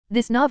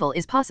This novel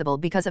is possible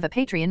because of a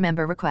Patreon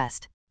member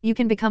request. You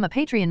can become a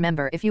Patreon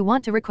member if you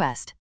want to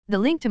request. The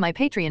link to my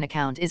Patreon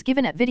account is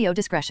given at video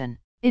description.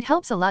 It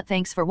helps a lot.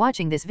 Thanks for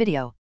watching this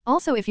video.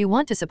 Also, if you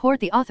want to support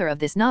the author of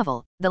this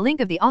novel, the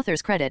link of the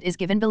author's credit is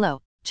given below.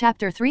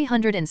 Chapter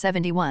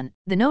 371.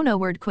 The no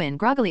word. Quinn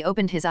groggily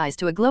opened his eyes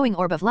to a glowing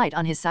orb of light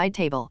on his side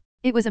table.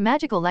 It was a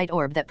magical light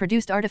orb that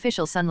produced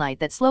artificial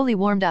sunlight that slowly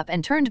warmed up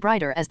and turned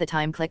brighter as the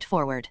time clicked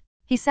forward.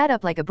 He sat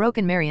up like a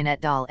broken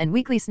marionette doll and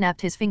weakly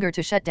snapped his finger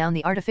to shut down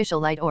the artificial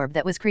light orb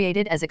that was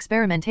created as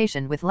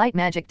experimentation with light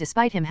magic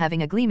despite him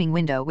having a gleaming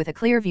window with a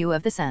clear view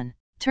of the sun.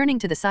 Turning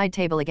to the side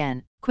table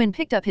again, Quinn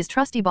picked up his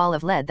trusty ball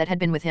of lead that had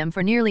been with him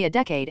for nearly a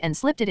decade and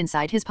slipped it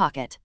inside his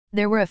pocket.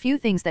 There were a few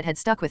things that had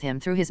stuck with him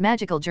through his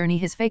magical journey: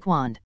 his fake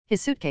wand,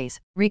 his suitcase,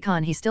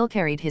 recon. He still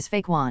carried his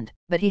fake wand,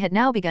 but he had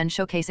now begun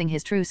showcasing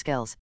his true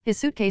skills. His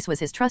suitcase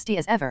was as trusty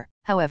as ever.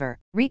 However,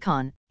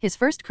 recon, his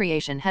first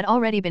creation, had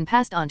already been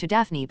passed on to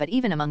Daphne, but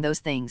even among those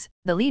things,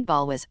 the lead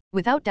ball was,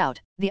 without doubt,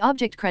 the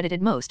object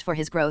credited most for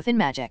his growth in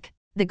magic.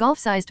 The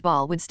golf-sized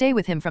ball would stay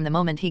with him from the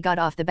moment he got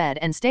off the bed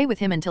and stay with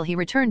him until he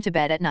returned to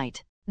bed at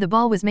night. The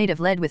ball was made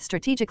of lead with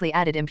strategically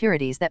added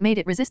impurities that made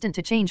it resistant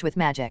to change with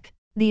magic.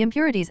 The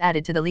impurities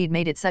added to the lead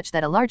made it such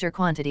that a larger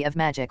quantity of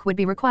magic would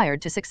be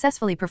required to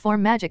successfully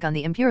perform magic on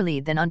the impure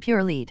lead than on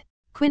pure lead.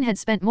 Quinn had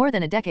spent more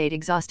than a decade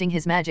exhausting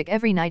his magic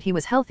every night he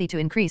was healthy to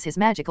increase his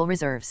magical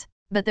reserves.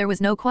 But there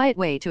was no quiet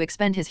way to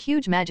expend his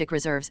huge magic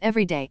reserves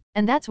every day,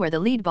 and that's where the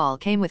lead ball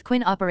came, with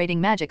Quinn operating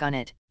magic on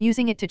it,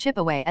 using it to chip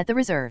away at the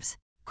reserves.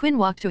 Quinn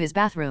walked to his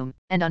bathroom,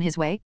 and on his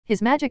way,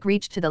 his magic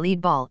reached to the lead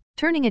ball,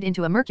 turning it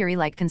into a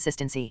mercury-like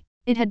consistency.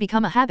 It had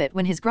become a habit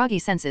when his groggy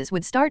senses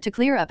would start to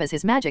clear up as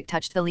his magic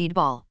touched the lead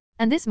ball.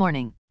 And this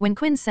morning, when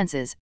Quinn's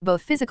senses,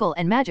 both physical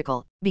and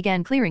magical,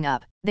 began clearing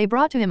up, they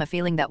brought to him a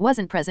feeling that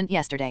wasn't present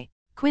yesterday.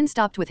 Quinn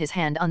stopped with his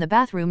hand on the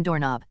bathroom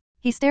doorknob.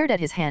 He stared at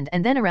his hand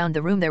and then around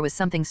the room. There was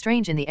something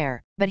strange in the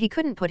air, but he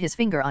couldn't put his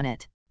finger on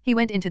it. He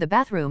went into the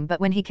bathroom, but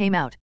when he came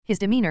out, his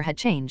demeanor had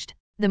changed.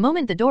 The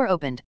moment the door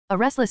opened, a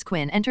restless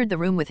Quinn entered the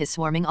room with his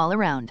swarming all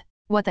around.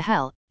 "What the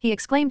hell?" he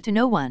exclaimed to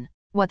no one.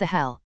 "What the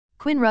hell?"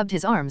 Quinn rubbed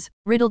his arms,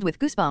 riddled with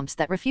goosebumps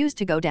that refused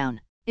to go down.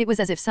 It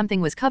was as if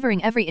something was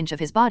covering every inch of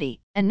his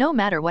body, and no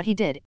matter what he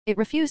did, it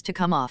refused to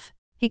come off.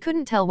 He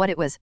couldn't tell what it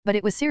was, but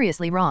it was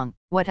seriously wrong,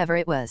 whatever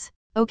it was.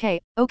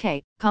 Okay,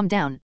 calm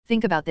down,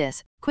 think about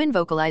this." Quinn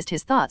vocalized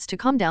his thoughts to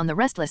calm down the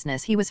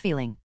restlessness he was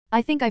feeling.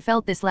 "I think I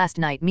felt this last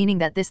night, meaning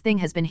that this thing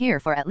has been here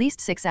for at least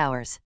 6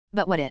 hours.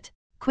 But what it?"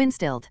 Quinn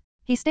stilled.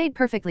 He stayed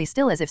perfectly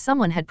still as if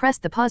someone had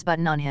pressed the pause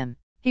button on him.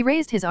 He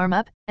raised his arm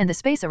up, and the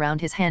space around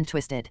his hand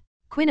twisted.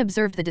 Quinn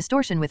observed the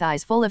distortion with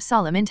eyes full of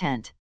solemn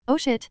intent. "Oh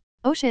shit,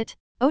 oh shit,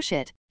 oh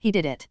shit, he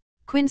did it."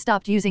 Quinn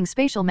stopped using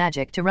spatial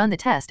magic to run the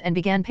test and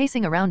began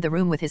pacing around the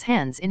room with his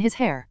hands in his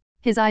hair.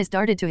 His eyes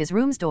darted to his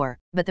room's door,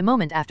 but the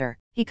moment after,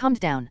 he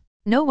calmed down.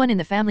 No one in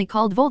the family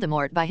called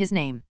Voldemort by his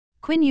name.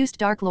 Quinn used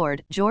Dark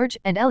Lord, George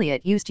and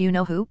Elliot used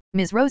you-know-who,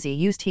 Ms. Rosie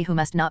used he who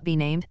must not be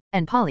named,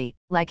 and Polly,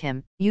 like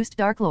him, used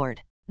Dark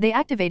Lord. They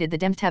activated the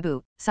demmed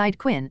taboo, sighed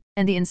Quinn,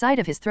 and the inside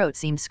of his throat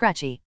seemed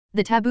scratchy.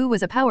 The taboo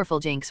was a powerful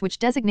jinx which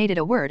designated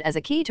a word as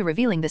a key to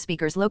revealing the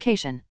speaker's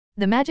location.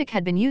 The magic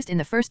had been used in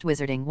the First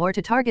Wizarding War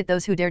to target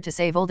those who dared to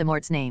say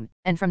Voldemort's name,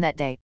 and from that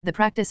day, the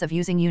practice of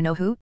using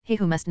you-know-who, he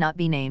who must not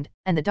be named,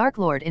 and the Dark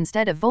Lord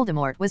instead of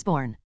Voldemort was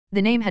born.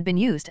 The name had been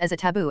used as a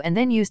taboo and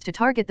then used to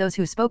target those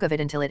who spoke of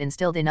it until it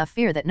instilled enough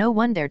fear that no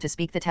one dared to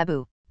speak the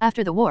taboo.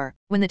 After the war,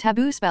 when the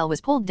taboo spell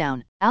was pulled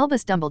down,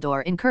 Albus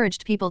Dumbledore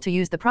encouraged people to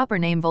use the proper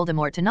name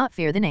Voldemort to not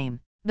fear the name.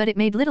 But it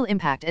made little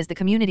impact as the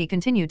community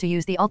continued to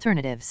use the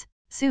alternatives.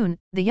 Soon,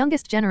 the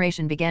youngest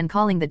generation began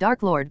calling the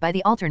Dark Lord by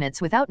the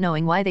alternates without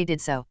knowing why they did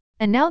so.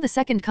 And now the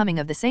second coming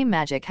of the same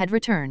magic had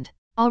returned.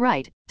 All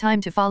right,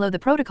 time to follow the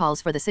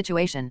protocols for the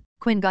situation.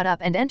 Quinn got up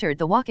and entered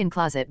the walk-in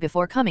closet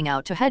before coming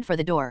out to head for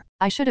the door.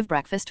 "I should have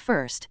breakfast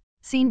first."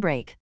 Scene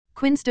break.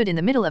 Quinn stood in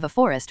the middle of a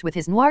forest with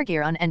his noir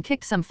gear on and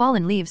kicked some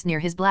fallen leaves near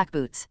his black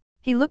boots.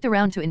 He looked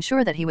around to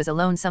ensure that he was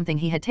alone, something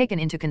he had taken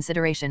into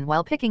consideration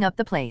while picking up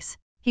the place.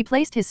 He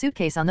placed his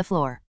suitcase on the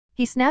floor.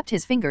 He snapped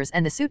his fingers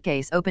and the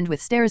suitcase opened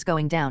with stairs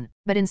going down,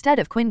 but instead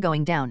of Quinn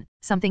going down,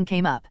 something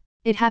came up.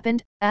 "It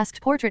happened?"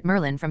 asked Portrait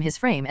Merlin from his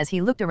frame as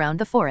he looked around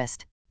the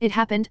forest. "It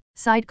happened,"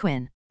 sighed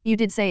Quinn. "You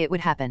did say it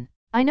would happen."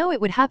 "I know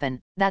it would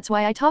happen, that's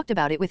why I talked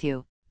about it with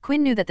you."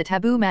 Quinn knew that the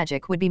taboo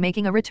magic would be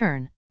making a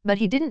return, but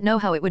he didn't know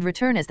how it would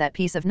return as that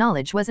piece of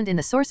knowledge wasn't in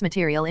the source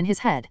material in his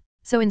head.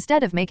 So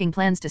instead of making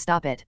plans to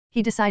stop it,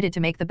 he decided to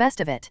make the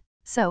best of it.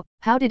 "So,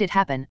 how did it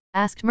happen?"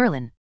 asked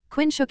Merlin.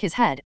 Quinn shook his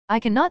head.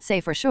 "I cannot say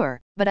for sure,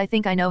 but I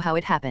think I know how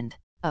it happened."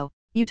 "Oh,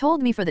 you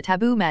told me for the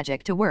taboo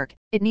magic to work,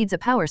 it needs a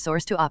power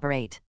source to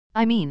operate.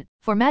 I mean,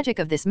 for magic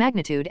of this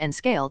magnitude and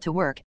scale to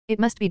work, it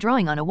must be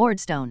drawing on a ward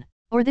stone.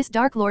 Or this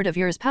Dark Lord of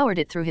yours powered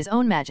it through his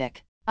own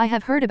magic. I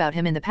have heard about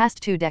him in the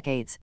past 2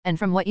 decades, and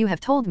from what you have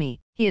told me,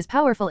 he is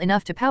powerful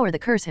enough to power the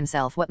curse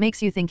himself. What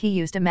makes you think he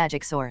used a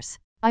magic source?"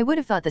 "I would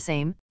have thought the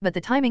same, but the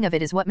timing of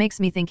it is what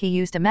makes me think he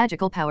used a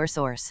magical power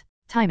source."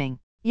 "Timing?"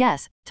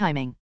 "Yes,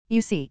 timing.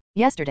 You see,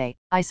 yesterday,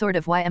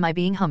 why am I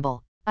being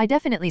humble? I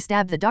definitely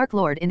stabbed the Dark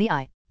Lord in the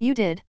eye. You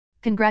did?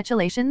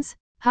 Congratulations?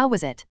 How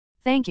was it?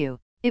 Thank you.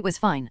 It was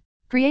fine.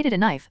 Created a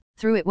knife,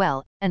 threw it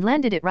well, and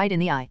landed it right in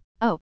the eye.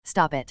 Oh,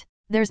 stop it.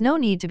 There's no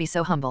need to be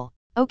so humble.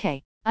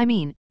 Okay, I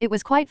mean, it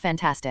was quite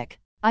fantastic.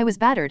 I was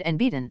battered and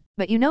beaten,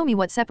 but you know me,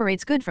 what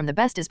separates good from the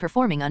best is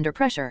performing under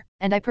pressure,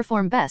 and I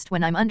perform best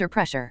when I'm under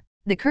pressure.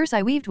 The curse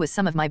I weaved was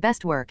some of my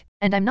best work,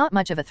 and I'm not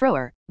much of a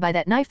thrower, but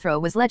that knife throw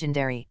was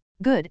legendary.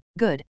 Good,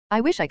 good,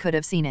 I wish I could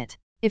have seen it.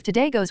 If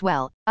today goes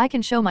well, I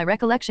can show my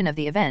recollection of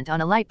the event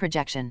on a light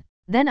projection.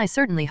 Then I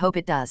certainly hope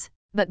it does.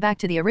 But back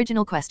to the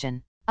original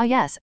question. Ah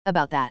yes,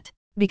 about that.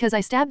 Because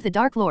I stabbed the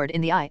Dark Lord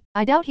in the eye,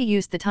 I doubt he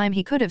used the time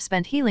he could have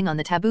spent healing on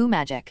the taboo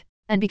magic.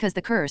 And because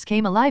the curse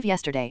came alive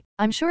yesterday,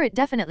 I'm sure it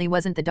definitely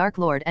wasn't the Dark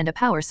Lord and a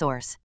power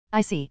source.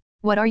 I see.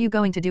 What are you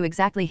going to do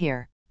exactly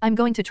here? I'm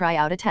going to try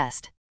out a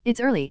test.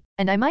 It's early,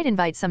 and I might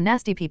invite some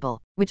nasty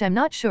people, which I'm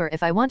not sure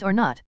if I want or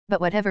not,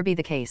 but whatever be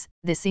the case,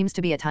 this seems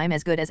to be a time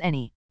as good as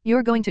any.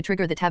 You're going to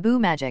trigger the taboo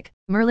magic.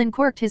 Merlin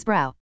quirked his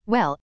brow.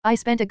 Well, I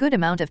spent a good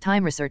amount of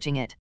time researching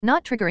it.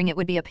 Not triggering it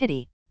would be a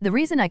pity. The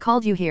reason I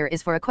called you here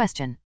is for a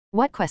question.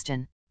 What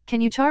question?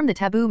 Can you charm the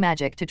taboo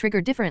magic to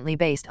trigger differently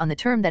based on the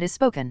term that is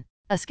spoken?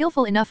 A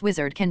skillful enough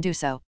wizard can do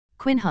so.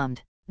 Quinn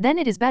hummed. Then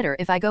it is better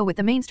if I go with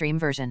the mainstream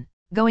version.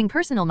 Going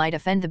personal might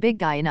offend the big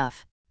guy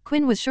enough.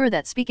 Quinn was sure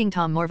that speaking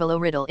Tom Morvillo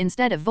Riddle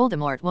instead of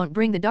Voldemort won't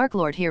bring the Dark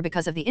Lord here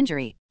because of the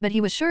injury, but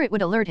he was sure it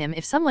would alert him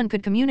if someone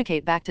could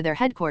communicate back to their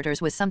headquarters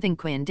with something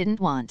Quinn didn't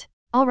want.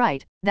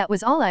 Alright, that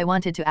was all I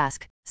wanted to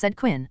ask, said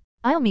Quinn.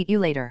 I'll meet you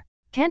later.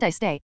 Can't I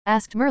stay?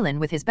 Asked Merlin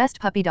with his best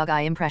puppy dog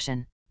eye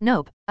impression.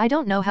 Nope, I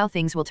don't know how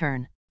things will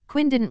turn.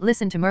 Quinn didn't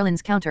listen to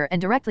Merlin's counter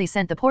and directly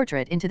sent the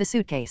portrait into the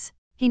suitcase.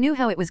 He knew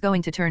how it was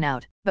going to turn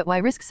out, but why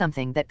risk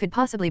something that could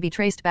possibly be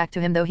traced back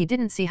to him, though he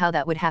didn't see how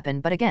that would happen,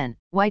 but again,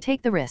 why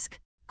take the risk?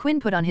 Quinn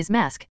put on his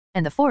mask,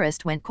 and the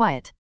forest went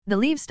quiet. The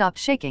leaves stopped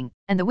shaking,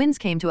 and the winds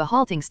came to a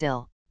halting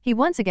still. He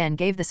once again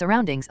gave the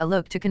surroundings a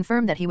look to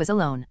confirm that he was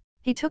alone.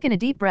 He took in a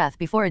deep breath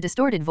before a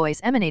distorted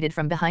voice emanated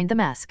from behind the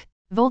mask.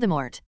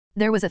 Voldemort.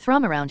 There was a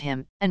thrum around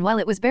him, and while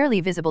it was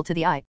barely visible to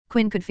the eye,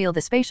 Quinn could feel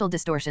the spatial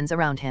distortions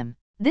around him.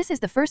 This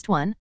is the first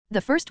one? The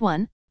first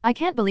one? I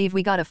can't believe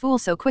we got a fool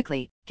so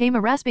quickly, came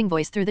a rasping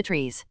voice through the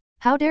trees.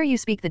 How dare you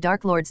speak the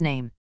Dark Lord's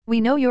name?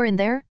 We know you're in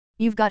there?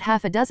 You've got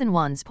half a dozen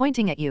wands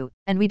pointing at you,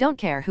 and we don't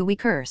care who we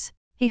curse.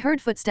 He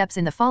heard footsteps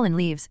in the fallen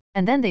leaves,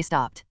 and then they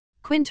stopped.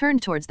 Quinn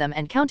turned towards them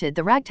and counted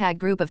the ragtag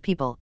group of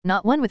people,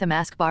 not one with a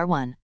mask bar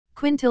one.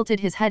 Quinn tilted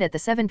his head at the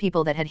 7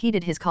 people that had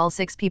heeded his call,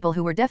 6 people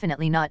who were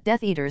definitely not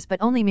Death Eaters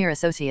but only mere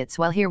associates,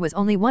 while here was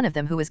only one of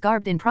them who was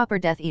garbed in proper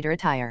Death Eater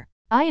attire.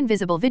 "I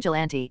invisible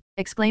vigilante,"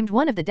 exclaimed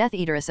one of the Death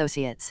Eater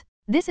associates.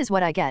 "This is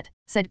what I get,"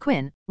 said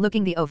Quinn,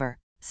 looking the over.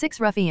 6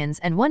 ruffians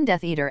and 1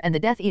 Death Eater, and the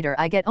Death Eater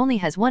I get only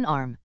has 1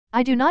 arm.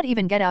 I do not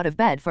even get out of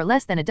bed for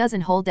less than a dozen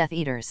whole Death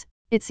Eaters.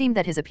 It seemed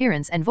that his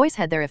appearance and voice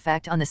had their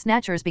effect on the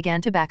Snatchers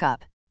began to back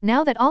up.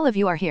 "Now that all of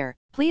you are here,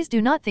 please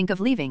do not think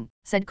of leaving,"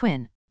 said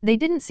Quinn. They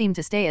didn't seem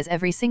to stay as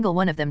every single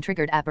one of them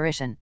triggered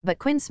apparition, but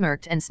Quinn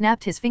smirked and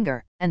snapped his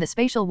finger, and the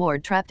spatial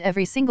ward trapped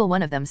every single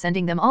one of them,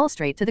 sending them all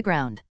straight to the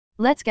ground.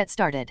 "Let's get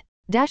started.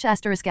 Dash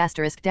asterisk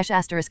asterisk dash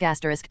asterisk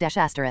asterisk dash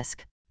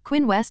asterisk.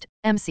 Quinn West,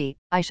 MC,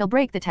 I shall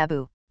break the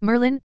taboo.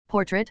 Merlin,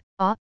 portrait,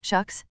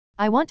 shucks,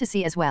 I want to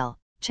see as well."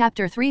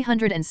 Chapter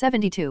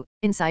 372,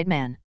 Inside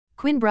Man.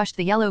 Quinn brushed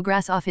the yellow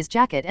grass off his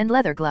jacket and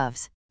leather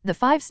gloves. The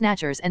 5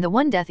 Snatchers and the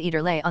 1 Death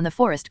Eater lay on the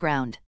forest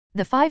ground.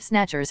 The 5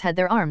 Snatchers had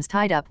their arms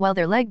tied up while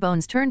their leg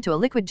bones turned to a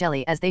liquid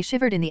jelly as they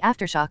shivered in the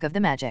aftershock of the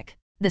magic.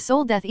 The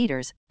sole Death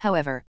Eaters,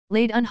 however,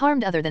 laid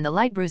unharmed other than the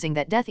light bruising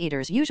that Death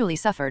Eaters usually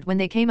suffered when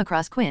they came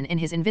across Quinn in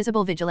his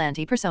invisible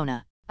vigilante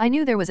persona. I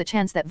knew there was a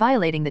chance that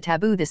violating the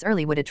taboo this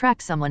early would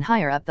attract someone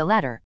higher up the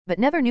ladder, but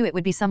never knew it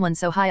would be someone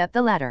so high up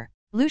the ladder.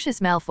 Lucius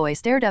Malfoy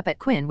stared up at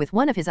Quinn with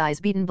one of his eyes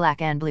beaten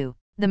black and blue.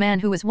 The man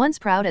who was once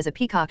proud as a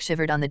peacock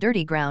shivered on the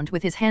dirty ground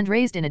with his hand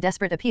raised in a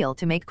desperate appeal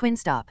to make Quinn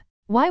stop.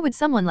 "Why would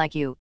someone like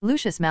you,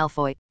 Lucius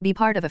Malfoy, be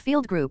part of a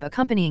field group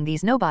accompanying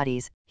these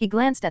nobodies?" He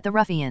glanced at the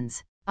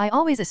ruffians. "I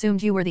always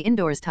assumed you were the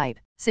indoors type,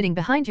 sitting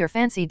behind your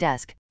fancy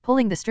desk,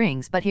 pulling the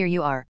strings, but here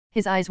you are."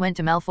 His eyes went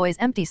to Malfoy's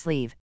empty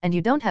sleeve. "And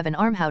you don't have an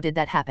arm, how did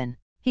that happen?"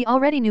 He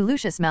already knew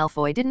Lucius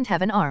Malfoy didn't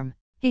have an arm.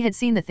 He had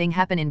seen the thing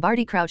happen in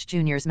Barty Crouch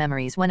Jr.'s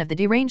memories, one of the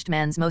deranged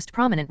man's most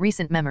prominent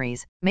recent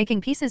memories, making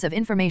pieces of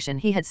information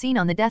he had seen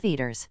on the Death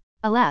Eaters.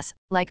 Alas,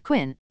 like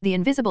Quinn, the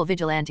invisible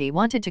vigilante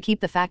wanted to keep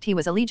the fact he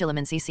was a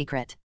legilimency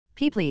secret.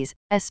 Please,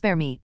 spare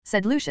me,"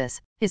 said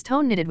Lucius, his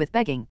tone knitted with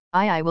begging.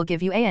 I will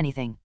give you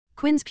anything."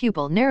 Quinn's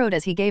pupil narrowed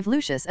as he gave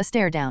Lucius a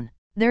stare down.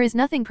 "There is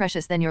nothing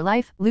precious than your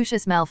life,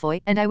 Lucius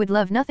Malfoy, and I would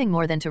love nothing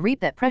more than to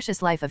reap that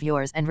precious life of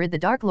yours and rid the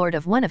Dark Lord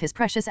of one of his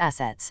precious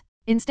assets."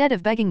 Instead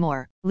of begging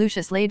more,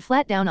 Lucius laid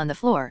flat down on the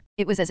floor.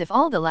 It was as if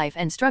all the life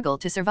and struggle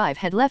to survive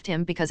had left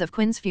him because of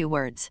Quinn's few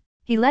words.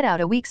 He let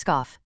out a weak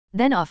scoff.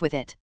 "Then off with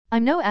it.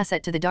 I'm no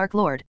asset to the Dark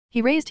Lord."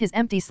 He raised his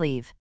empty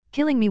sleeve.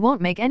 "Killing me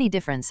won't make any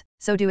difference,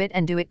 so do it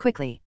and do it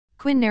quickly."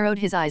 Quinn narrowed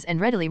his eyes and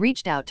readily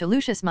reached out to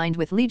Lucius' mind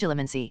with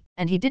legitimacy,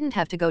 and he didn't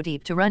have to go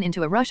deep to run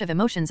into a rush of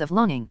emotions of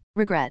longing,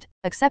 regret,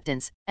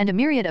 acceptance, and a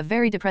myriad of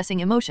very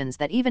depressing emotions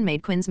that even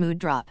made Quinn's mood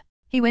drop.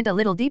 He went a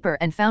little deeper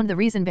and found the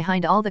reason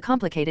behind all the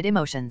complicated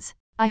emotions.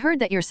 I heard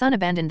that your son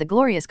abandoned the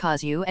glorious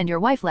cause you and your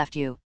wife left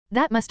you.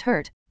 That must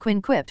hurt,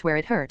 Quinn quipped where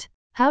it hurt.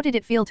 How did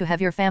it feel to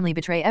have your family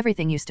betray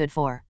everything you stood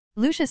for?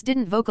 Lucius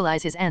didn't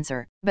vocalize his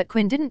answer, but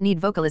Quinn didn't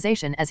need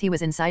vocalization as he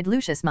was inside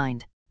Lucius'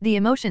 mind. The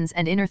emotions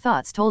and inner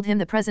thoughts told him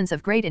the presence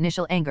of great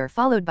initial anger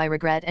followed by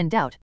regret and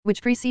doubt,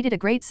 which preceded a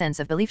great sense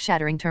of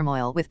belief-shattering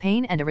turmoil with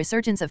pain and a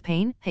resurgence of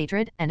pain,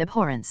 hatred, and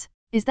abhorrence.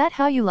 Is that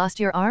how you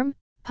lost your arm?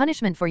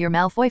 Punishment for your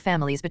Malfoy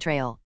family's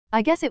betrayal.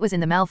 I guess it was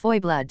in the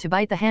Malfoy blood to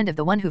bite the hand of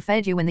the one who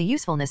fed you when the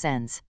usefulness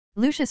ends.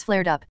 Lucius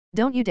flared up.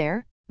 Don't you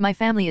dare? My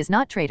family is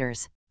not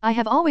traitors. I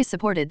have always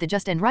supported the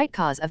just and right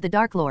cause of the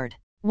Dark Lord.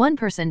 One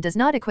person does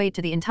not equate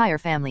to the entire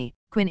family,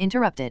 Quinn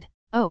interrupted.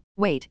 Oh,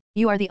 wait,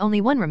 you are the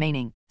only one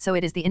remaining, so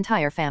it is the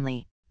entire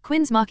family.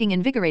 Quinn's mocking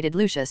invigorated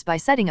Lucius by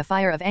setting a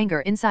fire of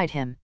anger inside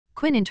him.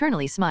 Quinn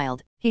internally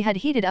smiled. He had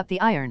heated up the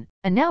iron,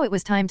 and now it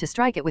was time to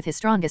strike it with his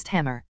strongest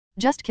hammer.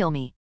 Just kill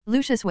me,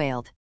 Lucius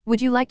wailed.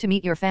 Would you like to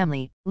meet your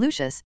family,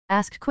 Lucius?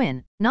 Asked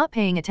Quinn, not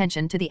paying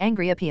attention to the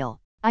angry appeal.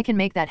 I can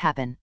make that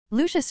happen.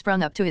 Lucius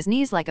sprung up to his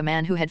knees like a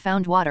man who had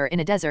found water in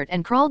a desert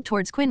and crawled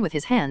towards Quinn with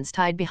his hands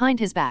tied behind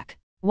his back.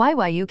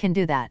 Why you can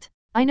do that?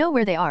 I know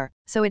where they are,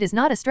 so it is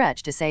not a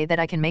stretch to say that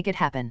I can make it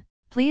happen.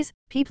 Please,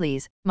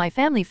 please, my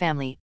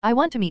family, I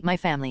want to meet my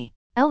family.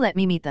 Let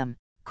me meet them.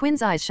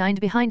 Quinn's eyes shined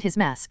behind his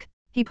mask.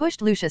 He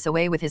pushed Lucius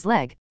away with his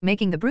leg,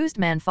 making the bruised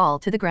man fall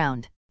to the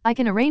ground. I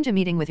can arrange a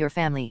meeting with your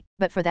family,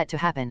 but for that to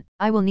happen,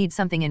 I will need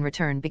something in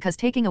return because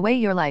taking away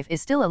your life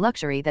is still a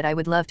luxury that I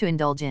would love to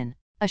indulge in.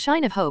 A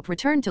shine of hope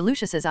returned to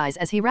Lucius's eyes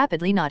as he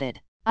rapidly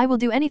nodded. I will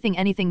do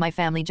anything my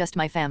family, just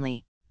my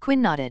family.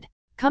 Quinn nodded.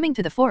 Coming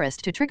to the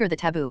forest to trigger the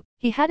taboo,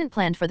 he hadn't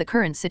planned for the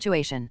current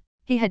situation.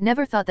 He had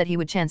never thought that he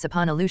would chance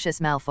upon a Lucius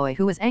Malfoy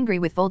who was angry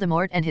with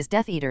Voldemort and his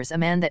Death Eaters, a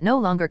man that no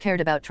longer cared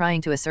about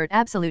trying to assert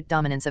absolute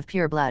dominance of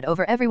pure blood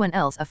over everyone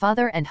else, a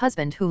father and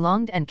husband who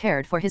longed and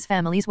cared for his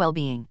family's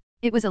well-being.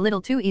 It was a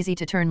little too easy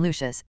to turn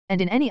Lucius, and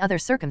in any other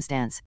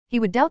circumstance, he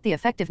would doubt the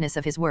effectiveness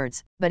of his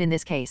words, but in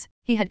this case,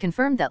 he had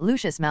confirmed that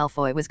Lucius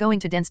Malfoy was going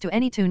to dance to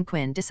any tune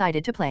Quinn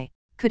decided to play.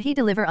 Could he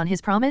deliver on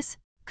his promise?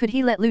 Could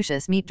he let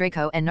Lucius meet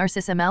Draco and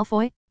Narcissa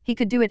Malfoy? He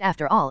could do it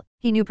after all.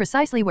 He knew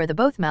precisely where the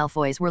both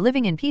Malfoys were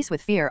living, in peace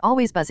with fear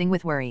always buzzing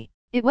with worry.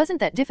 It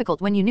wasn't that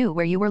difficult when you knew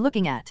where you were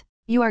looking at.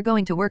 You are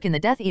going to work in the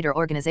Death Eater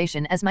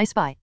organization as my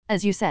spy.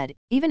 As you said,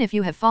 even if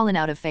you have fallen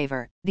out of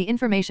favor, the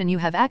information you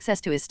have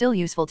access to is still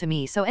useful to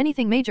me, so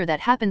anything major that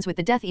happens with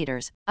the Death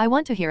Eaters, I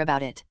want to hear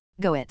about it.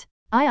 Go it.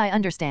 I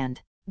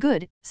understand.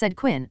 Good, said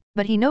Quinn,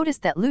 but he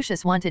noticed that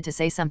Lucius wanted to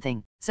say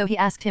something, so he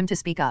asked him to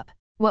speak up.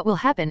 What will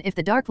happen if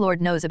the Dark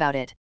Lord knows about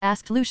it?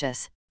 Asked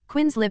Lucius.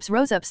 Quinn's lips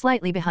rose up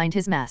slightly behind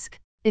his mask.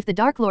 If the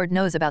Dark Lord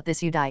knows about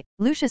this, you die.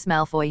 Lucius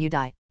Malfoy, you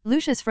die.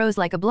 Lucius froze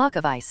like a block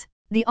of ice.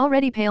 The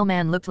already pale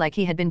man looked like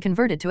he had been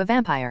converted to a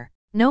vampire.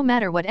 No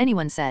matter what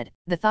anyone said,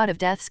 the thought of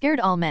death scared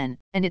all men,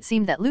 and it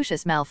seemed that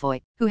Lucius Malfoy,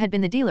 who had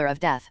been the dealer of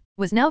death,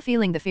 was now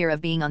feeling the fear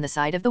of being on the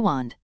side of the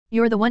wand.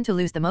 You're the one to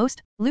lose the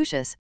most,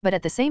 Lucius, but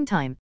at the same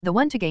time, the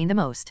one to gain the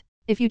most.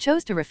 If you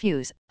chose to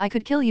refuse, I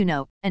could kill you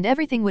now, and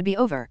everything would be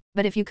over,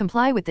 but if you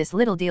comply with this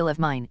little deal of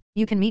mine,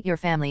 you can meet your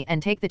family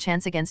and take the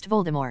chance against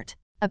Voldemort.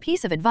 A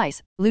piece of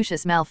advice,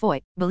 Lucius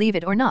Malfoy, believe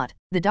it or not,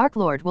 the Dark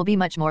Lord will be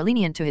much more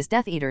lenient to his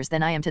Death Eaters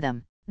than I am to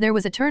them. There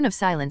was a turn of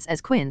silence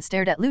as Quinn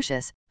stared at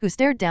Lucius, who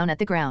stared down at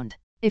the ground.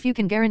 If you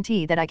can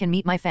guarantee that I can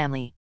meet my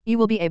family, you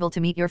will be able to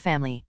meet your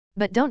family.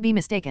 But don't be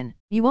mistaken,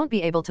 you won't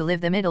be able to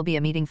live them. It'll be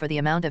a meeting for the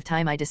amount of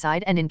time I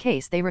decide, and in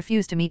case they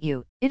refuse to meet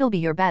you, it'll be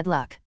your bad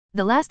luck.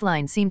 The last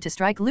line seemed to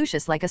strike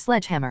Lucius like a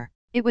sledgehammer.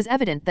 It was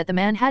evident that the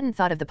man hadn't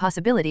thought of the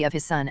possibility of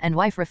his son and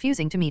wife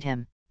refusing to meet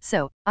him.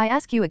 So, I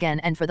ask you again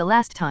and for the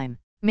last time,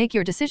 make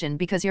your decision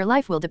because your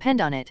life will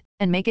depend on it,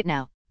 and make it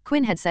now.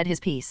 Quinn had said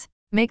his piece.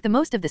 Make the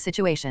most of the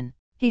situation.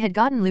 He had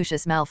gotten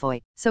Lucius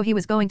Malfoy, so he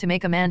was going to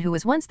make a man who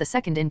was once the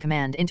second in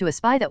command into a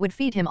spy that would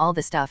feed him all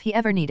the stuff he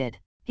ever needed.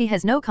 He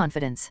has no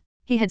confidence.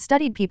 He had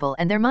studied people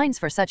and their minds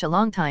for such a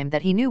long time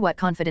that he knew what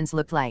confidence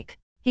looked like.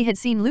 He had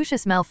seen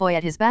Lucius Malfoy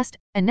at his best,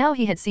 and now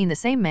he had seen the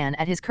same man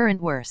at his current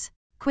worst.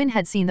 Quinn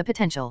had seen the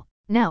potential.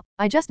 Now,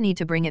 I just need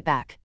to bring it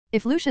back.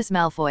 If Lucius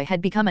Malfoy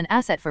had become an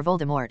asset for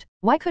Voldemort,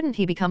 why couldn't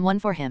he become one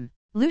for him?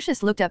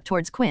 Lucius looked up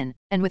towards Quinn,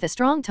 and with a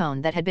strong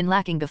tone that had been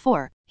lacking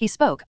before, he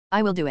spoke.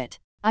 I will do it.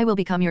 I will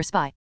become your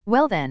spy.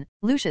 Well then,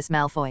 Lucius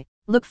Malfoy,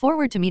 look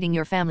forward to meeting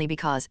your family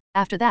because,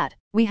 after that,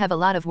 we have a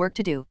lot of work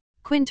to do.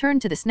 Quinn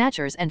turned to the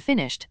Snatchers and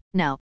finished.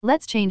 Now,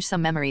 let's change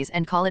some memories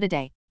and call it a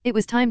day. It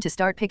was time to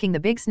start picking the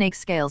big snake's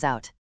scales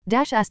out. ***********.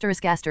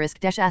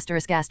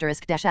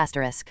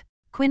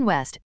 Quinn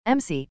West,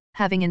 MC,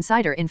 having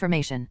insider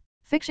information.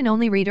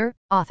 Fiction-only reader,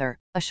 author,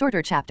 a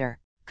shorter chapter.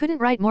 Couldn't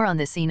write more on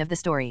this scene of the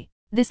story.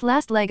 This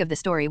last leg of the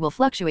story will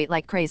fluctuate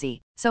like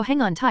crazy, so hang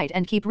on tight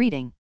and keep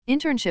reading.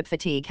 Internship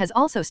fatigue has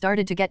also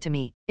started to get to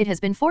me. It has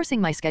been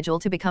forcing my schedule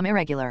to become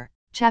irregular.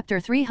 Chapter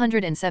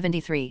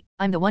 373,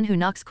 I'm the one who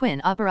knocks. Quinn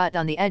operated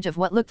on the edge of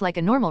what looked like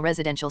a normal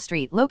residential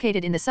street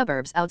located in the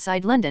suburbs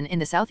outside London in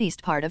the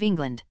southeast part of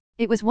England.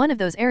 It was one of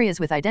those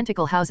areas with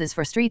identical houses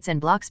for streets and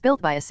blocks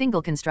built by a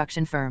single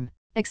construction firm.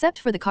 Except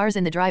for the cars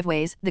in the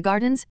driveways, the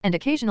gardens, and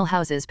occasional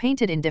houses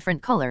painted in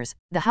different colors,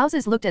 the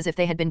houses looked as if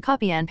they had been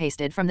copy and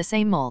pasted from the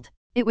same mold.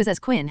 It was as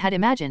Quinn had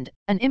imagined,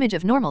 an image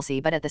of normalcy,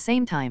 but at the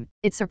same time,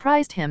 it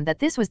surprised him that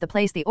this was the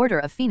place the Order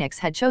of Phoenix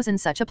had chosen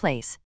such a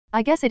place.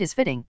 I guess it is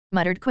fitting,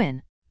 muttered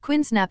Quinn.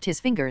 Quinn snapped his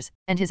fingers,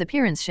 and his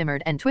appearance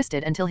shimmered and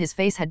twisted until his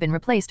face had been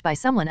replaced by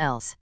someone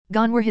else.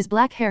 Gone were his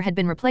black hair had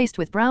been replaced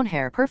with brown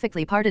hair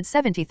perfectly parted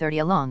 70-30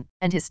 along,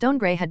 and his stone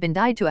gray had been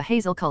dyed to a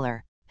hazel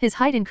color. His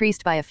height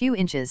increased by a few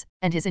inches,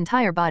 and his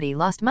entire body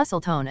lost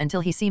muscle tone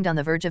until he seemed on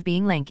the verge of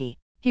being lanky.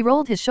 He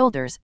rolled his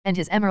shoulders, and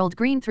his emerald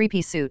green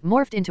three-piece suit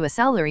morphed into a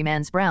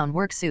salaryman's brown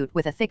work suit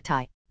with a thick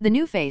tie. The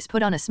new face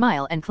put on a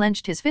smile and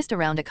clenched his fist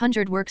around a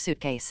conjured work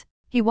suitcase.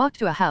 He walked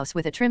to a house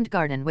with a trimmed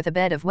garden with a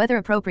bed of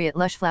weather-appropriate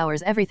lush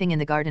flowers. Everything in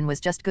the garden was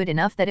just good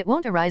enough that it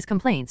won't arise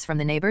complaints from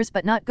the neighbors,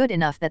 but not good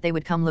enough that they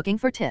would come looking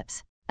for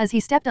tips. As he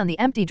stepped on the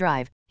empty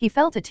drive, he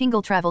felt a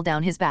tingle travel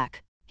down his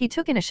back. He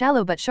took in a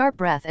shallow but sharp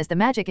breath as the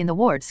magic in the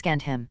ward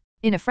scanned him.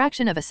 In a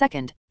fraction of a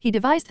second, he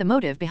devised the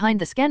motive behind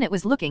the scan. It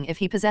was looking if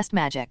he possessed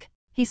magic.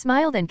 He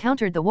smiled and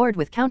countered the ward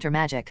with counter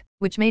magic,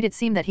 which made it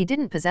seem that he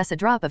didn't possess a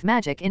drop of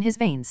magic in his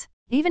veins.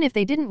 Even if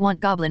they didn't want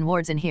goblin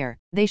wards in here,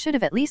 they should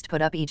have at least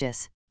put up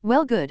Aegis.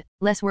 Well, good,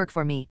 less work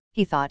for me,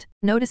 he thought,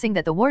 noticing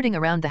that the warding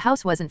around the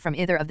house wasn't from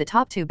either of the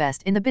top two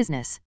best in the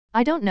business.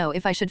 I don't know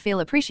if I should feel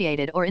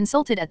appreciated or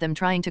insulted at them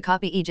trying to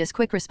copy Aegis.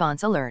 Quick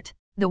response alert.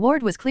 The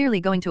ward was clearly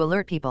going to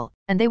alert people,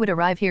 and they would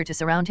arrive here to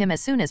surround him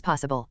as soon as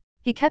possible.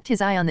 He kept his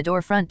eye on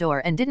the front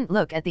door and didn't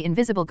look at the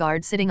invisible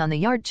guard sitting on the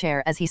yard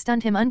chair as he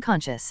stunned him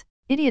unconscious.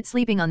 Idiot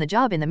sleeping on the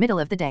job in the middle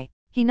of the day.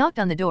 He knocked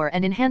on the door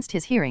and enhanced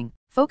his hearing,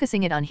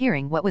 focusing it on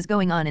hearing what was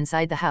going on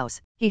inside the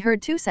house. He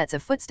heard two sets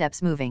of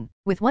footsteps moving,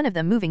 with one of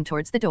them moving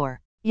towards the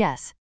door.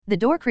 Yes. The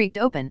door creaked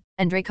open,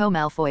 and Draco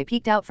Malfoy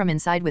peeked out from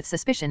inside with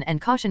suspicion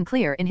and caution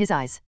clear in his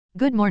eyes.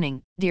 Good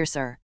morning, dear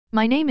sir.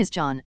 My name is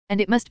John,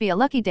 and it must be a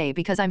lucky day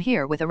because I'm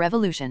here with a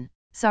revolution.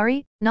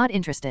 Sorry, not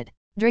interested.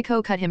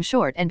 Draco cut him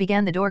short and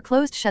began. The door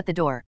closed. Shut the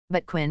door,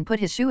 but Quinn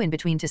put his shoe in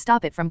between to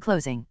stop it from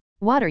closing.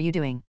 What are you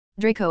doing?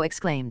 Draco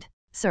exclaimed.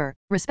 Sir,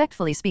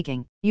 respectfully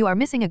speaking, you are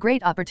missing a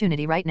great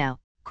opportunity right now.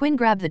 Quinn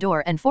grabbed the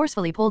door and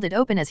forcefully pulled it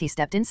open as he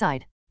stepped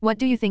inside. What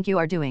do you think you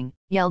are doing?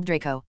 Yelled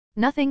Draco.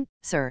 Nothing,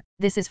 sir,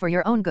 this is for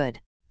your own good.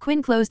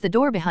 Quinn closed the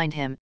door behind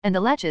him, and the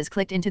latches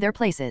clicked into their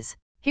places.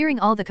 Hearing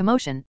all the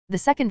commotion, the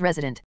second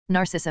resident,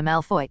 Narcissa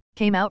Malfoy,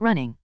 came out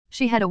running.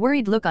 She had a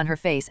worried look on her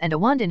face and a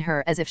wand in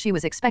her as if she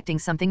was expecting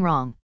something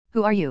wrong.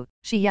 Who are you?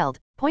 She yelled,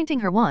 pointing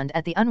her wand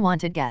at the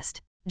unwanted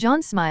guest.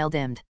 John's smile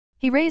dimmed.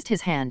 He raised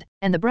his hand,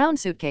 and the brown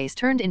suitcase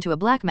turned into a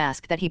black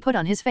mask that he put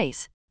on his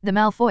face. The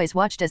Malfoys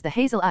watched as the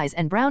hazel eyes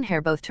and brown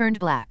hair both turned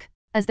black.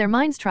 As their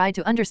minds tried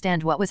to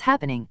understand what was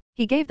happening,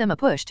 he gave them a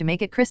push to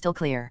make it crystal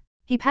clear.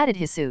 He patted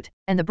his suit,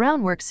 and the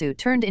brown work suit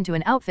turned into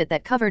an outfit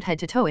that covered head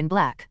to toe in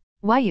black.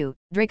 Why you?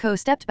 Draco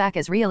stepped back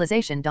as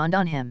realization dawned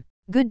on him.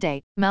 Good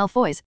day,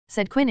 Malfoys,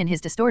 said Quinn in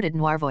his distorted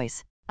noir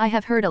voice. I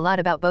have heard a lot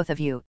about both of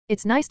you.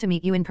 It's nice to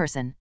meet you in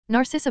person.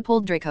 Narcissa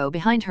pulled Draco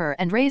behind her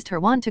and raised her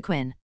wand to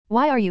Quinn.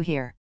 Why are you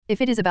here? If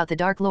it is about the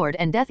Dark Lord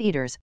and Death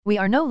Eaters, we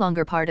are no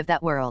longer part of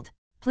that world.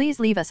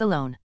 Please leave us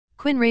alone.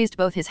 Quinn raised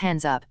both his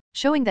hands up,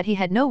 showing that he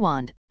had no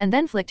wand, and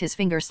then flicked his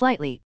finger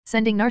slightly,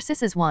 sending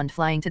Narcissa's wand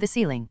flying to the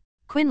ceiling.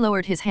 Quinn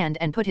lowered his hand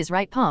and put his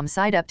right palm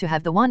side up to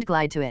have the wand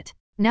glide to it.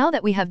 Now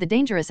that we have the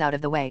dangerous out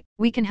of the way,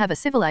 we can have a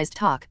civilized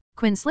talk.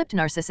 Quinn slipped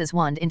Narcissa's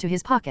wand into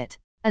his pocket.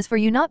 As for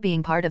you not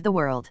being part of the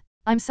world,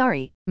 I'm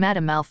sorry,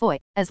 Madame Malfoy,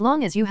 as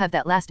long as you have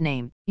that last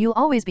name, you'll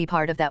always be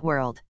part of that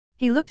world.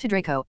 He looked to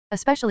Draco,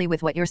 especially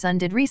with what your son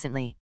did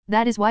recently.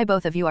 That is why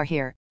both of you are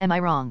here, am I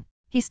wrong?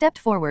 He stepped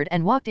forward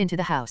and walked into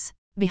the house.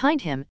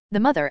 Behind him, the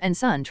mother and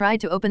son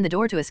tried to open the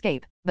door to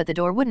escape, but the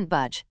door wouldn't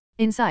budge.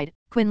 Inside,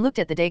 Quinn looked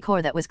at the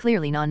decor that was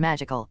clearly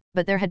non-magical,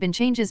 but there had been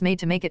changes made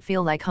to make it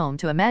feel like home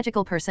to a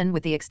magical person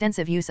with the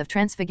extensive use of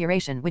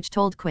transfiguration, which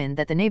told Quinn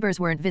that the neighbors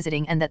weren't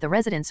visiting and that the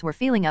residents were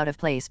feeling out of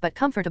place but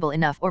comfortable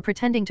enough or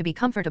pretending to be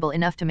comfortable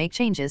enough to make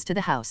changes to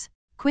the house.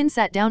 Quinn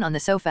sat down on the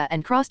sofa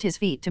and crossed his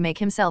feet to make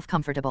himself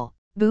comfortable.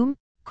 Boom!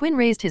 Quinn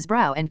raised his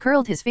brow and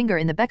curled his finger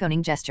in the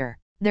beckoning gesture.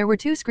 There were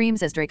two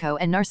screams as Draco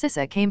and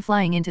Narcissa came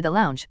flying into the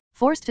lounge,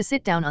 forced to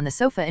sit down on the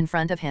sofa in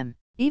front of him.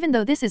 Even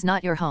though this is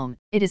not your home,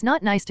 it is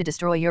not nice to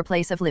destroy your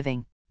place of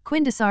living.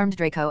 Quinn disarmed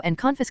Draco and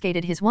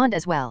confiscated his wand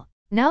as well.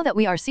 Now that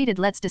we are seated,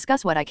 let's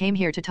discuss what I came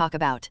here to talk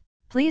about.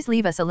 Please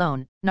leave us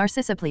alone,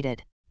 Narcissa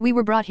pleaded. We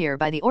were brought here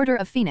by the Order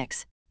of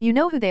Phoenix. You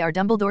know who they are,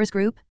 Dumbledore's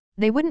group?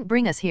 They wouldn't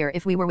bring us here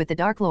if we were with the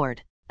Dark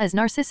Lord. As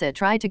Narcissa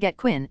tried to get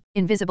Quinn,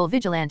 invisible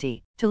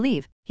vigilante, to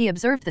leave, he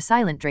observed the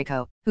silent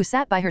Draco, who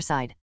sat by her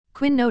side.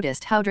 Quinn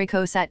noticed how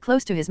Draco sat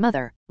close to his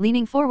mother,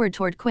 leaning forward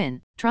toward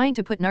Quinn, trying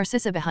to put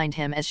Narcissa behind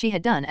him as she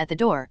had done at the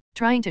door,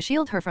 trying to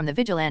shield her from the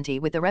vigilante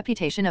with the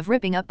reputation of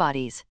ripping up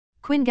bodies.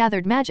 Quinn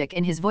gathered magic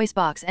in his voice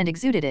box and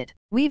exuded it,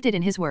 weaved it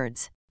in his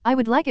words. I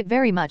would like it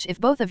very much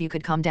if both of you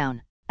could calm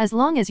down. As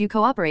long as you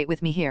cooperate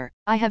with me here,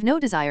 I have no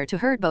desire to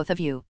hurt both of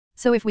you.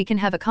 So if we can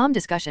have a calm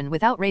discussion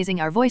without raising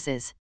our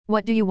voices.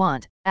 What do you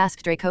want?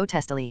 Asked Draco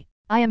testily.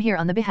 I am here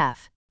on the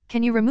behalf.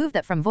 Can you remove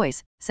that from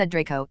voice? Said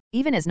Draco,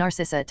 even as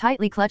Narcissa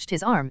tightly clutched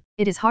his arm.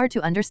 It is hard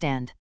to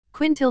understand.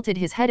 Quinn tilted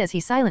his head as he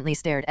silently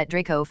stared at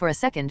Draco for a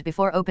second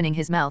before opening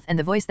his mouth, and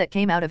the voice that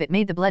came out of it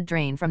made the blood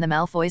drain from the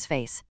Malfoy's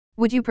face.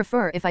 Would you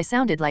prefer if I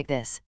sounded like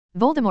this?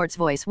 Voldemort's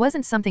voice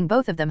wasn't something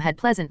both of them had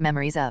pleasant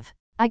memories of.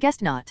 I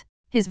guessed not.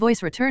 His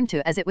voice returned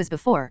to as it was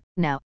before.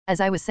 Now, as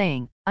I was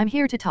saying, I'm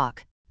here to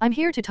talk. I'm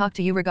here to talk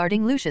to you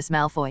regarding Lucius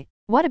Malfoy.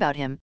 What about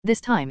him?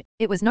 This time,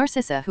 it was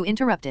Narcissa who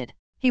interrupted.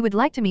 He would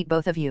like to meet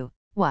both of you.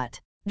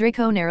 What?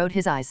 Draco narrowed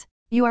his eyes.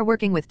 You are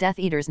working with Death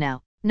Eaters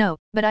now. No,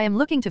 but I am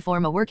looking to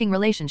form a working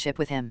relationship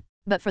with him.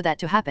 But for that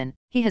to happen,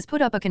 he has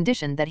put up a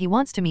condition that he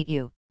wants to meet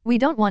you. We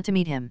don't want to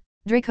meet him,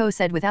 Draco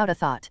said without a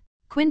thought.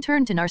 Quinn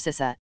turned to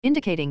Narcissa,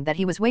 indicating that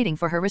he was waiting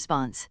for her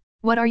response.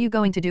 What are you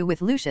going to do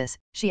with Lucius?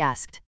 She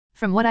asked.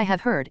 From what I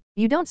have heard,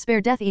 you don't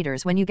spare Death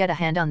Eaters when you get a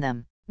hand on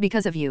them.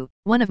 Because of you,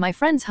 one of my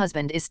friend's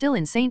husband is still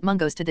in St.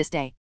 Mungo's to this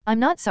day. I'm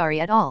not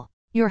sorry at all.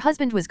 Your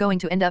husband was going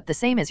to end up the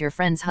same as your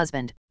friend's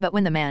husband, but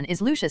when the man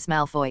is Lucius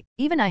Malfoy,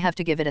 even I have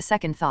to give it a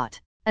second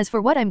thought. As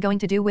for what I'm going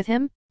to do with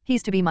him,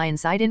 he's to be my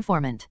inside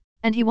informant.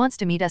 And he wants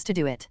to meet us to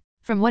do it.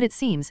 From what it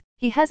seems,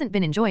 he hasn't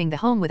been enjoying the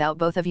home without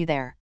both of you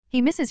there.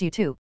 He misses you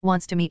too,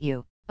 wants to meet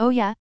you. Oh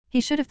yeah? He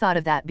should have thought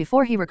of that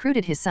before he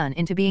recruited his son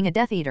into being a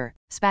Death Eater,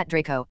 spat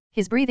Draco,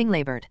 his breathing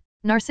labored.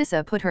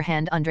 Narcissa put her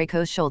hand on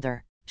Draco's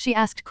shoulder. She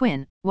asked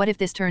Quinn, what if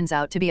this turns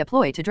out to be a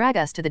ploy to drag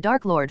us to the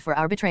Dark Lord for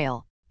our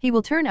betrayal? He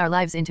will turn our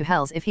lives into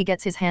hells if he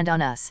gets his hand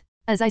on us.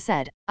 As I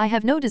said, I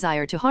have no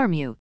desire to harm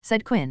you,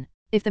 said Quinn.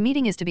 If the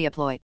meeting is to be a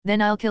ploy,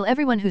 then I'll kill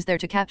everyone who's there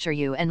to capture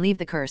you and leave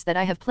the curse that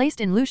I have placed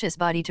in Lucius'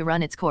 body to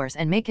run its course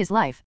and make his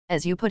life,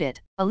 as you put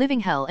it, a living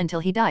hell until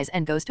he dies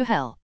and goes to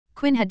hell.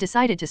 Quinn had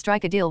decided to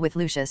strike a deal with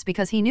Lucius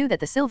because he knew that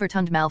the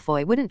silver-tongued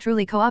Malfoy wouldn't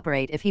truly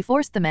cooperate if he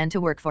forced the man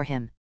to work for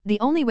him. The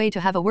only way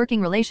to have a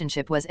working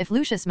relationship was if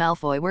Lucius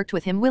Malfoy worked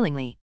with him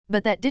willingly.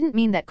 But that didn't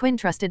mean that Quinn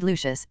trusted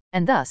Lucius,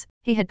 and thus,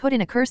 he had put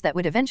in a curse that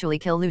would eventually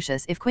kill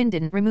Lucius if Quinn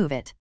didn't remove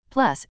it.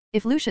 Plus,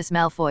 if Lucius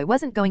Malfoy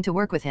wasn't going to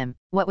work with him,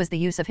 what was the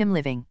use of him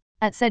living?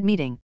 At said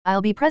meeting,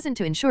 I'll be present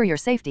to ensure your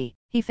safety,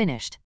 he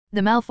finished.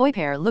 The Malfoy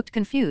pair looked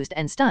confused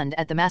and stunned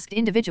at the masked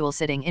individual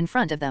sitting in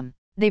front of them.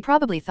 They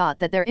probably thought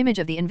that their image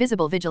of the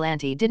invisible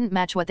vigilante didn't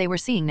match what they were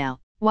seeing now.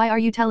 Why are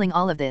you telling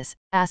all of this?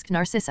 Asked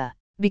Narcissa.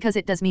 Because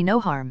it does me no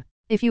harm.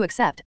 If you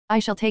accept, I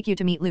shall take you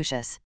to meet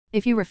Lucius.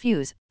 If you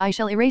refuse, I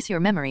shall erase your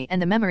memory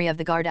and the memory of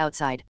the guard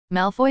outside.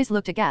 Malfoys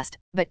looked aghast,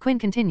 but Quinn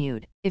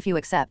continued, if you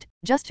accept,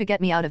 just to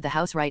get me out of the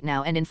house right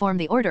now and inform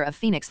the Order of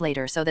Phoenix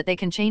later so that they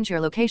can change your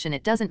location.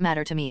 It doesn't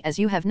matter to me as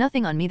you have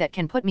nothing on me that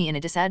can put me in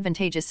a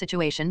disadvantageous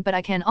situation, but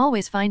I can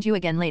always find you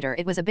again later.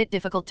 It was a bit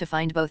difficult to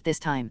find both this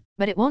time,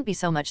 but it won't be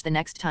so much the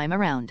next time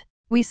around.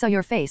 We saw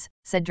your face,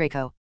 said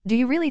Draco. Do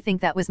you really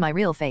think that was my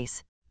real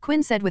face?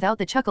 Quinn said without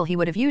the chuckle he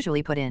would have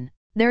usually put in.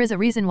 There is a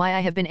reason why I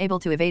have been able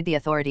to evade the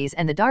authorities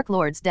and the Dark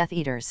Lord's Death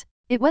Eaters.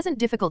 It wasn't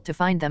difficult to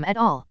find them at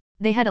all.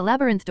 They had a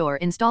labyrinth door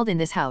installed in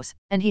this house,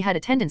 and he had a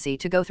tendency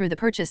to go through the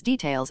purchase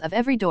details of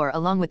every door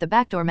along with the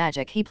backdoor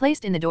magic he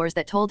placed in the doors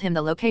that told him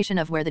the location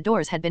of where the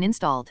doors had been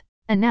installed.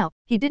 And now,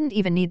 he didn't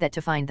even need that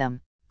to find them.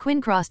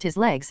 Quinn crossed his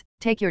legs.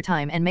 Take your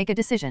time and make a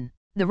decision.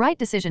 The right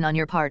decision on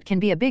your part can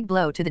be a big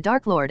blow to the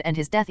Dark Lord and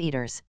his Death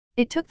Eaters.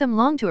 It took them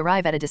long to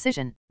arrive at a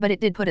decision, but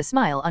it did put a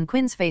smile on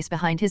Quinn's face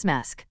behind his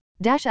mask.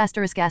 ************.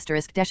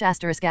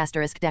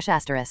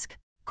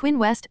 Quinn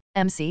West,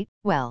 MC,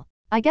 well,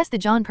 I guess the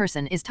John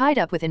person is tied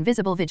up with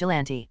invisible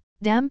vigilante.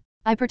 Damn,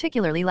 I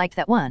particularly liked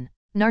that one.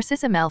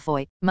 Narcissa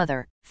Malfoy,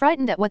 mother,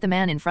 frightened at what the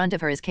man in front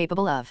of her is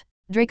capable of.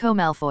 Draco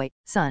Malfoy,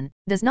 son,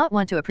 does not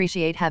want to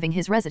appreciate having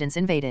his residence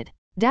invaded.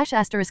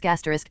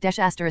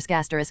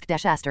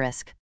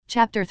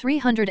 Chapter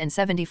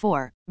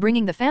 374,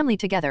 Bringing the Family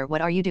Together. What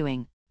are you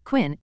doing?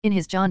 Quinn, in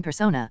his John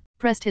persona,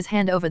 pressed his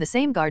hand over the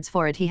same guard's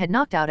forehead he had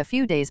knocked out a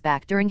few days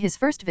back during his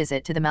first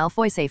visit to the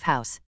Malfoy safe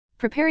house.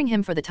 Preparing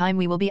him for the time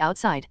we will be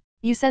outside.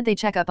 You said they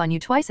check up on you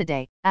twice a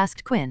day,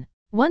 asked Quinn.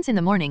 Once in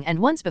the morning and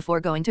once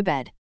before going to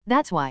bed.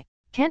 That's why.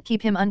 Can't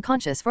keep him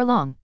unconscious for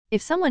long.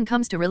 If someone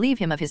comes to relieve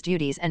him of his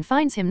duties and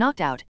finds him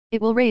knocked out,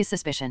 it will raise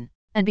suspicion.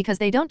 And because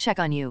they don't check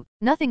on you,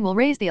 nothing will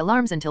raise the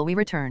alarms until we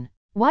return.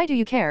 Why do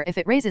you care if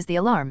it raises the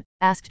alarm?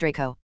 Asked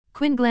Draco.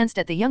 Quinn glanced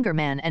at the younger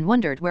man and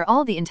wondered where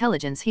all the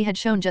intelligence he had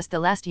shown just the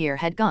last year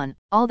had gone,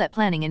 all that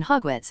planning in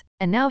Hogwarts,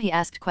 and now he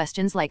asked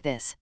questions like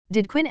this.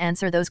 Did Quinn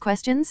answer those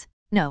questions?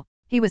 No,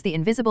 he was the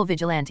invisible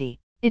vigilante.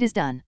 It is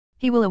done.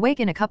 He will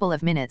awake in a couple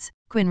of minutes.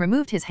 Quinn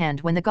removed his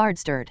hand when the guard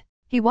stirred.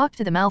 He walked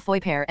to the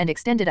Malfoy pair and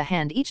extended a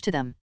hand each to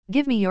them.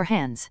 Give me your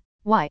hands.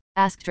 Why?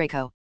 Asked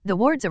Draco. The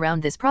wards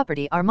around this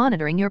property are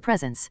monitoring your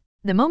presence.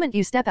 The moment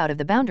you step out of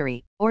the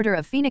boundary, Order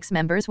of Phoenix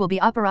members will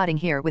be operating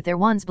here with their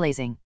wands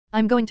blazing.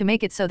 I'm going to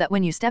make it so that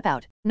when you step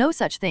out, no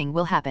such thing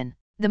will happen.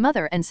 The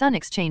mother and son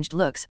exchanged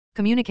looks,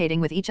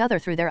 communicating with each other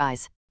through their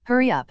eyes.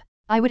 Hurry up.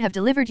 I would have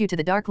delivered you to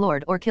the Dark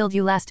Lord or killed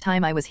you last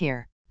time I was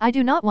here. I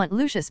do not want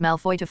Lucius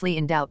Malfoy to flee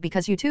in doubt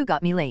because you two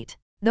got me late.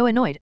 Though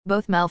annoyed,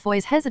 both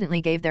Malfoys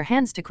hesitantly gave their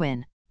hands to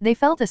Quinn. They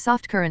felt a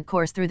soft current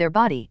course through their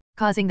body,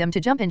 causing them to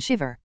jump and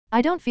shiver.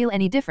 I don't feel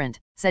any different,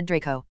 said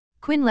Draco.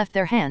 Quinn left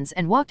their hands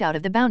and walked out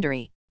of the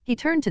boundary. He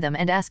turned to them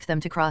and asked them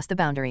to cross the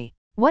boundary.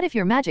 What if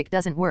your magic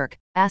doesn't work?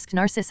 Asked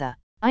Narcissa.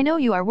 I know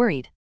you are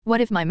worried.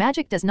 What if my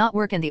magic does not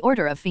work and the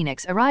Order of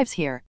Phoenix arrives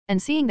here,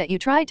 and seeing that you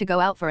tried to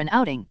go out for an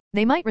outing,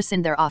 they might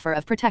rescind their offer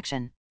of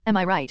protection. Am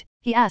I right?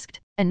 He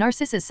asked, and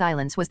Narcissa's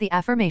silence was the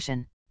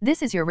affirmation.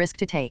 This is your risk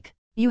to take.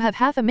 You have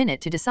half a minute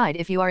to decide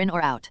if you are in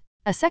or out.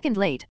 A second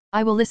late,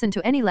 I will listen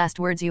to any last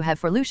words you have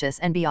for Lucius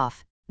and be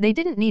off. They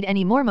didn't need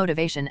any more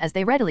motivation as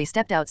they readily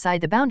stepped outside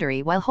the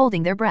boundary while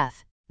holding their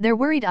breath. Their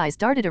worried eyes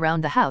darted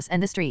around the house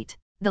and the street.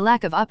 The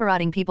lack of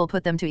operating people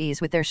put them to ease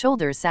with their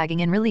shoulders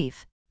sagging in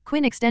relief.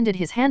 Quinn extended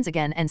his hands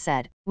again and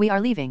said, We are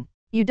leaving.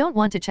 You don't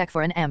want to check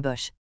for an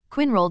ambush.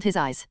 Quinn rolled his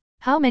eyes.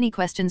 How many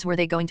questions were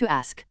they going to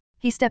ask?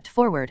 He stepped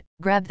forward,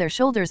 grabbed their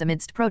shoulders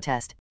amidst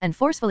protest, and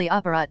forcefully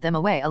operate them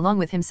away along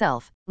with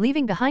himself,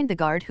 leaving behind the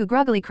guard who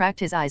groggily cracked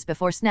his eyes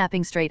before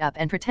snapping straight up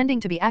and pretending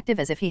to be active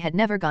as if he had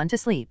never gone to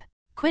sleep.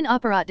 Quinn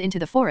operate into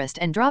the forest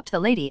and dropped the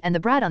lady and the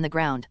brat on the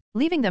ground,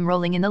 leaving them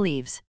rolling in the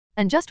leaves.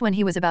 And just when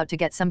he was about to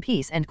get some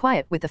peace and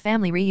quiet with the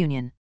family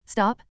reunion.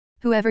 Stop.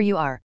 Whoever you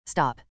are,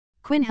 stop.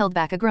 Quinn held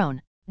back a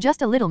groan.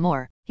 Just a little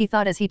more, he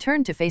thought as he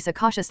turned to face a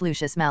cautious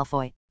Lucius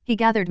Malfoy. He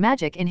gathered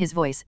magic in his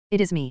voice.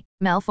 It is me,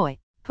 Malfoy.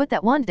 Put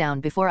that wand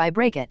down before I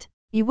break it.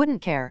 You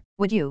wouldn't care,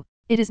 would you?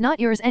 It is not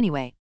yours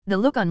anyway. The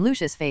look on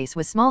Lucius' face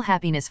was small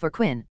happiness for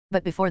Quinn,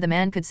 but before the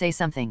man could say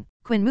something,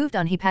 Quinn moved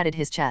on. He patted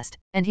his chest,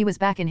 and he was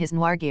back in his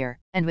noir gear,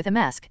 and with a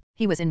mask,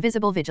 he was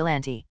invisible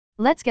vigilante.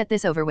 Let's get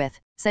this over with,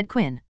 said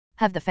Quinn.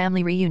 Have the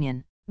family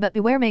reunion. But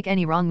beware, make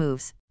any wrong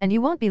moves, and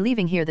you won't be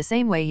leaving here the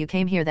same way you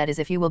came here, that is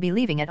if you will be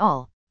leaving at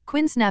all.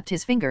 Quinn snapped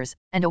his fingers,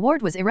 and a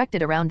ward was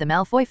erected around the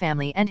Malfoy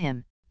family and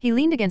him. He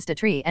leaned against a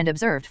tree and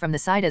observed from the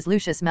side as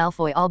Lucius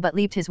Malfoy all but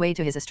leaped his way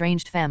to his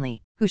estranged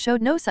family, who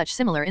showed no such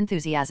similar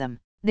enthusiasm.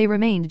 They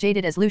remained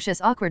jaded as Lucius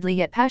awkwardly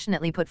yet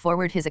passionately put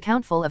forward his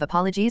account full of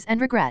apologies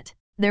and regret.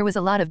 There was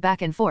a lot of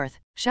back and forth,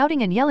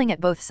 shouting and yelling at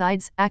both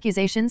sides,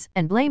 accusations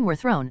and blame were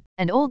thrown,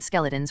 and old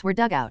skeletons were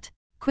dug out.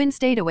 Quinn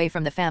stayed away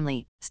from the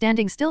family,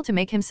 standing still to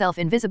make himself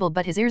invisible,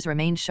 but his ears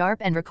remained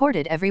sharp and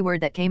recorded every word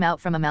that came out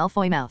from a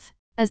Malfoy mouth.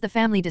 As the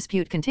family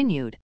dispute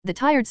continued, the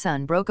tired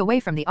son broke away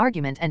from the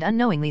argument and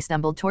unknowingly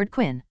stumbled toward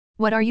Quinn.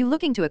 What are you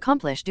looking to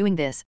accomplish doing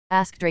this?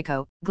 Asked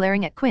Draco,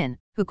 glaring at Quinn,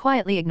 who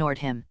quietly ignored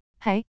him.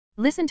 Hey,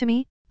 listen to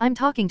me, I'm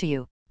talking to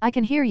you. I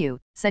can hear you,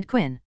 said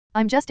Quinn.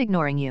 I'm just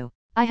ignoring you.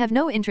 I have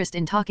no interest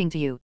in talking to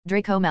you,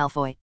 Draco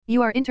Malfoy.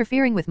 You are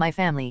interfering with my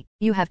family,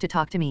 you have to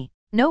talk to me.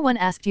 No one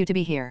asked you to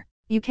be here.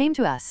 You came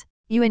to us.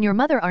 You and your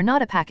mother are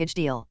not a package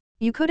deal.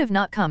 You could have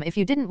not come if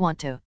you didn't want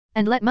to.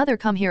 And let mother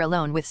come here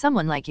alone with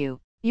someone like you.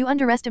 You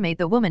underestimate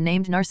the woman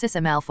named Narcissa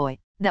Malfoy.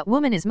 That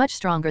woman is much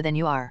stronger than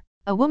you are.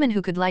 A woman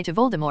who could lie to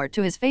Voldemort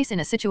to his face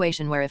in a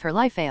situation where if her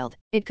life failed,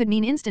 it could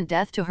mean instant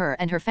death to her,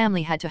 and her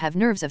family had to have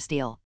nerves of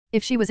steel.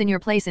 If she was in your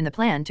place in the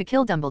plan to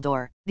kill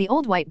Dumbledore, the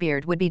old white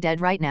beard would be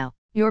dead right now.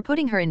 You're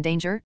putting her in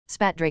danger,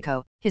 spat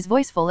Draco, his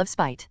voice full of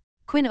spite.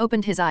 Quinn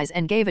opened his eyes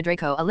and gave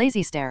Draco a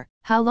lazy stare.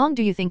 How long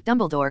do you think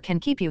Dumbledore can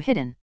keep you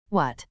hidden?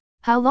 What?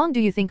 How long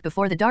do you think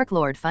before the Dark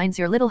Lord finds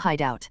your little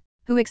hideout?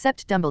 Who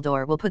except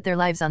Dumbledore will put their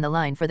lives on the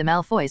line for the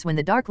Malfoys when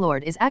the Dark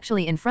Lord is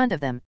actually in front of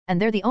them, and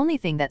they're the only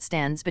thing that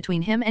stands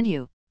between him and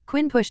you?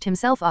 Quinn pushed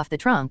himself off the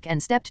trunk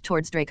and stepped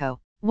towards Draco.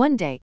 One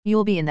day,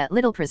 you'll be in that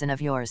little prison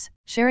of yours,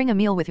 sharing a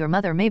meal with your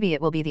mother. Maybe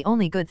it will be the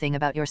only good thing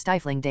about your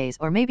stifling days,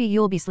 or maybe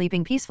you'll be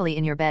sleeping peacefully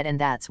in your bed, and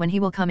that's when he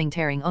will coming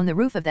tearing on the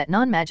roof of that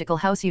non-magical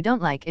house you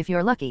don't like. If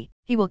you're lucky,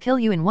 he will kill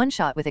you in one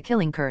shot with a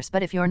killing curse,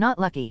 but if you're not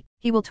lucky,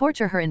 he will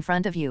torture her in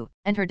front of you,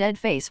 and her dead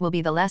face will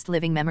be the last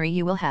living memory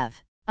you will have.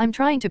 I'm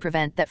trying to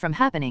prevent that from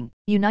happening,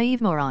 you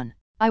naive moron.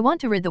 I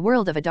want to rid the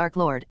world of a Dark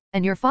Lord,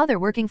 and your father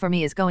working for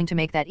me is going to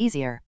make that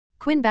easier.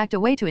 Quinn backed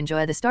away to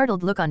enjoy the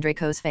startled look on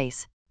Draco's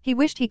face. He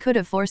wished he could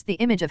have forced the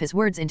image of his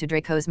words into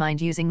Draco's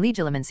mind using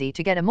legilimency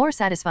to get a more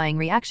satisfying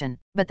reaction,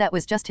 but that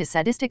was just his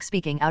sadistic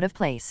speaking out of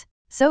place.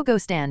 So go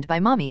stand by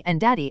mommy and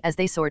daddy as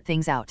they sort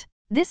things out.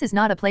 This is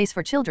not a place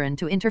for children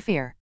to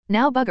interfere.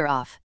 Now bugger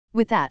off.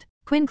 With that,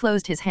 Quinn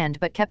closed his hand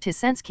but kept his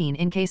sense keen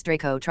in case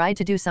Draco tried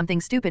to do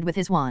something stupid with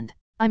his wand.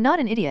 I'm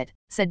not an idiot,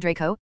 said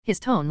Draco, his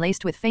tone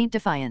laced with faint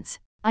defiance.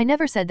 I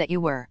never said that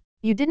you were.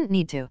 You didn't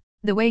need to.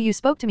 The way you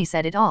spoke to me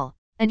said it all.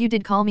 And you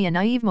did call me a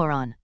naive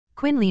moron.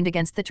 Quinn leaned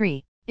against the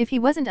tree. If he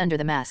wasn't under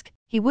the mask,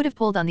 he would have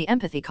pulled on the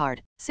empathy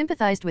card,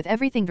 sympathized with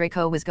everything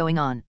Draco was going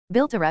on,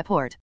 built a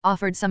rapport,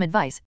 offered some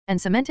advice, and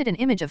cemented an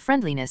image of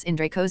friendliness in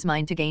Draco's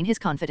mind to gain his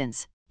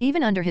confidence.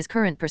 Even under his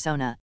current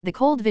persona, the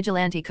cold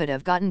vigilante could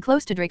have gotten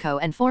close to Draco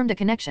and formed a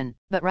connection,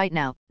 but right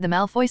now, the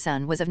Malfoy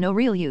son was of no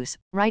real use.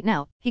 Right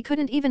now, he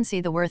couldn't even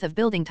see the worth of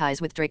building ties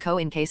with Draco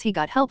in case he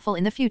got helpful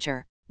in the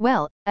future.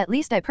 Well, at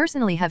least I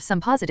personally have some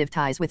positive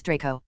ties with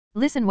Draco.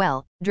 Listen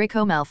well,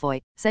 Draco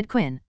Malfoy, said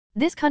Quinn.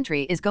 This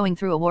country is going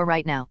through a war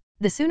right now.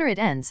 The sooner it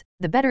ends,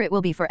 the better it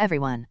will be for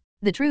everyone.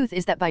 The truth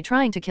is that by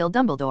trying to kill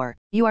Dumbledore,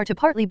 you are to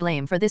partly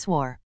blame for this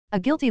war. A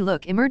guilty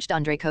look emerged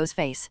on Draco's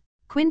face.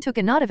 Quinn took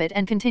a note of it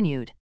and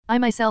continued. I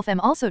myself am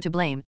also to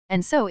blame,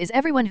 and so is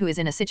everyone who is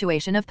in a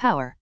situation of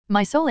power.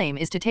 My sole aim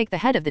is to take the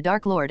head of the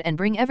Dark Lord and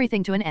bring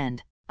everything to an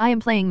end. I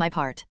am playing my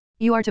part.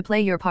 You are to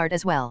play your part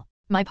as well.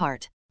 My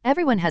part.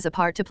 Everyone has a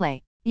part to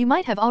play. You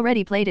might have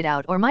already played it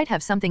out or might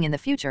have something in the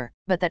future,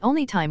 but that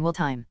only time will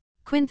time.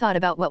 Quinn thought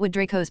about what would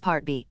Draco's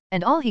part be,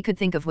 and all he could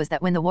think of was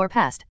that when the war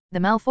passed, the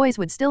Malfoys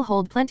would still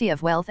hold plenty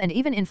of wealth and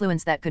even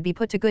influence that could be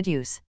put to good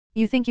use.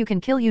 You think you can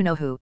kill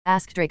you-know-who?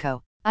 Asked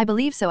Draco. I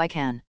believe so I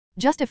can.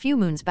 Just a few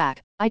moons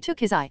back, I took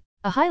his eye,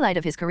 a highlight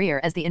of his career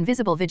as the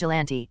invisible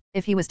vigilante,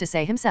 if he was to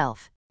say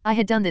himself. I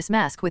had done this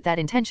mask with that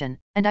intention,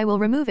 and I will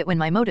remove it when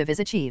my motive is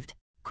achieved.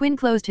 Quinn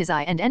closed his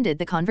eye and ended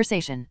the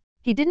conversation.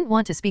 He didn't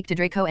want to speak to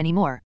Draco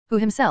anymore, who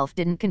himself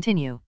didn't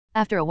continue.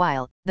 After a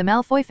while, the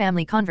Malfoy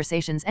family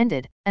conversations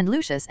ended, and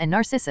Lucius and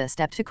Narcissa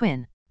stepped to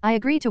Quinn. I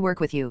agree to work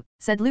with you,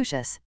 said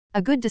Lucius.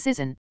 A good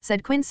decision,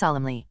 said Quinn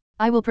solemnly.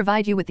 I will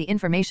provide you with the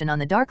information on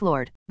the Dark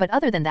Lord, but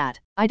other than that,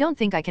 I don't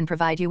think I can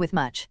provide you with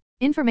much.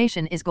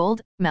 Information is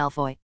gold,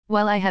 Malfoy.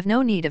 While I have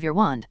no need of your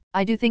wand,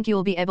 I do think you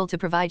will be able to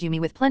provide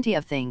me with plenty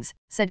of things,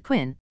 said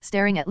Quinn,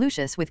 staring at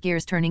Lucius with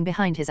gears turning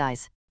behind his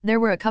eyes. There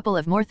were a couple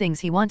of more things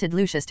he wanted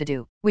Lucius to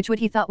do, which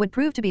he thought would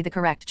prove to be the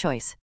correct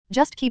choice.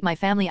 Just keep my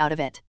family out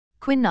of it.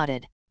 Quinn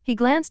nodded. He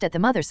glanced at the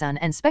mother-son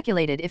and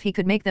speculated if he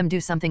could make them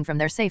do something from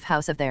their safe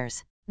house of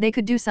theirs. They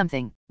could do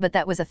something, but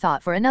that was a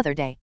thought for another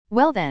day.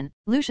 Well then,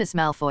 Lucius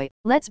Malfoy,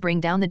 let's bring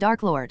down the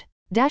Dark Lord.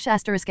 **********.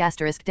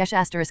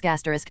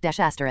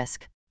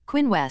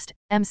 Quinn West,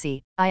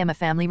 MC, I am a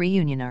family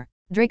reunioner.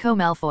 Draco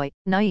Malfoy,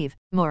 naive,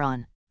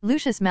 moron.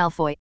 Lucius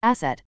Malfoy,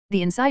 asset,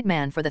 the inside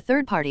man for the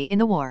third party in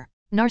the war.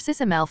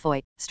 Narcissa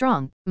Malfoy,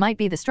 strong, might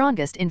be the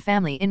strongest in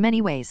family in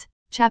many ways.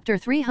 Chapter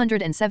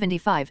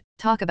 375,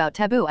 Talk about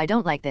taboo. I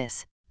don't like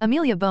this.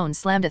 Amelia Bones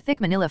slammed a thick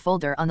manila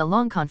folder on the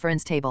long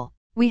conference table.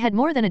 We had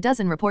more than a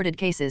dozen reported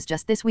cases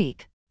just this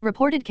week.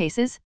 Reported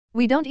cases?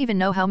 We don't even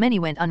know how many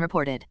went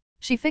unreported.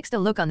 She fixed a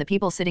look on the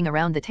people sitting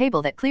around the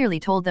table that clearly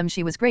told them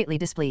she was greatly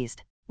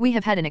displeased. We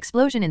have had an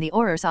explosion in the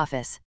Auror's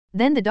office.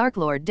 Then the Dark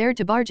Lord dared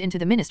to barge into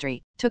the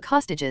ministry, took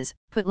hostages,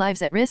 put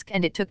lives at risk,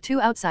 and it took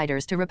 2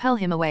 outsiders to repel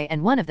him away,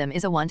 and one of them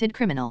is a wanted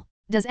criminal.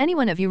 Does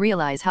anyone of you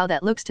realize how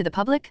that looks to the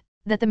public?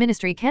 That the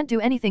ministry can't do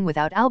anything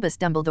without Albus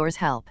Dumbledore's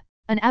help.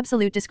 An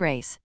absolute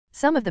disgrace.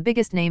 Some of the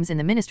biggest names in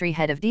the ministry: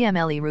 head of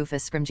DMLE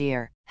Rufus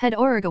Scrimgeour, head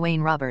Auror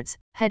Gawain Roberts,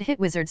 head hit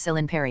wizard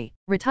Cylin Perry,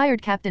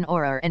 retired Captain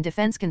Auror and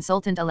defense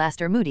consultant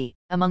Alastair Moody,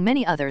 among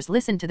many others,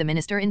 listened to the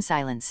minister in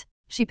silence.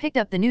 She picked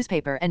up the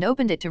newspaper and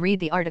opened it to read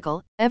the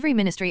article. Every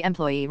ministry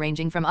employee,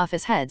 ranging from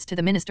office heads to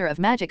the Minister of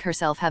Magic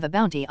herself, have a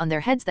bounty on their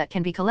heads that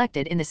can be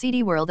collected in the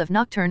seedy world of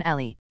Nocturne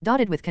Alley,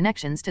 dotted with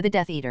connections to the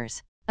Death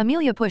Eaters.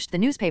 Amelia pushed the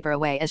newspaper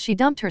away as she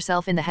dumped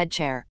herself in the head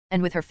chair,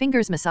 and with her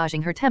fingers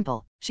massaging her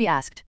temple, she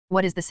asked,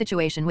 "What is the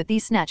situation with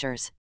these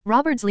snatchers?"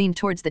 Roberts leaned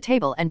towards the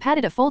table and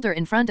patted a folder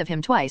in front of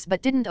him twice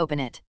but didn't open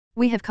it.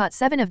 "We have caught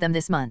 7 of them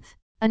this month.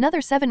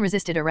 Another 7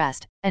 resisted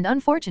arrest, and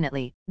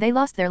unfortunately, they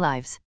lost their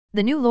lives."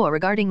 The new law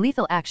regarding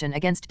lethal action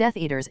against Death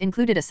Eaters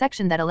included a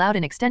section that allowed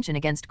an extension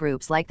against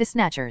groups like the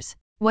Snatchers.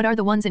 "What are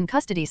the ones in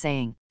custody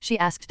saying?" she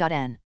asked.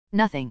 N.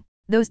 "Nothing.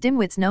 Those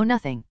dimwits know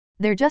nothing.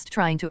 They're just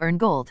trying to earn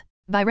gold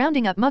by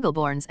rounding up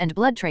Muggleborns and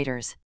blood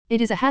traitors. It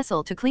is a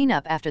hassle to clean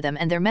up after them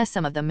and their mess.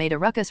 Some of them made a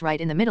ruckus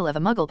right in the middle of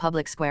a Muggle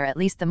public square. At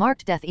least the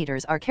marked Death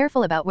Eaters are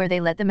careful about where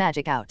they let the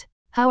magic out.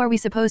 How are we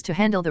supposed to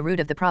handle the root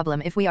of the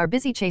problem if we are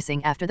busy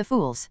chasing after the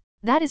fools?"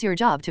 "That is your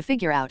job to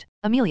figure out,"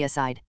 Amelia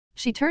sighed.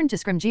 She turned to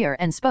Scrimgeour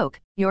and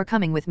spoke, "You're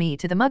coming with me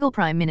to the Muggle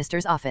Prime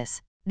Minister's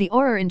office. The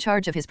Auror in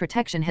charge of his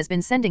protection has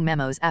been sending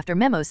memos after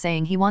memos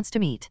saying he wants to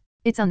meet.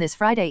 It's on this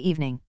Friday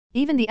evening."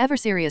 Even the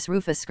ever-serious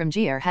Rufus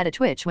Scrimgeour had a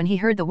twitch when he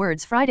heard the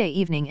words Friday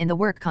evening in the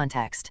work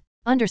context.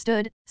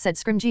 "Understood," said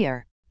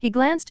Scrimgeour. He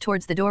glanced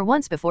towards the door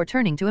once before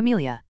turning to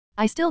Amelia.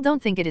 "I still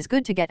don't think it is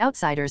good to get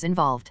outsiders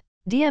involved.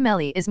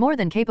 DMLE is more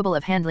than capable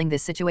of handling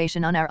this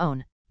situation on our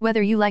own.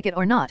 Whether you like it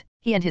or not,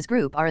 he and his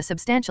group are a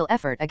substantial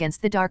effort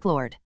against the Dark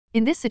Lord.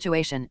 In this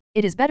situation,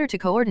 it is better to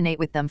coordinate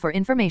with them for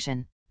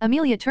information."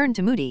 Amelia turned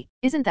to Moody.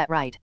 "Isn't that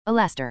right,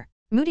 Alastair?"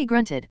 Moody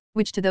grunted,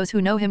 which to those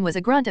who know him was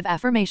a grunt of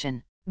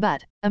affirmation.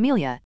 "But,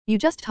 Amelia, you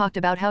just talked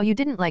about how you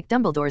didn't like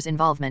Dumbledore's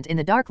involvement in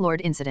the Dark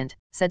Lord incident,"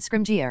 said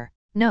Scrimgeour.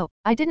 "No,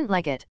 I didn't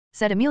like it,"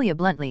 said Amelia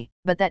bluntly,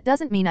 "but that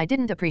doesn't mean I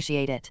didn't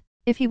appreciate it.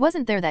 If he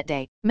wasn't there that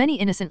day, many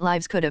innocent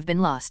lives could have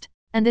been lost.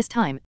 And this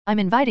time, I'm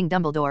inviting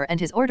Dumbledore and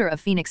his Order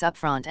of Phoenix up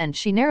front." And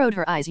she narrowed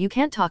her eyes. "You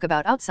can't talk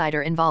about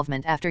outsider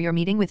involvement after your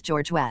meeting with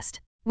George West.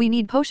 We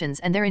need potions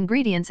and their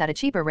ingredients at a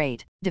cheaper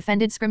rate,"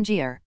 defended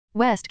Scrimgeour.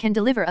 "West can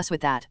deliver us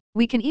with that.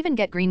 We can even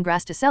get green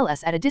grass to sell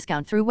us at a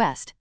discount through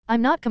West.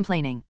 I'm not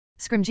complaining."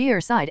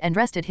 Scrimgeour sighed and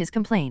rested his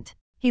complaint.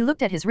 He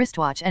looked at his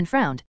wristwatch and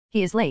frowned.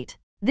 "He is late.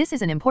 This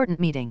is an important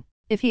meeting.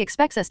 If he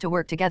expects us to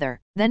work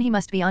together, then he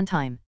must be on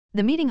time."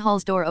 The meeting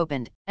hall's door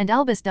opened, and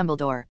Albus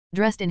Dumbledore,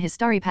 dressed in his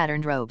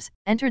starry-patterned robes,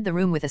 entered the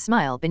room with a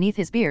smile beneath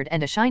his beard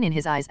and a shine in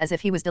his eyes as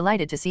if he was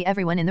delighted to see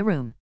everyone in the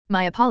room.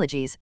 "My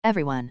apologies,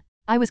 everyone.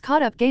 I was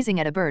caught up gazing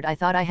at a bird I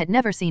thought I had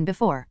never seen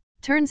before.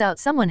 Turns out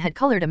someone had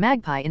colored a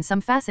magpie in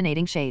some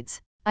fascinating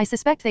shades. I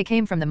suspect they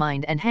came from the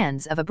mind and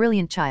hands of a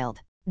brilliant child.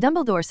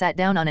 Dumbledore sat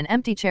down on an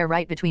empty chair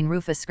right between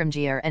Rufus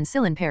Scrimgeour and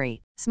Cylon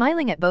Perry,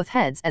 smiling at both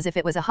heads as if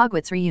it was a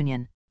Hogwarts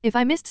reunion. If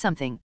I missed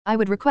something, I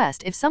would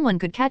request if someone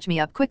could catch me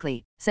up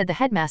quickly, said the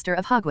headmaster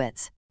of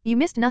Hogwarts. You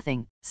missed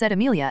nothing, said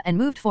Amelia and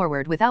moved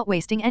forward without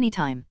wasting any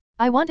time.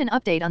 I want an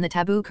update on the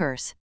taboo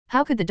curse.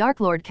 How could the Dark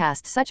Lord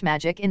cast such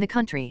magic in the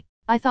country?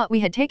 I thought we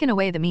had taken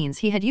away the means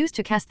he had used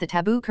to cast the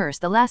taboo curse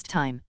the last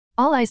time.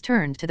 All eyes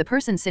turned to the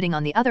person sitting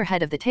on the other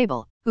head of the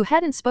table, who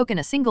hadn't spoken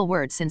a single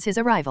word since his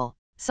arrival.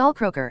 Saul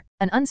Croaker,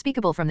 an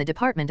unspeakable from the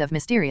Department of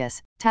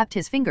Mysterious, tapped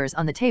his fingers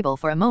on the table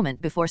for a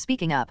moment before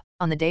speaking up.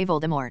 On the day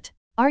Voldemort.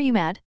 Are you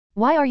mad?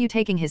 Why are you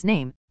taking his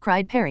name?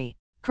 Cried Perry.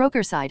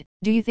 Croaker sighed.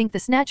 Do you think the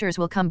Snatchers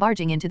will come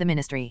barging into the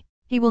Ministry?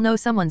 He will know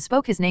someone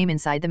spoke his name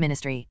inside the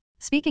Ministry.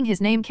 Speaking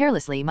his name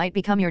carelessly might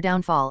become your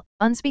downfall.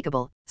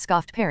 Unspeakable,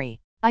 scoffed Perry.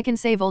 I can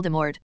say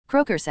Voldemort,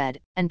 Croaker said,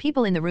 and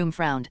people in the room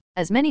frowned,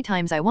 as many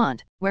times I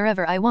want,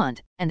 wherever I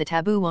want, and the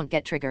taboo won't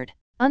get triggered.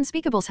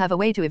 Unspeakables have a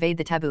way to evade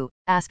the taboo,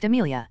 asked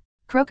Amelia.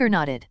 Croaker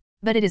nodded.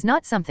 But it is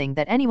not something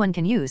that anyone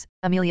can use,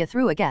 Amelia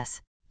threw a guess.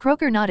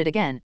 Croaker nodded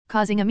again,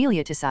 causing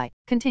Amelia to sigh.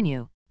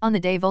 Continue. On the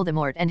day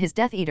Voldemort and his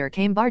Death Eater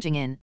came barging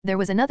in, there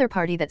was another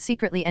party that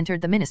secretly entered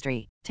the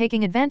Ministry,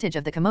 taking advantage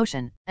of the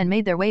commotion, and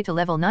made their way to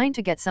level 9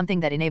 to get something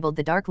that enabled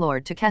the Dark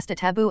Lord to cast a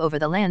taboo over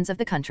the lands of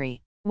the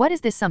country. What is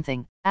this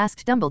something?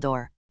 Asked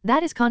Dumbledore.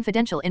 That is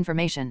confidential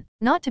information,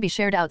 not to be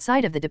shared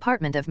outside of the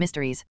Department of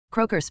Mysteries.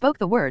 Croaker spoke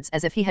the words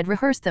as if he had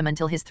rehearsed them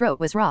until his throat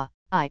was raw.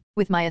 I,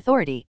 with my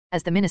authority,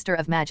 as the Minister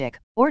of Magic,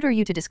 order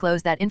you to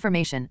disclose that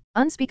information.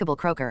 Unspeakable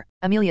Croaker.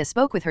 Amelia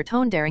spoke with her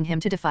tone daring him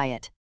to defy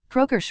it.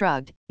 Croaker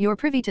shrugged. You're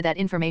privy to that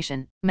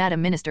information,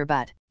 Madam Minister,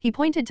 but, he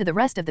pointed to the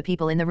rest of the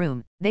people in the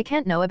room, they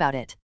can't know about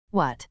it.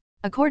 What?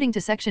 According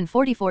to Section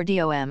 44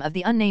 DOM of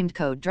the Unnamed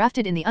Code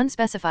drafted in the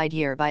unspecified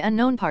year by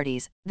unknown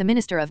parties, the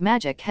Minister of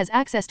Magic has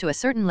access to a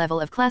certain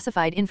level of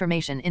classified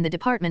information in the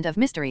Department of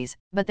Mysteries,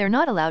 but they're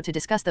not allowed to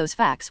discuss those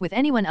facts with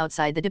anyone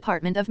outside the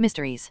Department of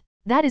Mysteries.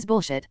 That is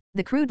bullshit.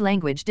 The crude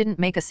language didn't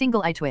make a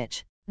single eye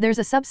twitch. There's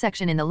a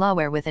subsection in the law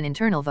where with an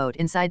internal vote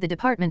inside the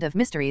Department of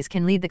Mysteries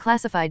can lead the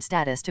classified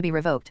status to be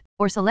revoked,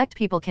 or select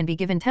people can be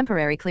given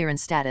temporary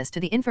clearance status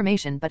to the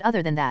information, but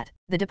other than that,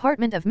 the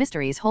Department of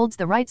Mysteries holds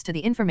the rights to the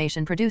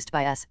information produced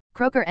by us,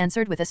 Croaker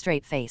answered with a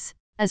straight face.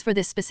 As for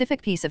this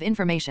specific piece of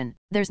information,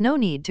 there's no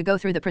need to go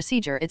through the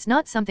procedure. It's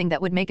not something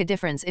that would make a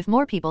difference if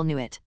more people knew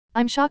it.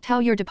 I'm shocked how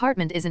your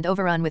department isn't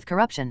overrun with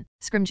corruption,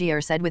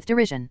 Scrimgeour said with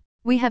derision.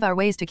 We have our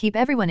ways to keep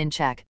everyone in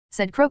check,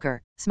 said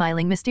Croaker,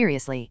 smiling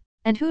mysteriously.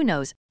 And who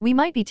knows, we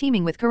might be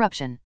teeming with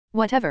corruption.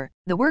 Whatever,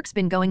 the work's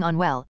been going on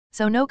well,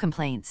 so no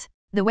complaints.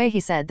 The way he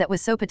said that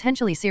was so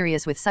potentially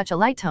serious with such a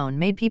light tone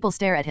made people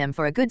stare at him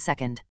for a good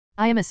second.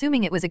 I am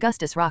assuming it was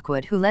Augustus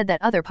Rockwood who led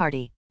that other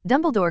party.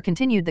 Dumbledore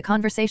continued the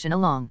conversation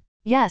along.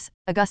 Yes,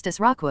 Augustus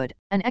Rockwood,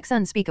 an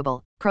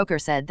ex-unspeakable, Croaker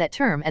said that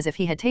term as if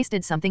he had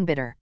tasted something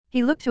bitter.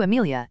 He looked to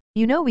Amelia.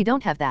 You know we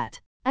don't have that.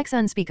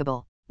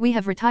 Ex-unspeakable. We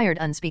have retired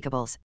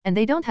unspeakables, and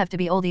they don't have to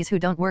be oldies who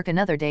don't work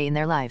another day in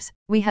their lives.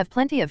 We have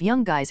plenty of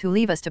young guys who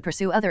leave us to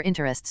pursue other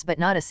interests, but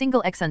not a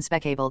single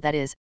ex-unspeakable, that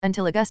is,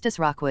 until Augustus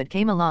Rockwood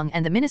came along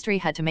and the Ministry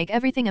had to make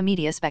everything a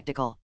media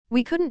spectacle.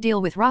 We couldn't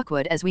deal with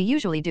Rockwood as we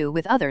usually do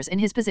with others in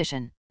his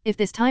position. If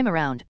this time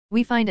around,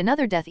 we find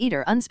another Death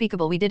Eater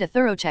unspeakable, we did a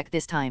thorough check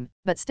this time,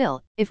 but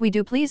still, if we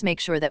do, please make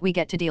sure that we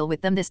get to deal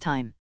with them this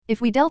time. If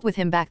we dealt with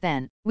him back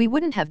then, we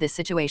wouldn't have this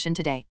situation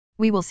today.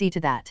 We will see to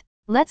that.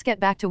 Let's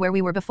get back to where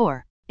we were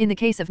before. In the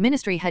case of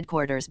Ministry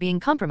headquarters being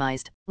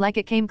compromised, like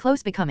it came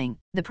close becoming,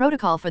 the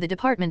protocol for the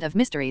Department of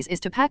Mysteries is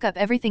to pack up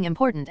everything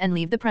important and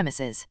leave the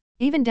premises.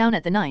 Even down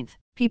at the 9th,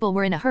 people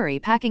were in a hurry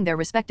packing their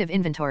respective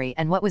inventory,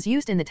 and what was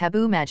used in the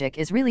taboo magic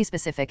is really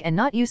specific and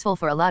not useful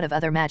for a lot of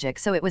other magic,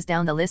 so it was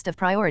down the list of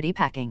priority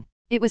packing.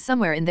 It was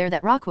somewhere in there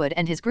that Rockwood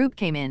and his group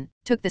came in,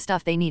 took the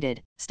stuff they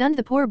needed, stunned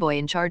the poor boy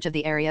in charge of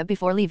the area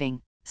before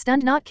leaving.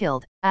 Stunned, not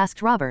killed,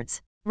 asked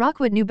Roberts.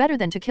 Rockwood knew better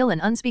than to kill an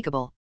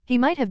unspeakable. He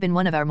might have been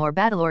one of our more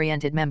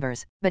battle-oriented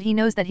members, but he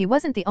knows that he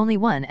wasn't the only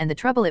one and the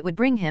trouble it would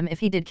bring him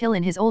if he did kill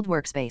in his old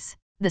workspace.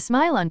 The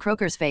smile on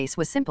Croaker's face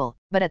was simple,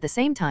 but at the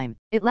same time,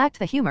 it lacked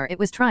the humor it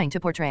was trying to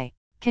portray.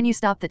 Can you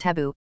stop the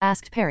taboo?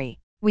 Asked Perry.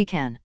 We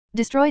can.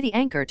 Destroy the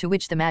anchor to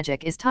which the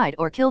magic is tied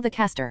or kill the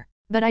caster.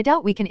 But I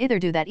doubt we can either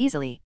do that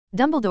easily.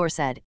 Dumbledore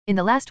said, in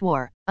the last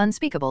war,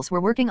 unspeakables were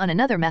working on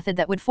another method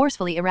that would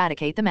forcefully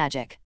eradicate the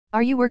magic.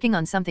 Are you working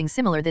on something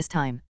similar this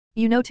time?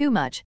 You know too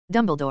much,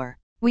 Dumbledore.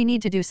 We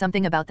need to do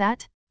something about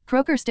that?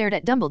 Croaker stared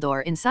at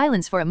Dumbledore in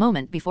silence for a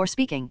moment before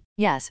speaking.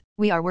 Yes,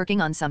 we are working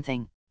on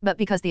something. But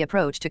because the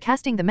approach to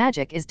casting the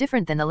magic is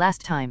different than the last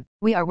time,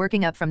 we are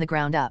working up from the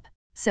ground up.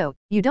 So,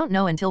 you don't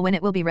know until when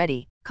it will be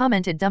ready,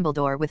 commented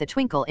Dumbledore with a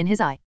twinkle in his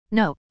eye.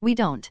 No, we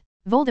don't.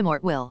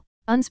 Voldemort will.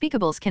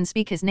 Unspeakables can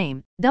speak his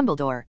name,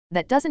 Dumbledore.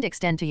 That doesn't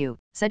extend to you,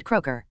 said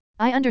Croaker.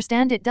 I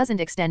understand it doesn't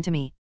extend to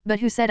me.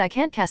 But who said I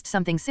can't cast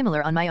something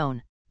similar on my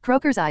own?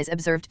 Croaker's eyes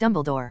observed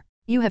Dumbledore.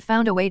 You have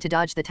found a way to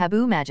dodge the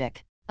taboo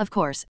magic. Of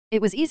course,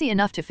 it was easy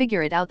enough to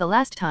figure it out the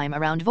last time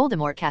around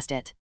Voldemort cast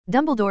it.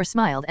 Dumbledore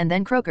smiled and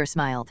then Croaker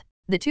smiled.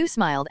 The two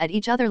smiled at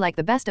each other like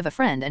the best of a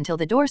friend until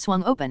the door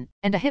swung open,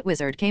 and a hit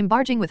wizard came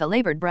barging with a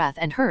labored breath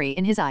and hurry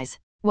in his eyes.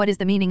 "What is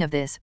the meaning of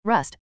this,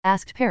 Rust?"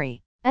 asked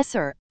Perry.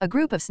 Sir, a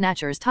group of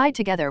snatchers tied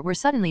together were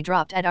suddenly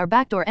dropped at our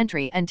backdoor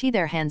entry and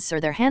their hands, sir.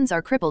 Their hands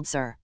are crippled,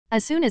 sir."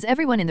 As soon as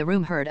everyone in the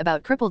room heard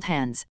about crippled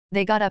hands,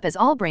 they got up as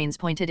all brains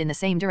pointed in the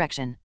same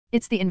direction.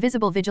 "It's the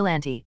invisible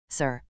vigilante,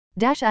 sir.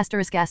 Dash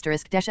asterisk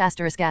asterisk dash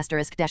asterisk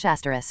asterisk dash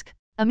asterisk.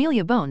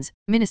 Amelia Bones,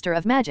 Minister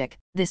of Magic.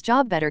 This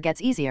job better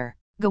gets easier.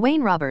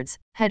 Gawain Roberts,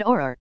 Head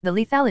Auror, the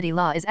lethality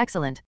law is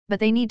excellent, but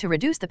they need to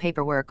reduce the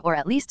paperwork or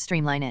at least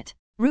streamline it.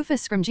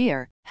 Rufus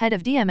Scrimgeour, Head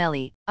of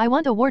DMLE, I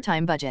want a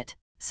wartime budget.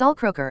 Saul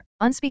Croaker,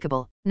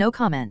 unspeakable, no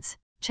comments.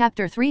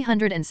 Chapter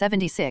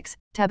 376,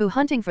 Taboo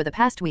hunting. For the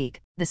past week,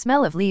 the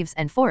smell of leaves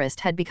and forest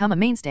had become a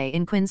mainstay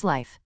in Quinn's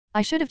life.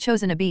 "I should have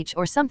chosen a beach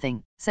or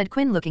something," said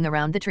Quinn looking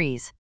around the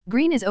trees.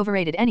 "Green is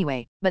overrated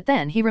anyway," but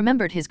then he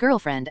remembered his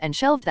girlfriend and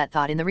shelved that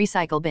thought in the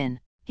recycle bin.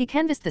 He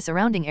canvassed the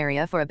surrounding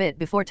area for a bit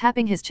before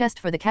tapping his chest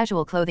for the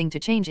casual clothing to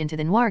change into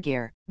the noir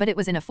gear, but it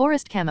was in a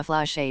forest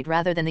camouflage shade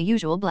rather than the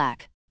usual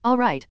black. "All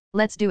right,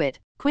 let's do it."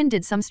 Quinn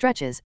did some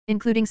stretches,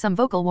 including some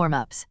vocal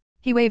warm-ups.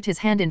 He waved his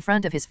hand in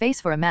front of his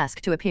face for a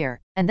mask to appear,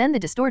 and then the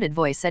distorted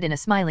voice said in a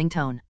smiling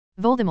tone,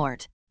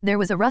 "Voldemort." There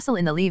was a rustle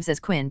in the leaves as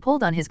Quinn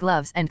pulled on his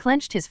gloves and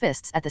clenched his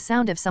fists at the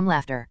sound of some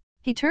laughter.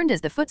 He turned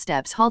as the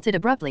footsteps halted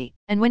abruptly,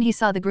 and when he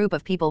saw the group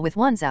of people with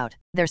wands out,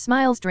 their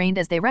smiles drained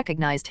as they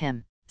recognized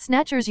him.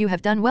 "Snatchers, you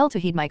have done well to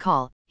heed my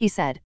call," he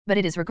said, "but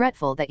it is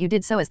regretful that you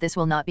did so, as this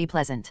will not be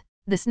pleasant."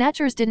 The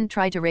Snatchers didn't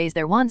try to raise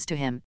their wands to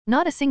him,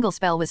 not a single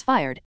spell was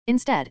fired.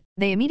 Instead,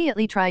 they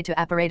immediately tried to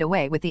apparate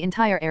away with the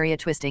entire area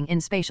twisting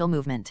in spatial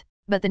movement.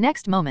 But the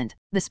next moment,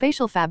 the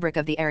spatial fabric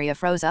of the area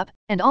froze up,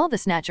 and all the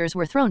Snatchers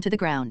were thrown to the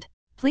ground.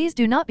 "Please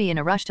do not be in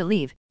a rush to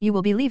leave, you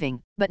will be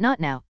leaving, but not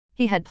now."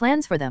 He had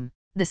plans for them.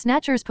 The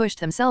Snatchers pushed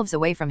themselves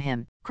away from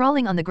him,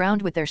 crawling on the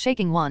ground with their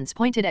shaking wands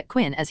pointed at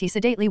Quinn as he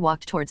sedately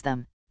walked towards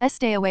them.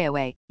 "Stay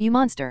away, you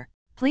monster.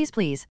 Please,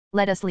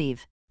 let us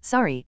leave."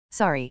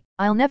 Sorry,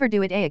 I'll never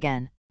do it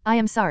again. I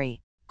am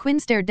sorry." Quinn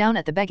stared down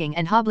at the begging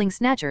and hobbling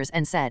Snatchers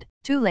and said,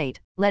 "Too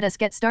late, let us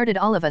get started.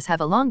 All of us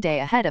have a long day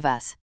ahead of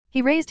us."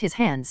 He raised his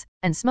hands,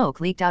 and smoke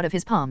leaked out of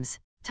his palms.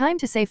 "Time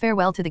to say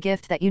farewell to the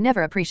gift that you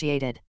never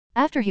appreciated."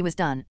 After he was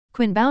done,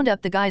 Quinn bound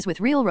up the guys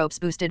with real ropes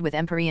boosted with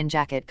Empyrean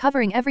jacket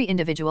covering every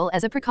individual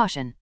as a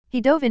precaution.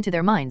 He dove into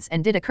their minds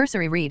and did a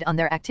cursory read on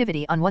their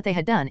activity on what they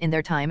had done in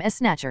their time as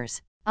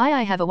Snatchers.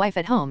 I have a wife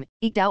at home,"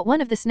 eked out one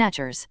of the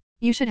Snatchers.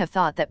 "You should have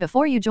thought that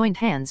before you joined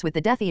hands with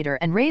the Death Eater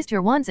and raised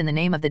your wands in the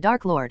name of the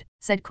Dark Lord,"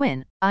 said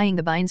Quinn, eyeing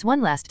the binds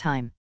one last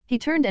time. He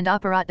turned and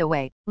apparat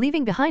away,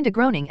 leaving behind a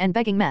groaning and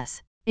begging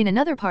mess. In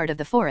another part of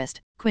the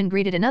forest, Quinn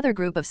greeted another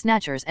group of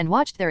Snatchers and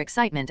watched their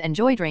excitement and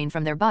joy drain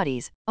from their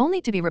bodies,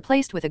 only to be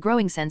replaced with a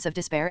growing sense of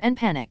despair and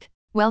panic.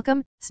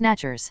 "Welcome,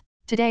 Snatchers.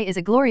 Today is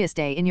a glorious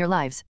day in your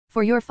lives,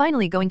 for you're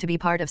finally going to be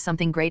part of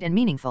something great and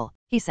meaningful,"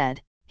 he said.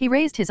 He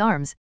raised his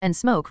arms, and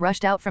smoke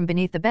rushed out from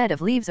beneath the bed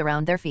of leaves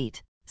around their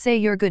feet. "Say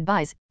your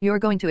goodbyes, you're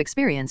going to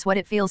experience what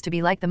it feels to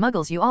be like the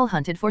muggles you all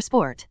hunted for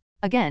sport."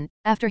 Again,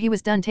 after he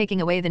was done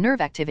taking away the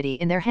nerve activity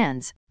in their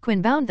hands,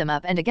 Quinn bound them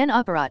up and again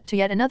apparat to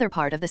yet another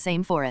part of the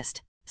same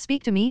forest.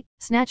 "Speak to me,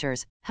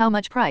 Snatchers. How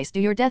much price do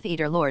your Death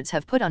Eater lords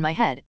have put on my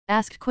head?"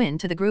 asked Quinn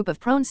to the group of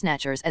prone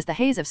Snatchers as the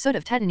haze of soot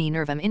of Tetany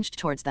Nervum inched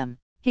towards them.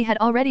 He had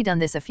already done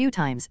this a few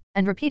times,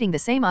 and repeating the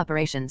same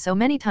operation so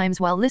many times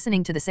while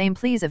listening to the same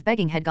pleas of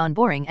begging had gone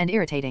boring and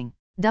irritating.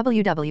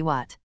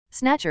 What?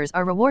 Snatchers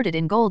are rewarded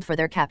in gold for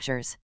their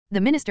captures.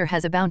 The minister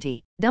has a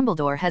bounty,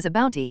 Dumbledore has a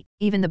bounty,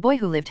 even the boy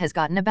who lived has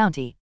gotten a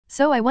bounty.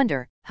 So I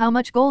wonder, how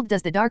much gold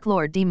does the Dark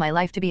Lord deem my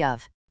life to be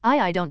of?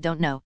 I don't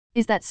know.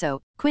 Is that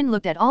so? Quinn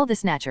looked at all the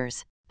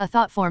Snatchers. A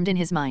thought formed in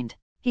his mind.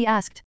 He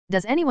asked,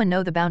 "Does anyone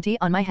know the bounty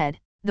on my head?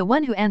 The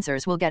one who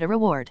answers will get a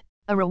reward.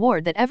 A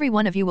reward that every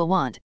one of you will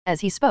want."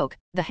 As he spoke,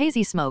 the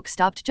hazy smoke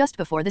stopped just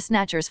before the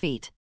Snatchers'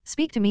 feet.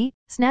 "Speak to me,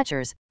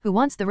 Snatchers, who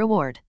wants the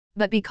reward?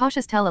 But be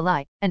cautious, tell a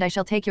lie, and I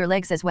shall take your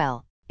legs as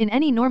well." In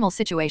any normal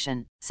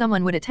situation,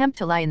 someone would attempt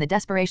to lie in the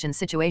desperation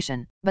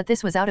situation, but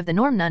this was out of the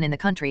norm. None in the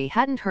country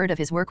hadn't heard of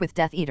his work with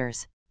Death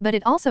Eaters. But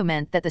it also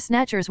meant that the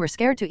Snatchers were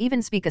scared to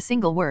even speak a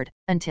single word,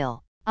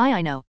 until,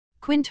 I know.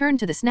 Quinn turned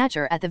to the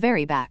Snatcher at the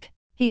very back.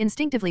 He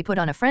instinctively put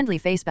on a friendly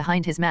face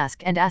behind his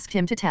mask and asked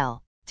him to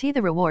tell.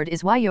 "The reward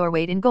is why your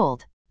weight in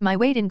gold." "My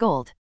weight in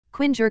gold?"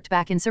 Quinn jerked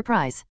back in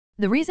surprise.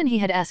 The reason he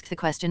had asked the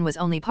question was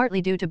only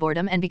partly due to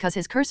boredom and because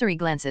his cursory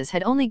glances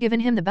had only given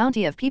him the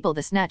bounty of people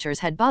the Snatchers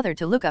had bothered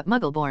to look up: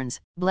 Muggleborns,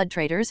 blood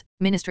traders,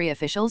 ministry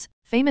officials,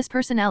 famous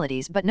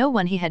personalities, but no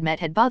one he had met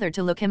had bothered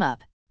to look him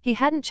up. He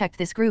hadn't checked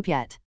this group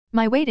yet.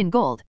 "My weight in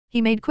gold,"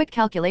 he made quick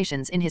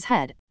calculations in his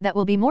head, "that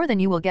will be more than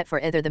you will get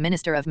for either the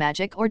Minister of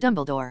Magic or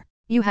Dumbledore.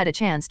 You had a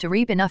chance to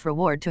reap enough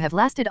reward to have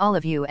lasted all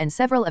of you and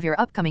several of your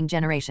upcoming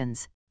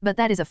generations. But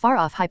that is a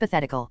far-off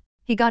hypothetical."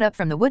 He got up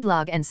from the wood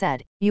log and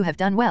said, "You have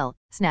done well,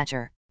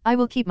 Snatcher.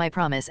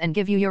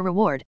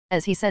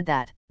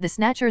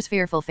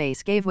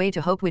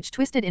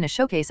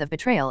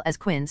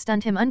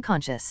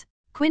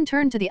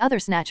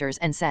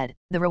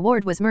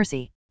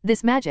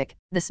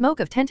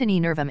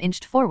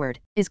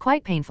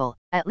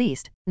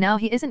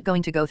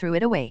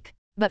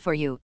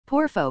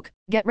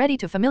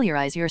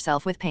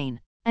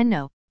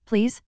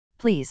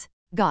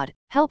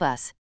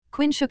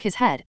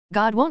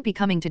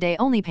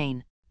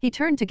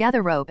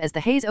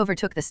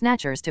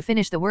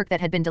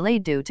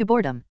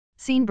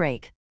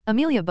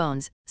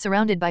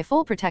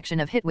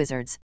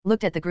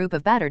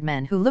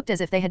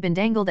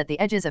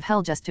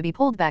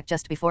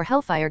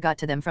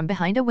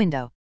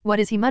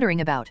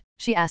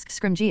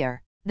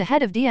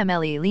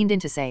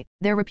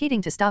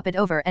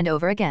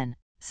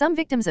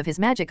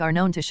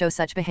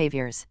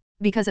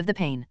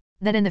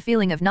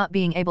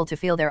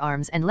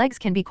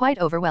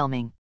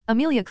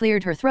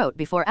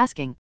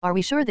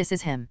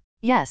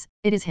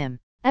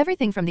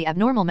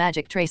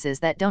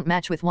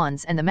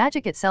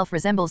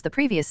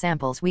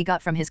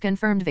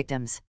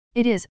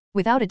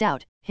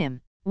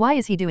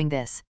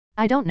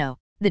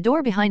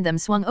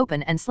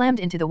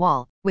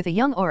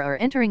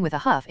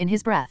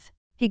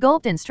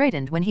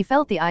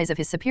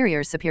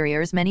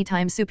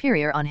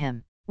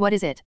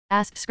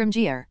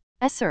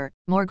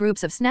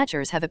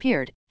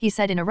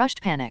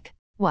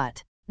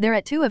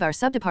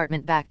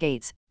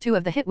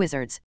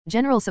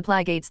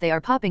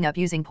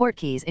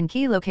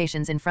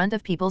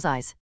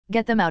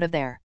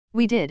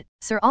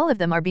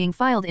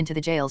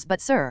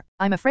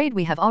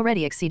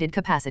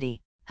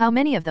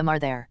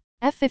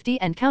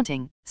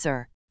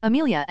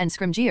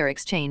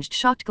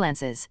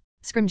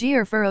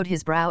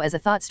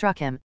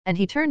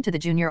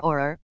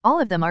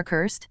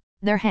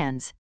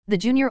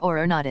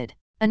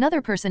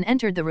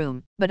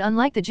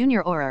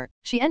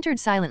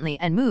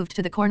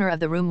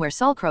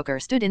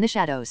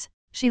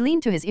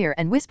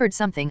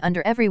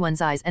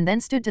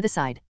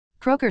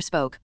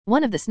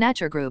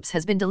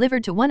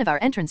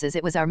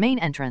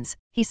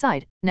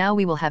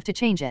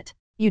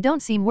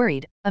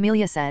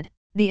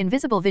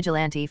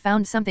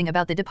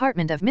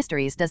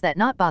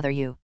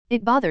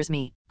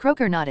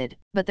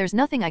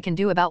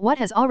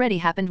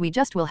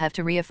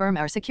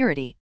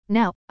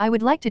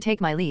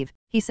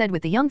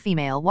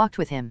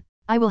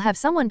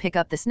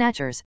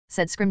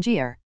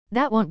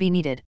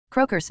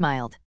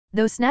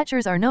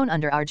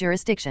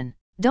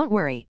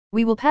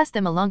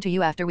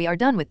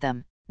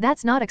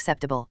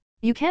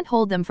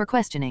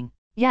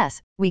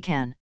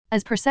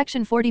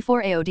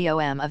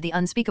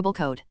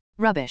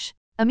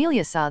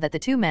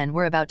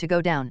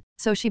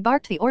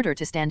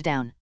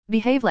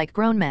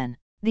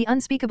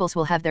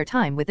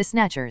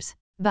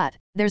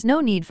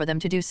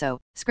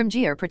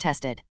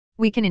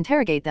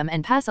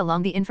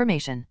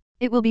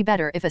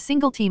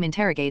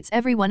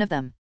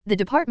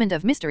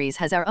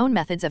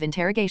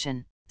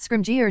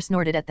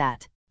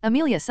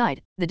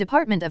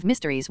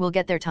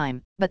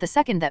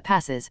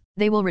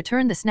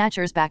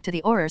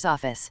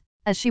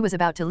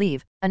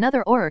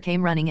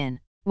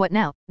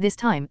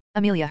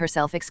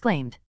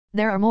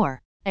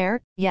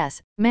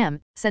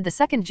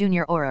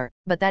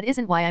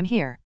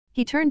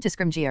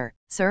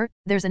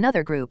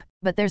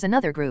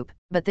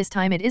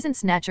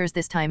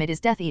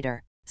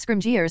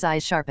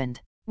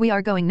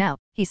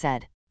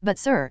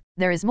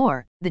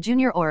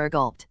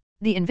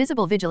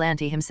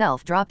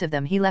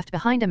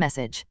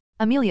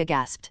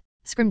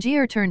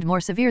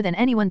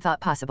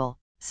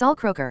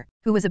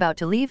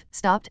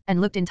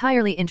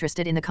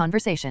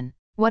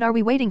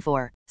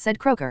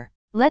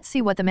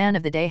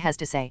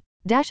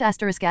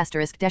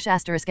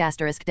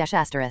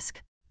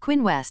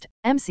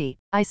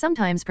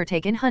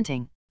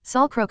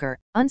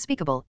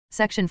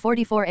 Section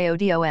 44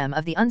 AODOM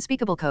of the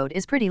Unspeakable Code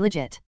is pretty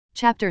legit.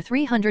 Chapter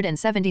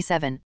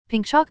 377,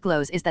 Pink Chalk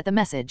Glows. Is that the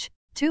message?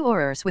 Two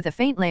Aurors with a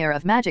faint layer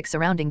of magic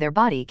surrounding their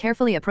body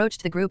carefully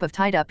approached the group of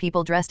tied-up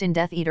people dressed in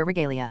Death Eater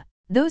regalia.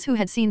 Those who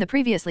had seen the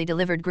previously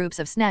delivered groups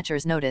of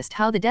Snatchers noticed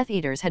how the Death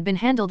Eaters had been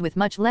handled with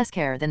much less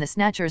care than the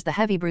Snatchers, the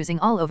heavy bruising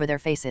all over their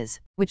faces,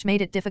 which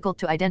made it difficult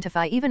to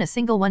identify even a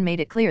single one, made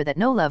it clear that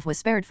no love was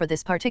spared for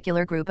this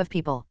particular group of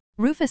people.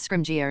 Rufus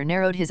Scrimgeour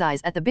narrowed his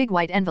eyes at the big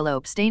white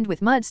envelope stained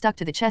with mud stuck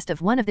to the chest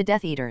of one of the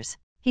Death Eaters.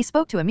 He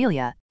spoke to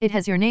Amelia. It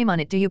has your name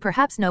on it. Do you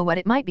perhaps know what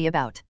it might be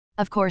about?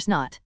 Of course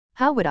not.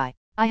 How would I?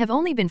 I have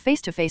only been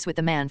face to face with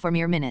the man for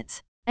mere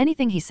minutes.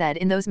 Anything he said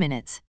in those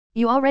minutes.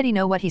 You already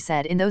know what he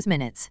said in those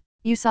minutes.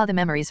 You saw the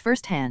memories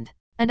firsthand.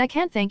 And I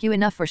can't thank you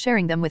enough for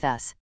sharing them with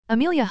us.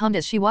 Amelia hummed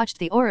as she watched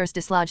the Aurors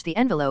dislodge the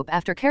envelope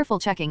after careful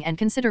checking and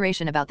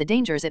consideration about the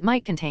dangers it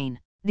might contain.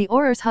 The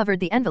Aurors hovered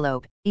the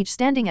envelope, each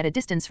standing at a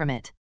distance from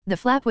it. The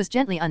flap was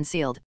gently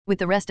unsealed, with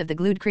the rest of the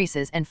glued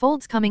creases and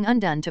folds coming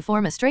undone to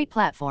form a straight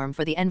platform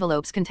for the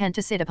envelope's content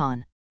to sit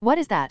upon. "What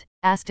is that?"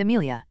 asked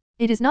Amelia.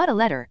 "It is not a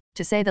letter,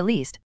 to say the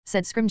least,"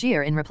 said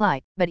Scrimgeour in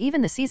reply, but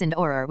even the seasoned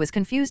Auror was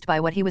confused by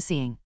what he was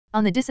seeing.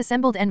 On the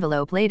disassembled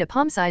envelope laid a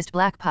palm-sized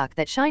black puck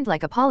that shined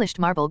like a polished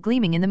marble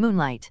gleaming in the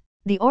moonlight.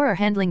 The Auror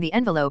handling the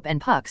envelope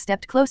and puck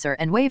stepped closer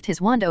and waved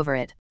his wand over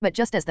it, but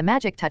just as the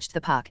magic touched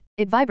the puck,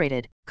 it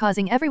vibrated,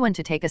 causing everyone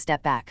to take a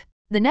step back.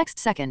 The next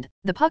second,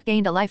 the puck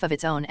gained a life of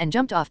its own and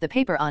jumped off the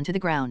paper onto the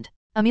ground.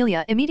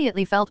 Amelia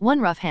immediately felt one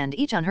rough hand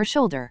each on her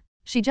shoulder.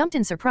 She jumped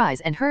in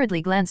surprise and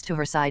hurriedly glanced to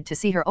her side to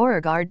see her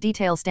Auror guard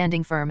detail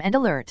standing firm and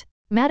alert.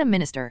 "Madam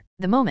Minister,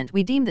 the moment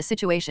we deem the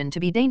situation to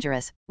be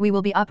dangerous, we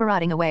will be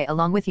operating away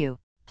along with you.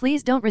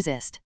 Please don't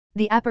resist.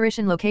 The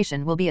apparition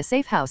location will be a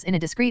safe house in a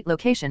discreet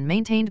location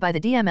maintained by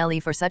the DMLE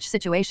for such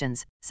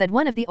situations," said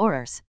one of the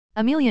Aurors.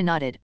 Amelia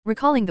nodded,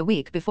 recalling the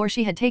week before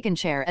she had taken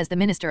chair as the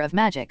Minister of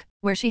Magic,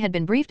 where she had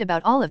been briefed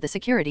about all of the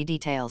security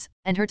details,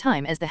 and her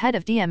time as the head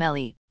of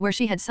DMLE, where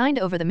she had signed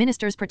over the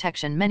Minister's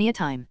protection many a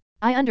time.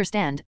 "I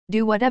understand,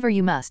 do whatever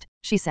you must,"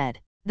 she said.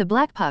 The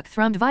black puck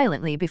thrummed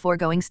violently before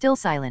going still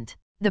silent.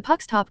 The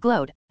puck's top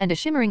glowed, and a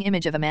shimmering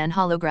image of a man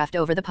holographed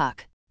over the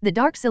puck. The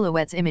dark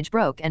silhouette's image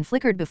broke and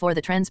flickered before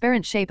the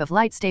transparent shape of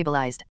light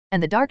stabilized,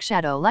 and the dark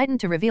shadow lightened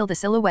to reveal the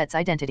silhouette's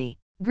identity.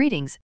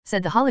 "Greetings,"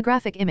 said the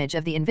holographic image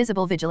of the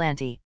invisible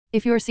vigilante.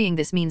 "If you're seeing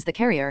this means the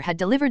carrier had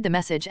delivered the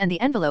message and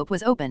the envelope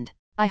was opened.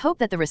 I hope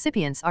that the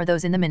recipients are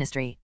those in the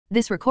ministry.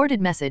 This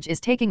recorded message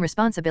is taking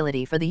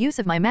responsibility for the use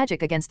of my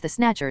magic against the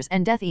Snatchers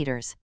and Death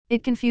Eaters."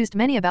 It confused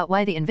many about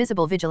why the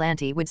invisible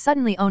vigilante would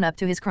suddenly own up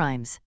to his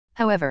crimes.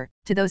 However,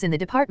 to those in the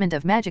Department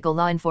of Magical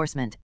Law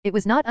Enforcement, it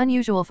was not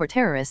unusual for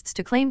terrorists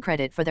to claim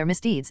credit for their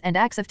misdeeds and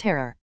acts of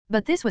terror.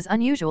 But this was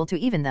unusual to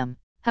even them.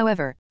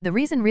 However, the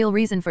real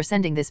reason for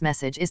sending this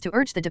message is to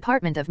urge the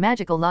Department of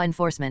Magical Law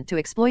Enforcement to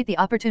exploit the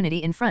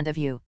opportunity in front of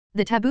you.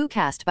 The taboo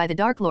cast by the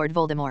Dark Lord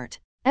Voldemort.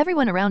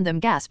 Everyone around them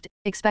gasped,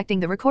 expecting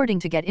the recording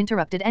to get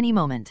interrupted any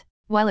moment.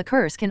 While a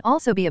curse can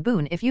also be a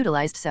boon if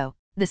utilized so,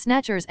 the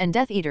Snatchers and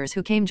Death Eaters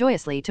who came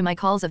joyously to my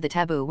calls of the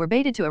taboo were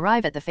baited to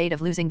arrive at the fate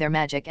of losing their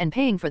magic and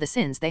paying for the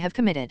sins they have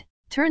committed.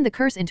 Turn the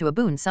curse into a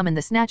boon, summon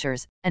the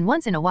Snatchers, and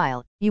once in a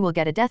while, you will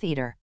get a Death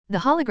Eater. The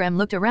hologram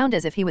looked around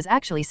as if he was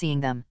actually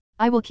seeing them.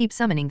 "I will keep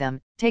summoning them,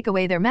 take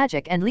away their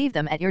magic and leave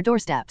them at your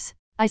doorsteps.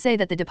 I say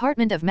that the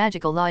Department of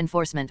Magical Law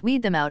Enforcement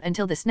weed them out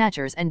until the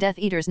Snatchers and Death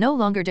Eaters no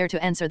longer dare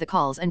to answer the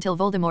calls until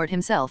Voldemort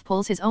himself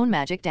pulls his own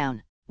magic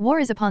down. War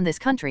is upon this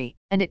country,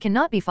 and it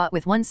cannot be fought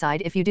with one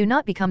side if you do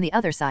not become the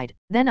other side,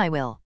 then I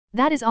will.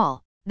 That is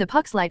all." The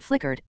puck's light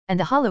flickered, and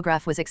the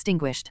holograph was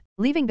extinguished,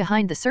 leaving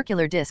behind the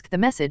circular disc the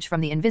message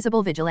from the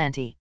invisible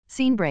vigilante.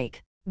 Scene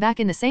break. Back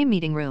in the same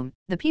meeting room,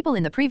 the people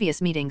in the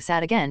previous meeting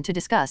sat again to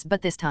discuss,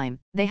 but this time,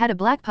 they had a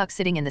black puck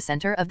sitting in the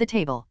center of the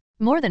table.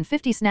 "More than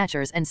 50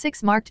 Snatchers and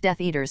 6 marked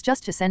Death Eaters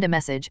just to send a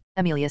message,"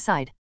 Amelia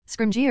sighed.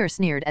 Scrimgeour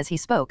sneered as he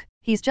spoke.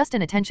 "He's just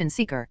an attention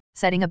seeker,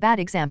 setting a bad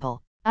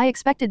example." "I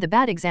expected the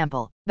bad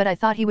example, but I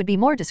thought he would be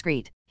more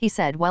discreet," he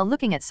said while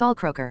looking at Saul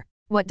Croaker.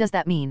 "What does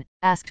that mean?"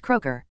 asked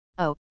Croaker.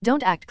 "Oh,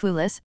 don't act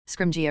clueless,"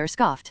 Scrimgeour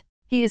scoffed.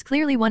 "He is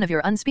clearly one of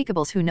your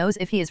unspeakables who knows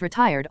if he is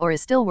retired or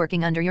is still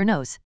working under your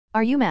nose.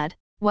 Are you mad?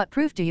 What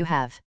proof do you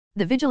have?"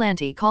 The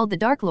vigilante called the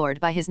Dark Lord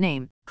by his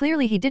name.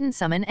 Clearly he didn't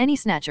summon any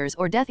Snatchers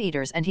or Death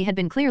Eaters, and he had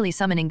been clearly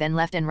summoning them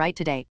left and right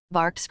today,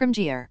 barked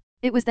Scrimgeour.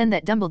 It was then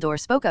that Dumbledore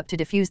spoke up to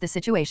defuse the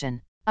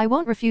situation. "I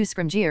won't refuse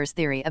Scrimgeour's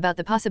theory about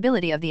the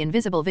possibility of the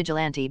invisible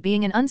vigilante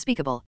being an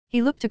unspeakable."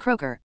 He looked to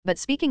Croaker, "But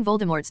speaking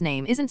Voldemort's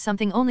name isn't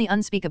something only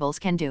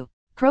unspeakables can do."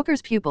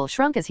 Croaker's pupil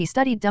shrunk as he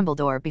studied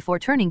Dumbledore before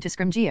turning to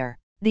Scrimgeour.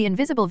 "The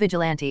invisible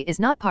vigilante is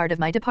not part of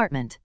my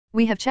department.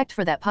 We have checked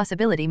for that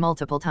possibility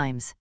multiple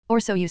times. Or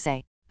so you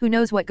say. Who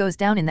knows what goes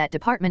down in that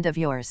department of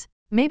yours?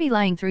 Maybe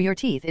lying through your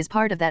teeth is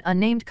part of that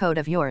unnamed code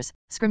of yours."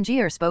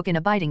 Scrimgeour spoke in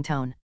a biting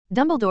tone.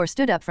 Dumbledore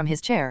stood up from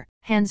his chair,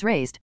 hands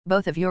raised.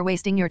 "Both of you're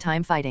wasting your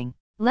time fighting.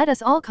 Let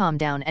us all calm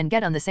down and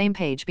get on the same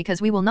page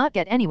because we will not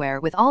get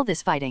anywhere with all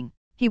this fighting."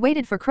 He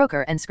waited for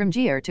Croaker and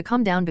Scrimgeour to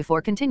calm down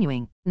before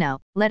continuing. "Now,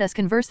 let us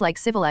converse like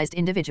civilized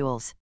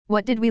individuals.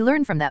 What did we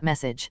learn from that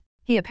message?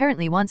 He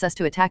apparently wants us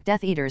to attack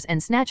Death Eaters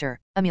and Snatcher."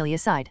 Amelia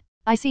sighed.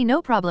 "I see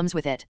no problems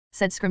with it,"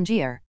 said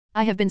Scrimgeour.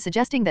 "I have been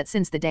suggesting that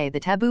since the day the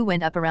taboo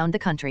went up around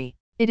the country.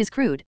 It is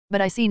crude, but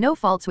I see no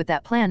faults with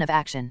that plan of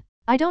action.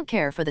 I don't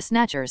care for the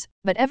Snatchers,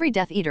 but every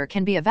Death Eater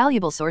can be a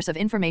valuable source of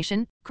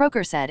information,"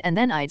 Croaker said and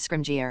then eyed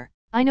Scrimgeour.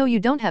 "I know you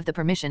don't have the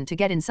permission to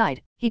get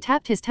inside," he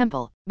tapped his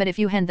temple, "but if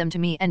you hand them to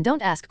me and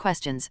don't ask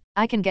questions,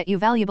 I can get you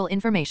valuable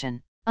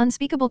information."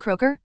 "Unspeakable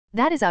Croaker?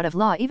 That is out of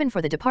law even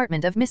for the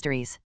Department of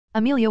Mysteries,"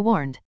 Amelia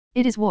warned.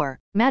 "It is war,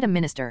 Madam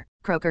Minister,"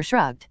 Croaker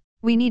shrugged.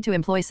 "We need to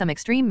employ some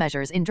extreme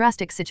measures in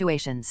drastic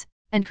situations,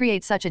 and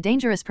create such a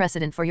dangerous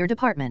precedent for your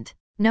department."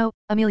 "No,"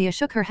 Amelia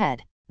shook her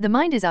head. "The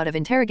mind is out of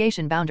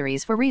interrogation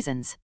boundaries for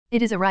reasons.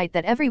 It is a right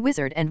that every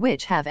wizard and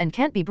witch have and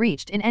can't be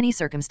breached in any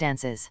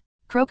circumstances."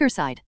 Croaker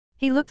sighed.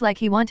 He looked like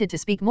he wanted to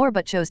speak more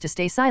but chose to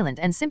stay silent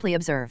and simply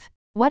observe.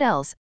 "What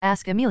else?"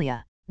 asked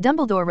Amelia.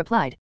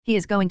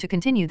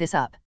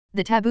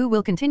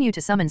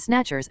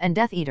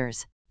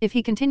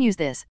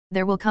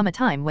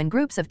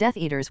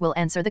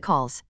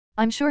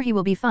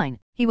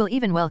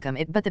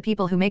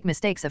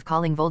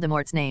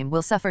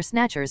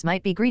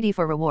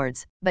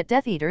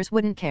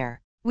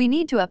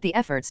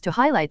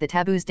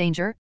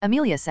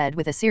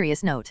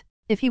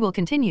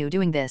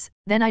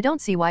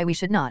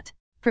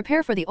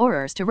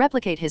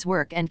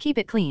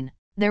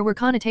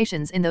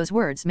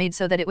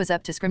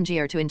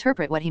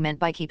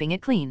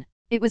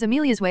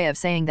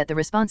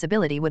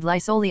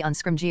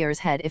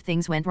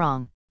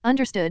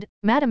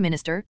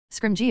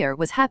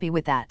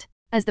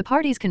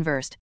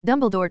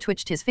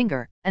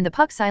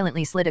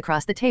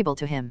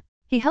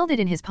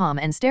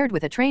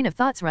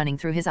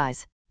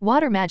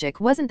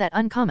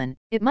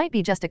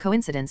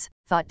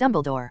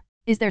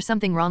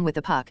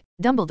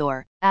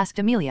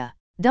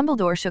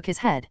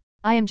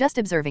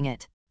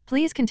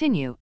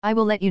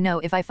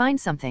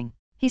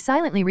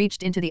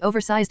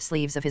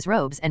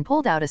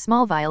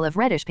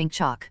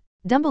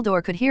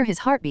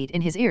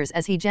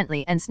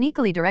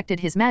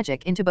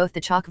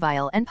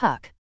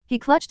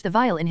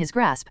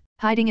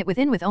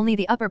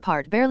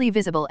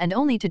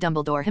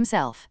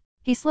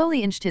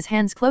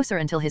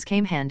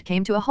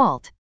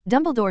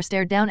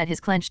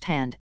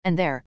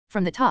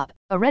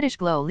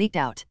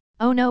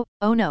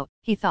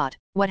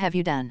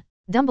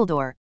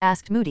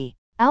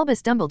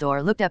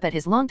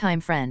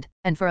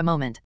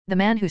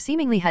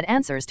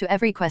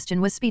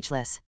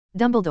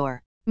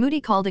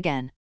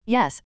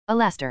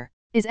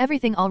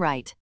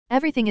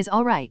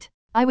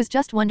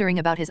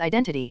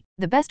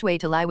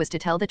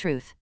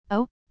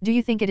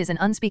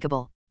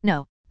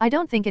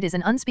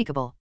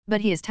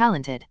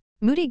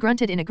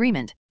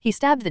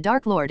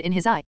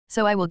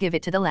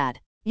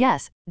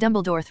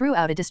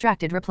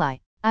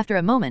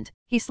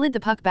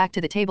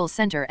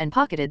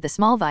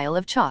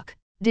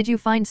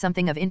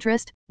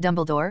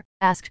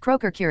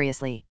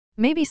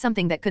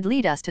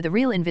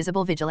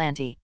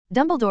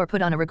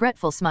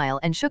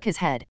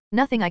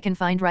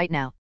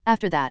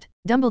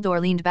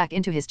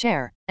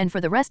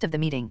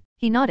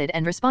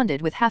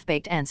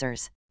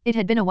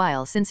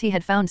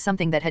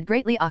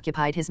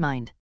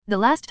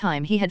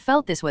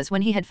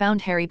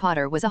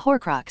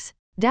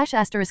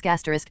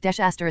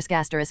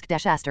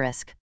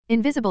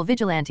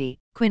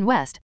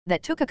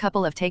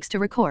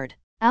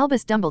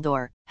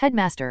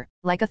 Headmaster,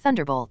 like a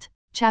thunderbolt.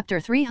 Chapter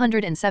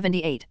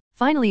 378.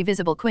 Finally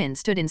visible. Quinn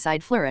stood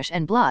inside Flourish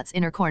and Blot's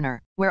inner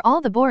corner, where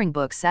all the boring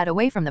books sat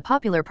away from the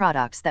popular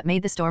products that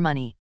made the store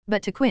money.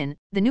 But to Quinn,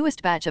 the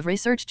newest batch of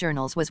research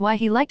journals was why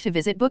he liked to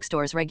visit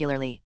bookstores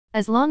regularly.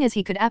 As long as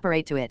he could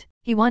apparate to it,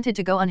 he wanted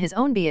to go on his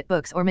own, be it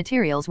books or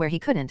materials. Where he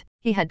couldn't,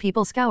 he had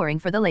people scouring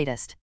for the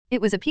latest.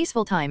 It was a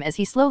peaceful time as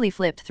he slowly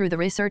flipped through the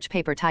research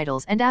paper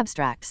titles and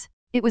abstracts.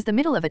 It was the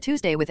middle of a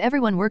Tuesday with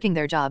everyone working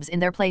their jobs in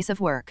their place of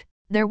work.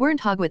 There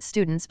weren't Hogwarts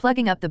students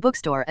plugging up the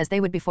bookstore as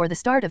they would before the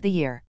start of the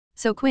year,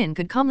 so Quinn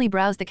could calmly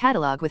browse the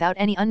catalog without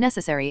any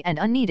unnecessary and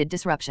unneeded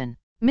disruption.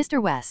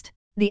 Mr. West.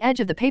 The edge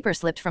of the paper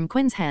slipped from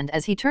Quinn's hand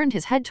as he turned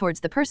his head towards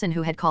the person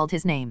who had called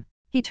his name.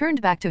 He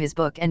turned back to his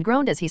book and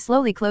groaned as he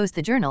slowly closed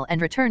the journal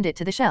and returned it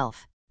to the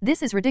shelf.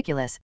 "This is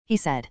ridiculous," he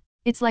said.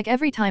 "It's like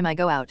every time I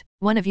go out,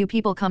 one of you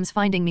people comes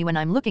finding me when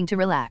I'm looking to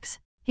relax."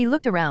 He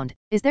looked around.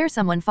 "Is there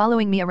someone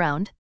following me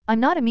around? I'm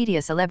not a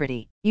media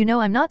celebrity. You know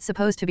I'm not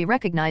supposed to be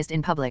recognized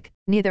in public,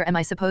 neither am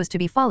I supposed to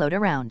be followed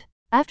around."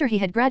 After he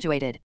had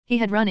graduated, he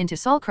had run into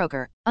Saul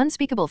Croker,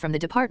 Unspeakable from the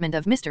Department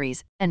of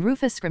Mysteries, and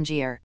Rufus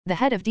Scrimgeour, the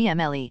head of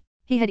DMLE.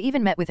 He had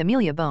even met with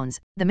Amelia Bones,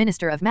 the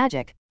Minister of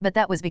Magic, but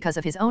that was because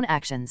of his own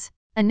actions.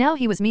 And now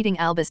he was meeting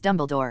Albus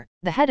Dumbledore,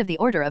 the head of the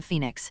Order of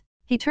Phoenix.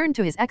 He turned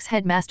to his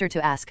ex-headmaster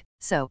to ask,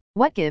 "So,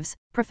 what gives,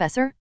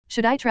 Professor?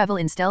 Should I travel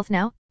in stealth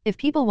now? If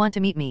people want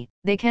to meet me,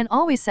 they can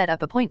always set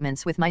up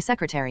appointments with my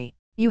secretary."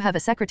 "You have a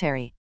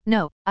secretary?"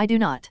 "No, I do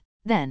not."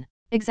 "Then,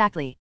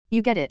 exactly.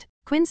 You get it,"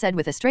 Quinn said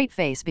with a straight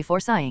face before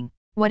sighing.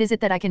 "What is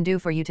it that I can do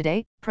for you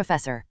today,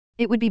 Professor?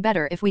 It would be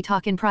better if we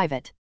talk in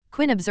private."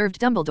 Quinn observed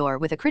Dumbledore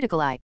with a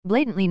critical eye,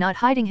 blatantly not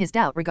hiding his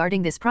doubt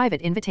regarding this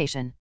private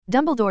invitation.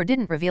 Dumbledore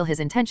didn't reveal his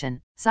intention,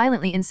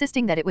 silently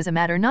insisting that it was a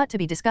matter not to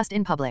be discussed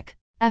in public.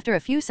 After a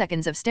few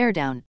seconds of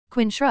stare-down,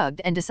 Quinn shrugged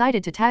and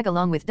decided to tag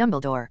along with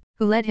Dumbledore,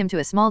 who led him to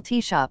a small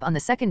tea shop on the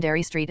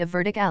secondary street of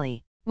Verdict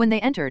Alley. When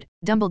they entered,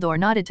 Dumbledore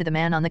nodded to the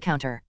man on the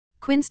counter.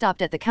 Quinn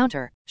stopped at the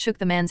counter, shook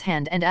the man's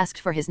hand and asked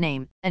for his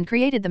name, and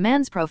created the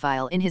man's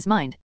profile in his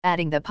mind,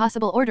 adding the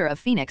possible Order of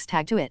Phoenix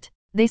tag to it.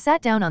 They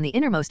sat down on the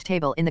innermost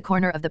table in the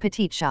corner of the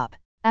petite shop.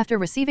 After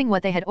receiving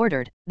what they had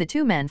ordered, the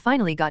two men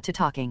finally got to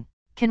talking.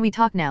 "Can we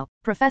talk now,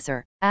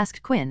 Professor?"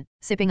 asked Quinn,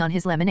 sipping on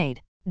his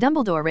lemonade.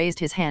 Dumbledore raised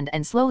his hand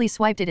and slowly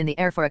swiped it in the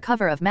air for a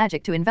cover of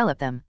magic to envelop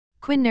them.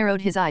 Quinn narrowed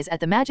his eyes at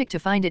the magic to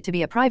find it to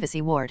be a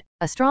privacy ward,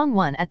 a strong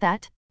one at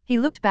that. He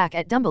looked back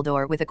at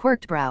Dumbledore with a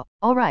quirked brow.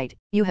 All right,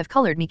 you have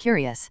colored me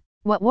curious.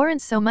 What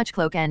warrants so much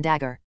cloak and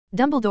dagger?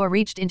 Dumbledore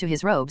reached into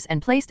his robes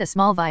and placed a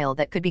small vial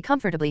that could be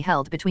comfortably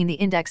held between the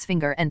index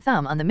finger and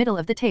thumb on the middle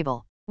of the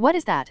table. What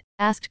is that?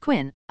 Asked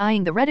Quinn,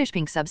 eyeing the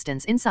reddish-pink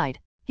substance inside.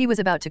 He was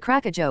about to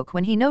crack a joke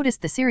when he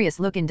noticed the serious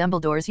look in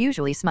Dumbledore's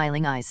usually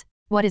smiling eyes.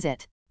 What is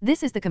it?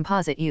 This is the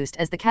composite used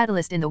as the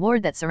catalyst in the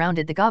ward that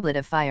surrounded the goblet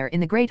of fire in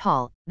the Great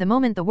Hall. The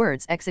moment the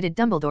words exited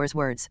Dumbledore's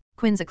words,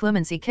 Quinn's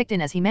acclimancy kicked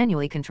in as he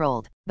manually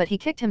controlled, but he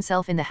kicked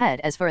himself in the head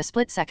as for a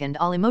split second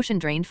all emotion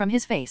drained from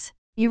his face.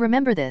 You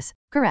remember this,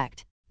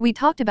 correct? We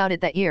talked about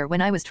it that year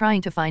when I was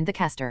trying to find the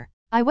caster.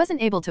 I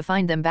wasn't able to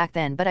find them back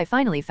then, but I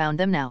finally found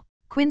them now.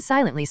 Quinn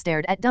silently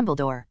stared at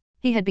Dumbledore.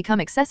 He had become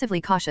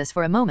excessively cautious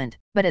for a moment,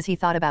 but as he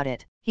thought about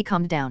it, he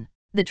calmed down.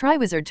 The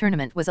Triwizard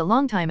Tournament was a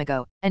long time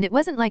ago, and it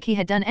wasn't like he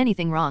had done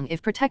anything wrong.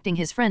 If protecting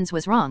his friends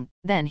was wrong,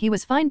 then he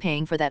was fine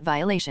paying for that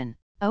violation.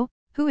 Oh,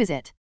 who is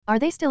it? Are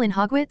they still in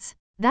Hogwarts?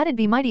 That'd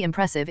be mighty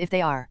impressive if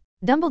they are.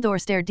 Dumbledore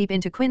stared deep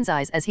into Quinn's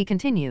eyes as he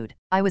continued.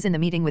 I was in the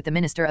meeting with the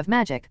Minister of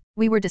Magic.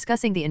 We were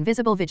discussing the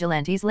Invisible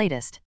Vigilante's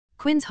latest.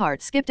 Quinn's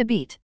heart skipped a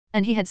beat,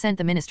 and he had sent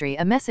the Ministry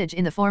a message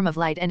in the form of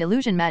light and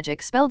illusion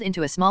magic spelled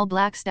into a small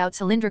black stout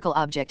cylindrical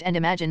object, and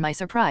imagine my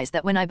surprise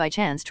that when I by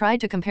chance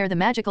tried to compare the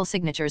magical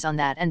signatures on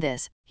that and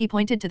this, he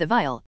pointed to the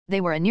vial,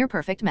 they were a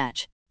near-perfect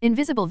match.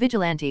 Invisible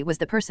Vigilante was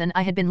the person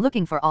I had been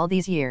looking for all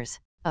these years.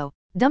 Oh.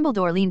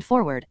 Dumbledore leaned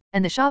forward,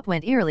 and the shop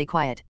went eerily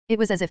quiet. It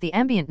was as if the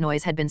ambient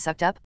noise had been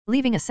sucked up,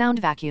 leaving a sound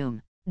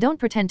vacuum. Don't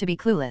pretend to be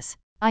clueless.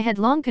 I had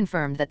long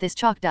confirmed that this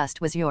chalk dust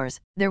was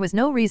yours. There was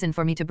no reason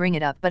for me to bring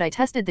it up, but I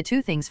tested the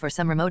two things for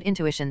some remote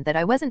intuition that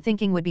I wasn't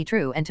thinking would be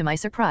true, and to my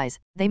surprise,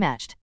 they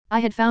matched. I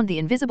had found the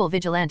Invisible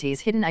Vigilante's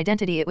hidden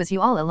identity. It was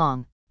you all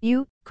along.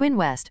 You, Quinn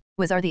West,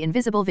 are the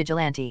Invisible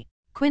Vigilante.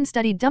 Quinn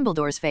studied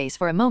Dumbledore's face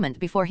for a moment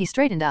before he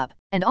straightened up,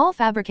 and all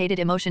fabricated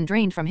emotion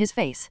drained from his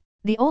face.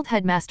 The old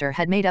headmaster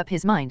had made up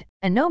his mind,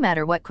 and no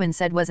matter what Quinn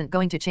said wasn't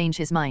going to change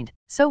his mind,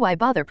 so why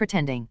bother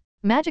pretending?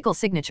 Magical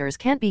signatures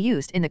can't be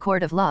used in the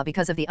court of law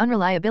because of the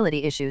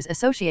unreliability issues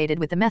associated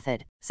with the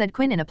method, said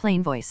Quinn in a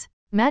plain voice.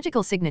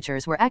 Magical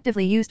signatures were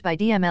actively used by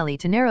DMLE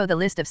to narrow the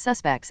list of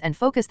suspects and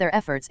focus their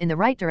efforts in the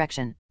right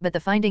direction, but the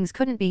findings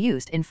couldn't be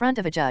used in front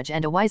of a judge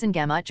and a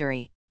Wisengamot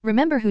jury.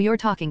 Remember who you're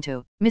talking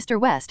to, Mr.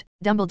 West.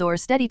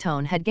 Dumbledore's steady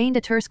tone had gained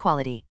a terse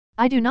quality.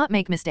 I do not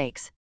make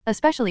mistakes,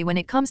 especially when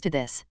it comes to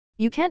this.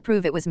 You can't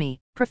prove it was me,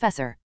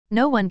 Professor.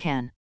 No one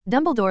can.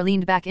 Dumbledore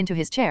leaned back into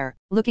his chair,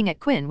 looking at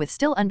Quinn with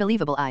still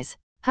unbelievable eyes.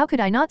 How could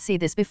I not see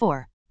this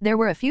before? There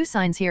were a few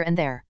signs here and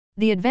there.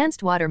 The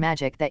advanced water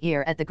magic that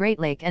year at the Great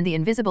Lake, and the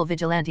Invisible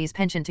Vigilante's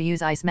penchant to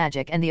use ice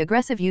magic, and the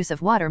aggressive use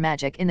of water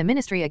magic in the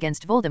Ministry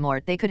against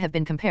Voldemort. They could have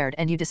been compared,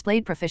 and you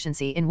displayed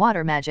proficiency in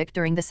water magic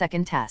during the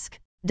second task.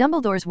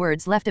 Dumbledore's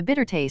words left a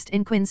bitter taste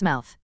in Quinn's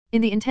mouth.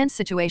 In the intense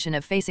situation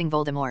of facing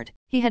Voldemort,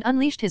 he had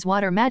unleashed his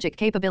water magic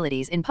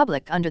capabilities in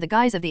public under the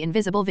guise of the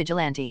Invisible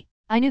Vigilante.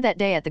 I knew that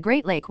day at the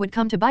Great Lake would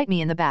come to bite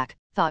me in the back,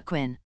 thought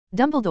Quinn.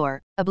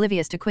 Dumbledore,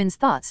 oblivious to Quinn's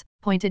thoughts,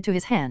 pointed to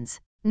his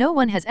hands. No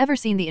one has ever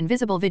seen the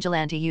Invisible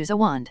Vigilante use a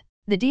wand.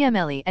 The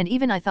DMLE, and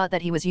even I thought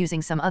that he was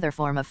using some other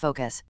form of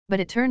focus, but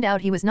it turned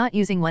out he was not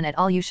using one at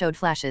all. You showed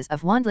flashes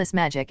of wandless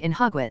magic in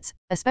Hogwarts,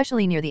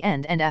 especially near the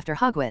end and after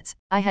Hogwarts.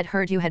 I had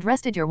heard you had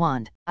rested your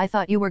wand. I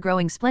thought you were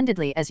growing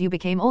splendidly as you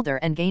became older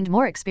and gained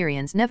more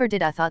experience. Never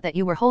did I thought that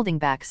you were holding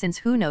back since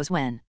who knows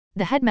when.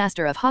 The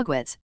headmaster of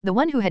Hogwarts, the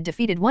one who had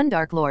defeated one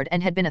Dark Lord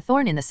and had been a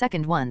thorn in the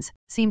second one's,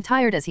 seemed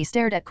tired as he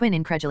stared at Quinn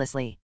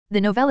incredulously.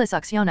 The Novellus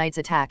Oxyonites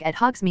attack at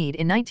Hogsmeade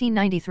in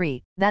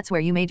 1993, that's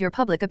where you made your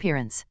public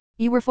appearance.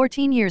 You were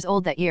 14 years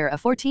old that year, a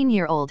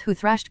 14-year-old who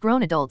thrashed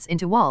grown adults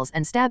into walls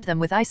and stabbed them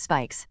with ice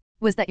spikes.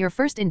 Was that your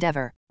first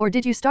endeavor, or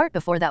did you start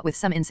before that with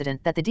some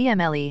incident that the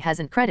DMLE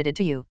hasn't credited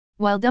to you?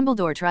 While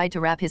Dumbledore tried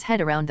to wrap his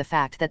head around the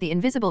fact that the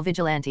Invisible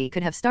Vigilante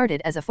could have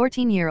started as a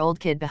 14-year-old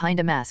kid behind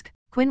a mask,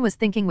 Quinn was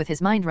thinking with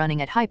his mind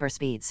running at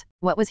hyperspeeds.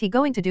 What was he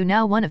going to do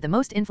now? One of the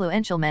most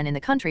influential men in the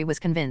country was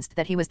convinced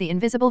that he was the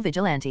Invisible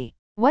Vigilante.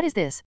 What is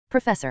this,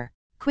 Professor?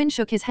 Quinn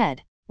shook his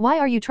head. Why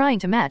are you trying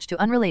to match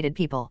to unrelated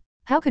people?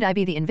 How could I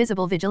be the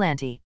Invisible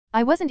Vigilante?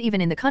 I wasn't even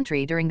in the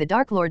country during the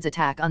Dark Lord's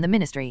attack on the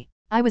Ministry.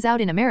 I was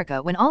out in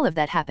America when all of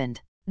that happened.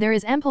 There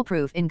is ample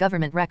proof in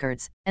government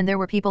records, and there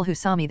were people who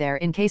saw me there.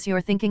 In case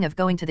you're thinking of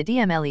going to the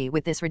DMLE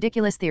with this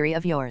ridiculous theory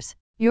of yours.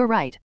 You're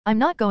right, I'm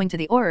not going to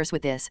the Aurors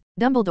with this.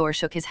 Dumbledore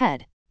shook his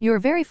head. You're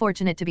very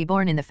fortunate to be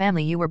born in the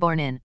family you were born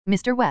in,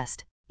 Mr.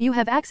 West. You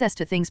have access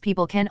to things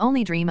people can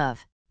only dream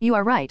of. You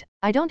are right,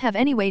 I don't have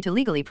any way to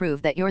legally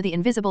prove that you're the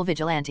Invisible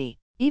Vigilante.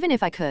 Even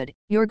if I could,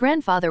 your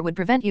grandfather would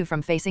prevent you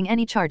from facing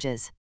any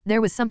charges.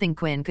 There was something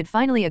Quinn could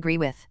finally agree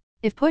with.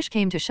 If push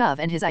came to shove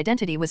and his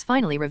identity was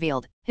finally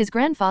revealed, his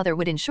grandfather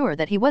would ensure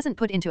that he wasn't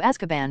put into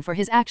Azkaban for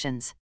his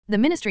actions. The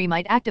Ministry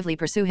might actively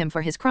pursue him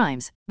for his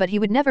crimes, but he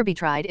would never be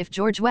tried if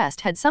George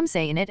West had some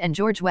say in it, and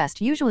George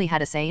West usually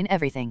had a say in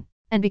everything.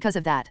 And because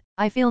of that,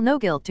 I feel no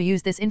guilt to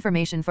use this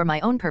information for my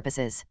own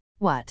purposes.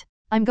 What?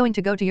 I'm going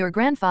to go to your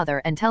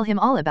grandfather and tell him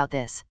all about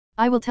this.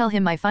 I will tell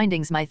him my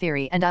findings, my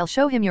theory, and I'll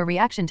show him your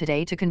reaction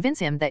today to convince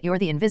him that you're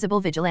the invisible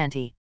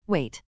vigilante.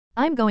 Wait.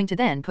 I'm going to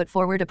then put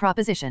forward a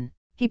proposition.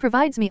 He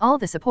provides me all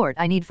the support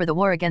I need for the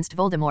war against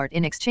Voldemort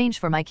in exchange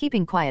for my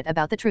keeping quiet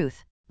about the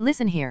truth.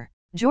 Listen here.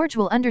 George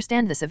will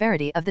understand the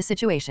severity of the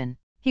situation.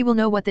 He will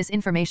know what this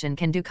information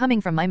can do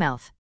coming from my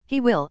mouth.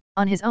 He will,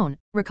 on his own,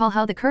 recall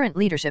how the current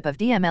leadership of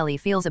DMLE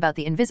feels about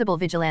the invisible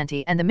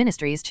vigilante and the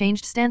ministry's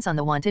changed stance on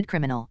the wanted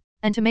criminal.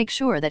 And to make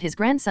sure that his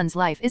grandson's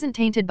life isn't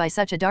tainted by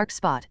such a dark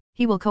spot,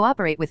 he will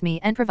cooperate with me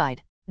and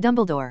provide.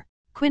 Dumbledore.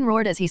 Quinn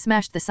roared as he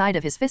smashed the side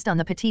of his fist on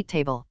the petite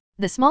table.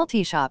 The small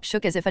tea shop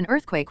shook as if an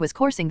earthquake was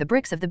coursing the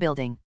bricks of the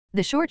building.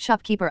 The short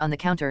shopkeeper on the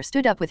counter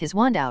stood up with his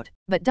wand out,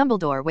 but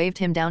Dumbledore waved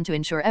him down to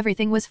ensure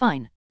everything was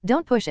fine.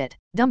 Don't push it,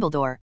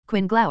 Dumbledore,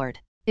 Quinn glowered.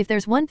 If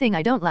there's one thing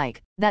I don't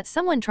like, that's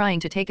someone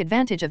trying to take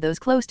advantage of those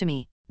close to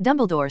me.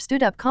 Dumbledore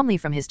stood up calmly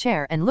from his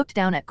chair and looked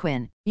down at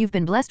Quinn. You've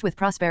been blessed with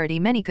prosperity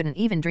many couldn't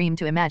even dream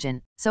to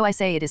imagine, so I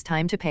say it is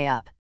time to pay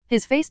up.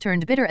 His face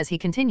turned bitter as he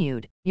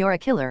continued, You're a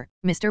killer,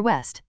 Mr.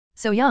 West.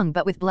 So young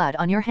but with blood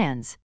on your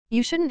hands.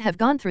 You shouldn't have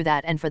gone through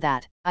that, and for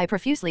that, I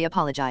profusely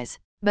apologize.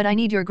 But I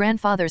need your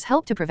grandfather's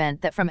help to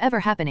prevent that from ever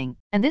happening,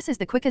 and this is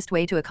the quickest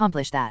way to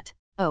accomplish that.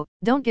 Oh,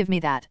 don't give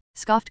me that,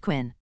 scoffed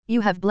Quinn. You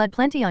have blood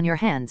plenty on your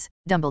hands,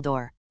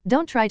 Dumbledore.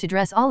 Don't try to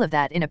dress all of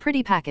that in a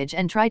pretty package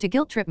and try to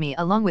guilt-trip me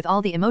along with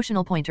all the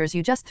emotional pointers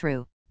you just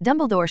threw.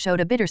 Dumbledore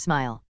showed a bitter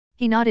smile.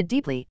 He nodded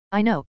deeply.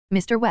 I know,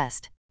 Mr.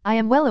 West. I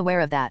am well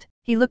aware of that.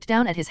 He looked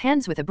down at his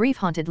hands with a brief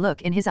haunted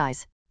look in his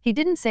eyes. He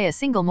didn't say a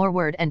single more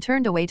word and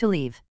turned away to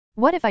leave.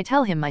 What if I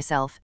tell him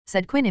myself,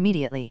 said Quinn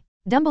immediately.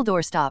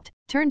 Dumbledore stopped,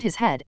 turned his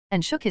head,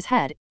 and shook his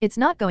head. It's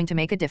not going to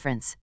make a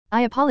difference.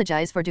 I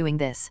apologize for doing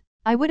this.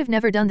 I would have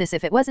never done this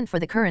if it wasn't for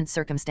the current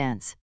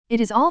circumstance. It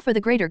is all for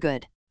the greater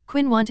good.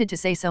 Quinn wanted to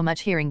say so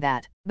much hearing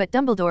that, but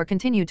Dumbledore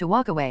continued to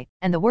walk away,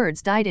 and the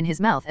words died in his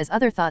mouth as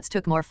other thoughts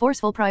took more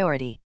forceful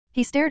priority.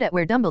 He stared at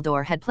where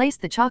Dumbledore had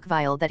placed the chalk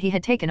vial that he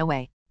had taken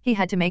away. He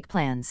had to make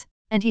plans.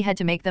 And he had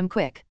to make them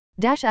quick.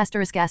 Dash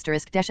asterisk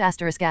asterisk dash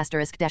asterisk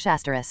asterisk dash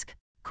asterisk.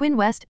 Quinn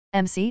West,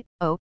 MC,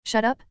 oh,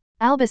 shut up.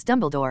 Albus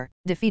Dumbledore,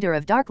 defeater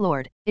of Dark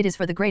Lord, it is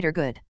for the greater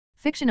good.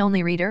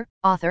 Fiction-only reader,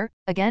 author,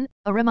 again,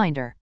 a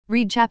reminder.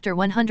 Read chapter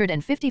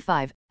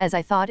 155, as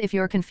I thought. If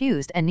you're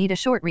confused and need a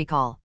short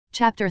recall.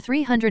 Chapter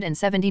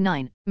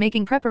 379,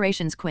 Making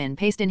Preparations. Quinn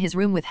paced in his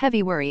room with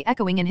heavy worry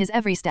echoing in his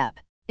every step.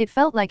 It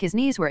felt like his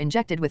knees were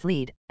injected with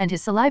lead, and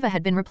his saliva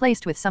had been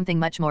replaced with something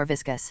much more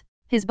viscous.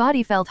 His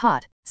body felt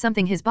hot,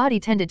 something his body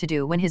tended to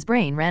do when his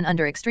brain ran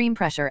under extreme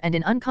pressure and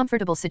in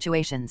uncomfortable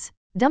situations.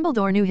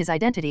 Dumbledore knew his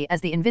identity as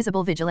the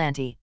invisible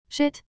vigilante.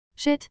 Shit,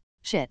 shit,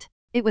 shit.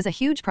 It was a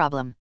huge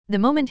problem. The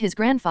moment his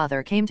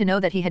grandfather came to know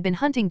that he had been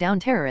hunting down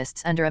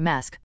terrorists under a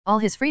mask, all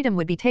his freedom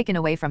would be taken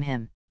away from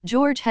him.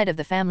 George, head of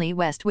the family,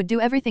 West, would do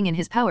everything in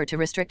his power to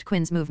restrict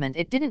Quinn's movement.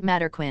 It didn't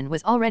matter. Quinn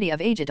was already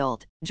of age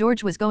adult.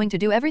 George was going to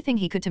do everything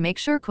he could to make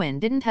sure Quinn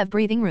didn't have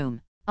breathing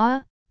room.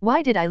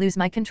 Why did I lose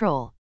my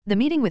control? The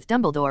meeting with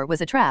Dumbledore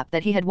was a trap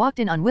that he had walked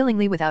in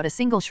unwillingly without a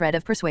single shred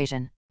of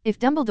persuasion. If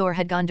Dumbledore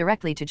had gone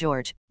directly to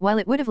George, while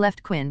it would have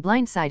left Quinn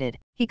blindsided,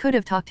 he could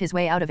have talked his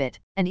way out of it,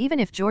 and even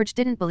if George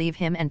didn't believe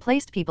him and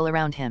placed people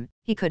around him,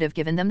 he could have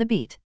given them the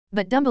beat.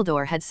 But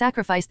Dumbledore had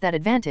sacrificed that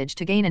advantage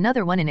to gain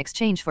another one in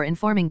exchange for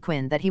informing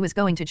Quinn that he was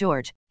going to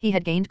George. He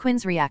had gained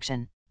Quinn's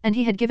reaction. And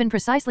he had given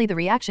precisely the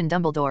reaction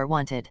Dumbledore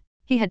wanted.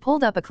 He had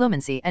pulled up a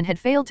clemency and had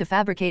failed to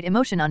fabricate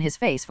emotion on his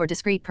face for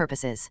discreet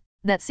purposes.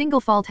 That single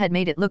fault had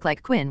made it look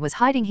like Quinn was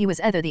hiding. He was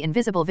either the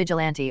invisible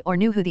vigilante or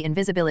knew who the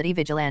invisibility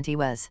vigilante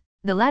was.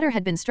 The latter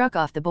had been struck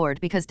off the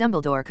board because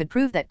Dumbledore could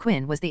prove that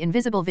Quinn was the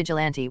invisible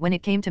vigilante. When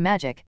it came to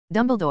magic,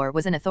 Dumbledore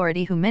was an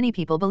authority whom many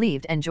people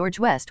believed, and George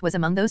West was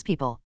among those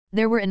people.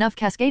 There were enough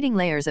cascading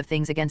layers of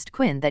things against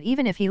Quinn that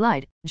even if he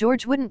lied,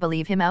 George wouldn't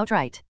believe him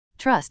outright.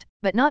 Trust,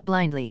 but not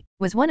blindly,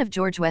 was one of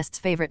George West's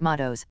favorite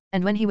mottos,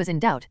 and when he was in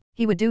doubt,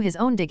 he would do his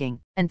own digging,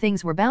 and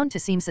things were bound to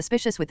seem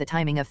suspicious with the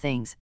timing of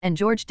things, and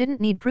George didn't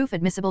need proof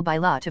admissible by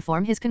law to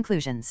form his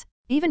conclusions.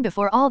 Even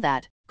before all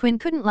that, Quinn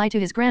couldn't lie to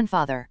his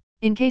grandfather.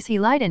 In case he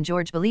lied and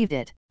George believed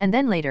it, and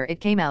then later it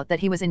came out that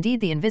he was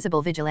indeed the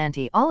invisible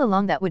vigilante all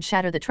along, that would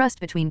shatter the trust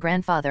between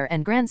grandfather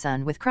and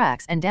grandson, with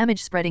cracks and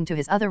damage spreading to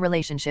his other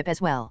relationship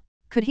as well.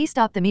 Could he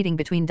stop the meeting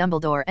between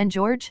Dumbledore and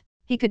George?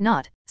 He could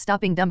not.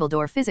 Stopping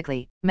Dumbledore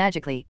physically,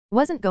 magically,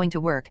 wasn't going to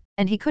work,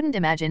 and he couldn't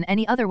imagine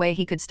any other way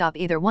he could stop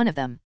either one of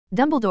them.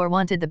 Dumbledore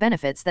wanted the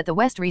benefits that the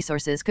West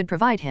resources could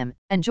provide him,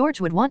 and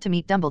George would want to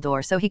meet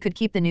Dumbledore so he could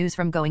keep the news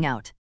from going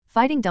out.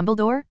 Fighting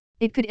Dumbledore?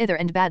 It could either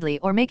end badly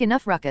or make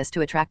enough ruckus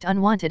to attract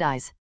unwanted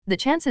eyes. The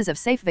chances of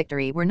safe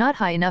victory were not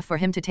high enough for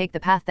him to take the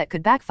path that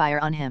could backfire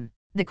on him.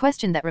 The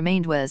question that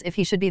remained was if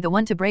he should be the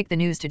one to break the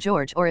news to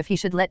George or if he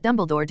should let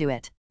Dumbledore do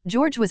it.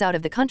 George was out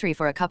of the country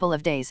for a couple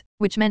of days,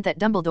 which meant that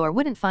Dumbledore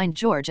wouldn't find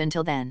George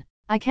until then.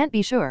 I can't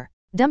be sure.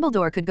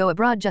 Dumbledore could go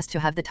abroad just to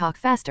have the talk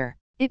faster.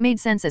 It made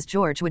sense, as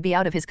George would be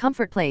out of his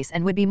comfort place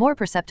and would be more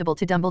perceptible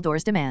to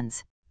Dumbledore's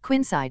demands.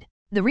 Quinn sighed.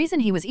 The reason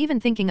he was even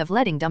thinking of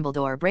letting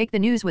Dumbledore break the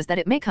news was that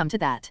it may come to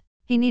that.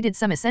 He needed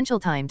some essential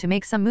time to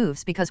make some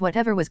moves because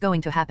whatever was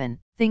going to happen,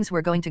 things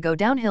were going to go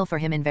downhill for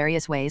him in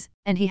various ways,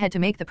 and he had to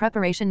make the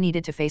preparation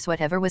needed to face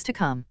whatever was to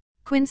come.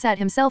 Quinn sat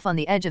himself on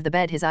the edge of the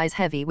bed, his eyes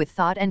heavy with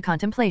thought and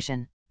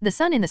contemplation. The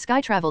sun in the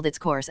sky traveled its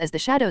course as the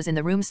shadows in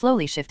the room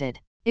slowly shifted.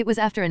 It was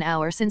after an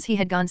hour since he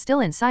had gone still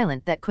and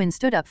silent that Quinn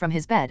stood up from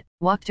his bed,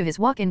 walked to his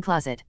walk-in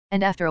closet,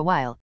 and after a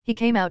while, he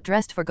came out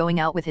dressed for going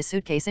out with his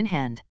suitcase in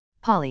hand.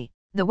 Polly,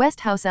 the West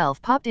house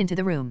elf, popped into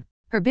the room.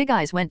 Her big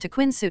eyes went to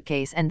Quinn's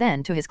suitcase and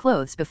then to his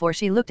clothes before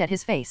she looked at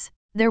his face.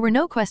 There were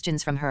no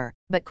questions from her,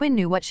 but Quinn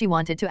knew what she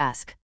wanted to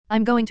ask.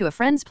 I'm going to a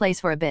friend's place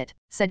for a bit,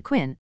 said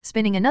Quinn,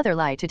 spinning another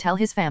lie to tell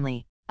his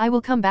family. I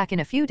will come back in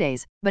a few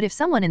days, but if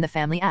someone in the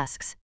family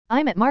asks,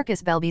 I'm at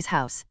Marcus Belby's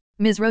house.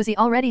 Ms. Rosie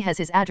already has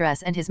his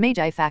address and his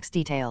Magi fax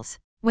details.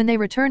 When they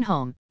return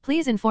home,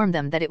 please inform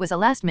them that it was a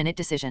last-minute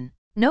decision.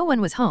 No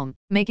one was home,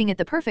 making it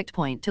the perfect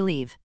point to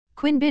leave.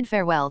 Quinn bid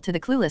farewell to the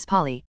clueless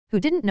Polly,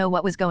 who didn't know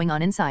what was going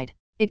on inside.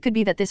 It could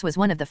be that this was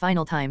one of the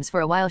final times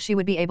for a while she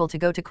would be able to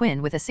go to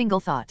Quinn with a single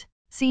thought.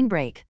 Scene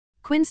break.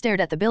 Quinn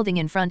stared at the building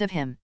in front of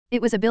him.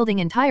 It was a building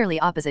entirely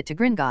opposite to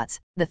Gringotts.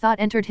 The thought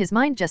entered his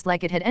mind just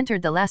like it had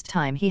entered the last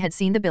time he had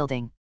seen the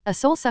building. A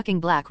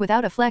soul-sucking black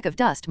without a fleck of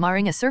dust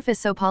marring a surface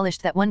so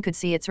polished that one could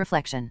see its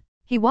reflection.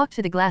 He walked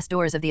to the glass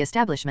doors of the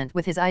establishment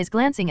with his eyes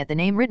glancing at the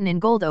name written in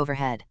gold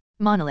overhead.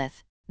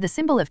 Monolith. The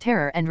symbol of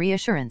terror and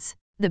reassurance.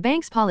 The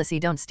bank's policy: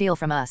 don't steal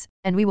from us,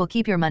 and we will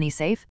keep your money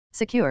safe,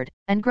 secured,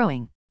 and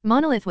growing.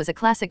 Monolith was a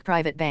classic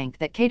private bank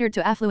that catered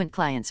to affluent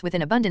clients with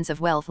an abundance of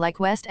wealth like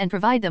West and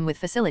provide them with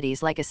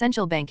facilities like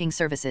essential banking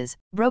services,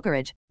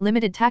 brokerage,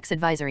 limited tax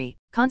advisory,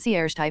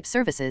 concierge-type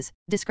services,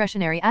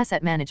 discretionary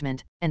asset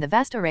management, and the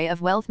vast array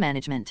of wealth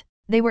management.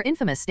 They were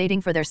infamous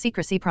stating for their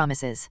secrecy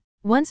promises.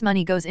 Once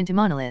money goes into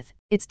Monolith,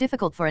 it's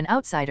difficult for an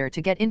outsider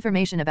to get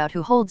information about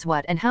who holds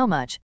what and how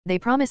much. They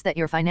promise that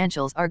your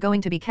financials are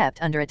going to be kept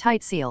under a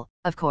tight seal.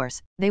 Of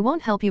course, they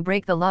won't help you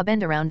break the law,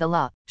 bend around the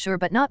law, sure,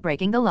 but not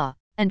breaking the law.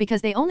 And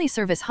because they only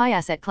service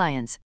high-asset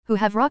clients, who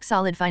have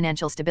rock-solid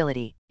financial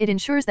stability, it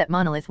ensures that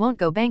Monolith won't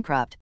go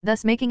bankrupt,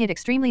 thus making it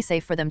extremely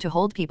safe for them to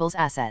hold people's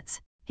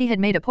assets. He had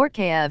made a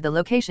portrait of the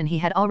location he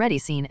had already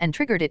seen and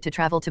triggered it to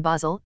travel to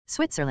Basel,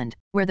 Switzerland,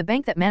 where the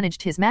bank that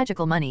managed his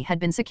magical money had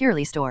been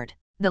securely stored.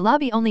 The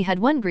lobby only had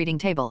one greeting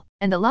table,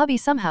 and the lobby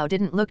somehow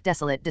didn't look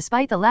desolate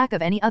despite the lack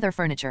of any other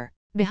furniture.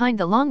 Behind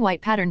the long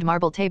white patterned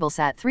marble table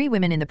sat three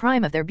women in the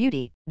prime of their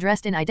beauty,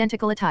 dressed in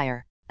identical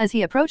attire. As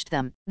he approached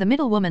them, the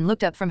middle woman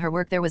looked up from her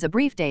work. There was a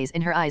brief daze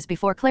in her eyes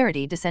before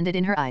clarity descended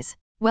in her eyes.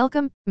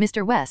 Welcome,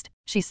 Mr. West,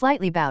 she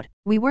slightly bowed.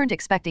 We weren't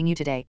expecting you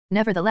today.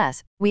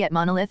 Nevertheless, we at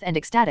Monolith and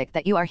ecstatic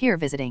that you are here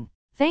visiting.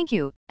 Thank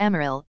you,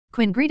 Amaryl.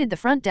 Quinn greeted the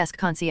front desk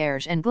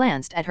concierge and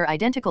glanced at her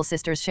identical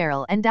sisters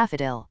Cheryl and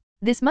Daffodil.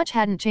 This much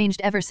hadn't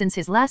changed ever since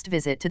his last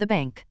visit to the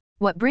bank.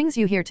 What brings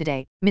you here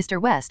today,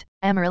 Mr. West?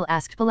 Amaryl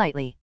asked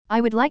politely.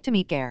 I would like to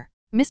meet Gare.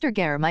 Mr.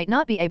 Gare might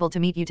not be able to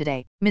meet you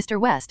today, Mr.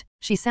 West.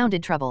 She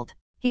sounded troubled.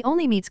 He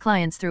only meets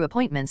clients through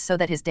appointments so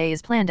that his day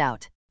is planned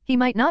out. He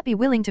might not be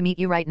willing to meet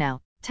you right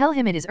now. Tell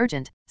him it is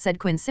urgent, said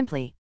Quinn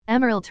simply.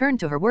 Amaryl turned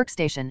to her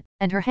workstation,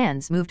 and her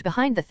hands moved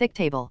behind the thick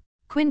table.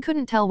 Quinn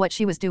couldn't tell what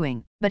she was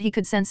doing, but he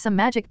could sense some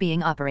magic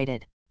being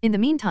operated. In the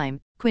meantime,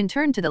 Quinn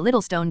turned to the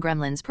little stone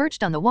gremlins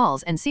perched on the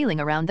walls and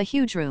ceiling around the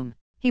huge room.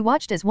 He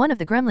watched as one of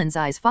the gremlins'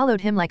 eyes followed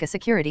him like a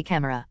security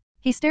camera.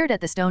 He stared at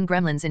the stone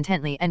gremlins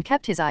intently and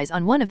kept his eyes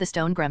on one of the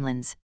stone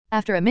gremlins.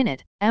 After a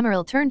minute,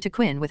 Amaryl turned to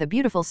Quinn with a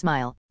beautiful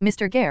smile.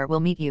 Mr. Gare will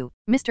meet you,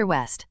 Mr.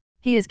 West.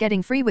 He is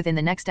getting free within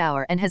the next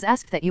hour and has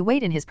asked that you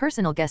wait in his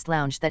personal guest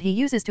lounge that he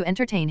uses to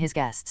entertain his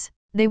guests.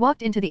 They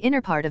walked into the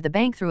inner part of the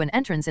bank through an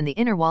entrance in the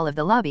inner wall of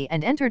the lobby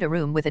and entered a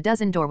room with a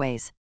dozen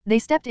doorways. They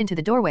stepped into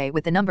the doorway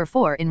with the number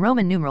 4 in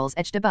Roman numerals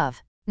etched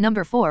above.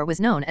 Number 4 was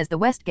known as the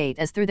West Gate,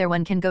 as through there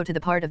one can go to the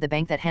part of the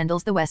bank that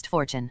handles the West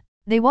fortune.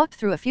 They walked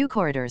through a few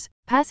corridors,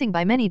 passing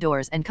by many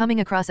doors and coming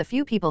across a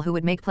few people who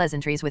would make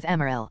pleasantries with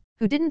Amaryl,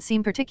 who didn't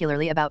seem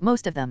particularly about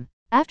most of them.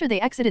 After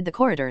they exited the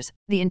corridors,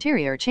 the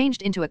interior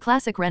changed into a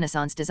classic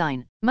Renaissance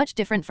design, much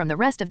different from the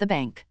rest of the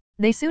bank.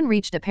 They soon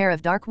reached a pair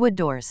of dark wood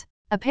doors.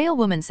 A pale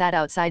woman sat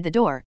outside the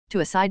door,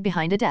 to a side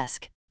behind a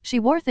desk. She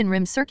wore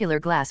thin-rimmed circular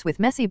glass with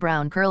messy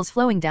brown curls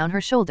flowing down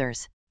her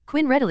shoulders.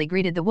 Quinn readily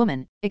greeted the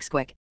woman.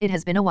 Ixquick, it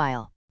has been a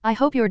while. I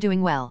hope you're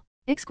doing well.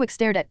 Ixquick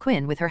stared at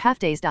Quinn with her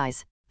half-dazed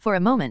eyes. For a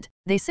moment,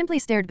 they simply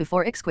stared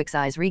before Ixquick's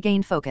eyes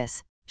regained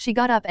focus. She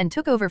got up and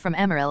took over from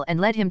Amaryl and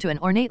led him to an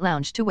ornate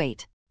lounge to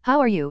wait. How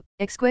are you,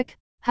 Ixquick?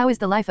 How is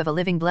the life of a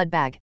living blood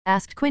bag?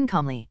 Asked Quinn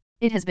calmly.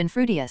 It has been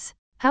fruitless.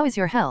 How is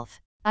your health?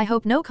 I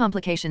hope no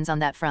complications on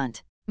that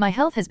front. My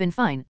health has been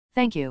fine,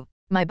 thank you.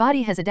 My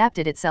body has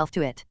adapted itself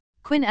to it.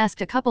 Quinn asked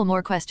a couple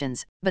more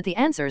questions, but the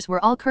answers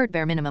were all curt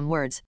bare minimum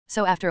words,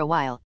 so after a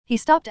while, he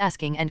stopped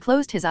asking and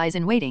closed his eyes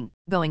in waiting,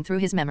 going through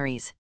his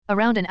memories.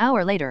 Around an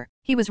hour later,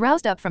 he was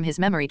roused up from his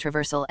memory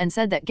traversal and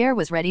said that Gare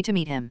was ready to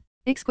meet him.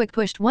 Ixquick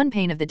pushed one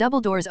pane of the double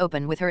doors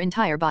open with her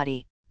entire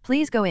body.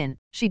 Please go in,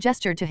 she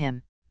gestured to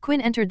him.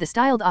 Quinn entered the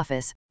styled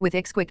office, with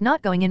Ixquick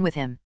not going in with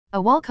him.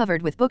 A wall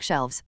covered with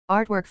bookshelves,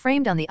 artwork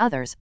framed on the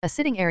others, a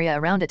sitting area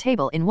around a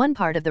table in one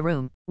part of the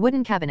room,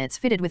 wooden cabinets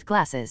fitted with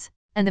glasses.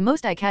 And the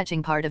most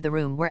eye-catching part of the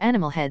room were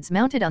animal heads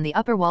mounted on the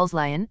upper walls: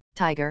 lion,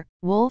 tiger,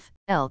 wolf,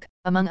 elk,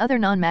 among other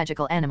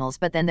non-magical animals.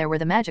 But then there were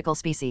the magical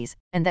species,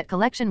 and that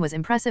collection was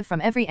impressive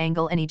from every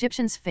angle: an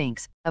Egyptian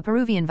sphinx, a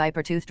Peruvian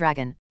viper-toothed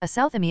dragon, a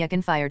South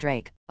American fire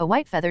drake, a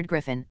white-feathered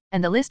griffin,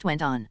 and the list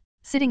went on.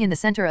 Sitting in the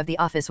center of the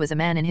office was a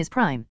man in his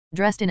prime,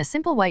 dressed in a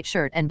simple white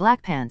shirt and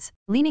black pants,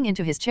 leaning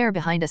into his chair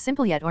behind a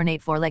simple yet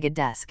ornate four-legged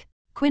desk.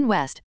 "Quinn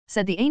West,"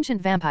 said the ancient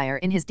vampire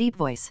in his deep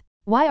voice.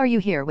 "Why are you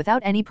here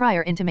without any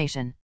prior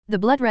intimation?" The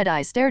blood-red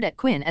eyes stared at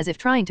Quinn as if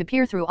trying to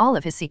peer through all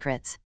of his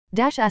secrets. **********.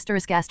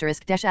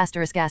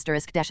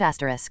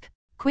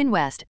 Quinn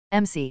West,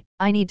 MC,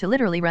 I need to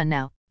literally run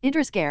now.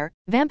 Idris Gare,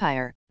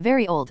 vampire,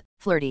 very old,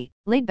 flirty,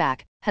 laid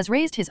back, has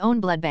raised his own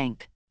blood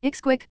bank.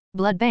 Ixquick,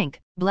 blood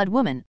bank, blood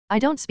woman, I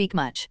don't speak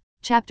much.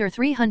 Chapter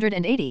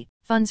 380,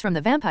 Funds from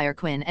the Vampire.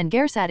 Quinn and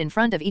Gare sat in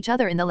front of each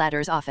other in the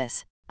latter's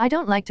office. "I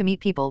don't like to meet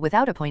people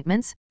without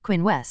appointments,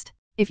 Quinn West.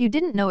 If you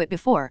didn't know it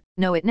before,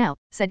 know it now,"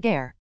 said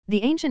Gare.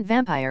 The ancient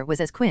vampire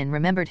was as Quinn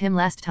remembered him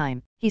last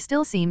time. He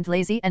still seemed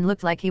lazy and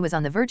looked like he was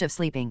on the verge of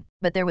sleeping,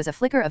 but there was a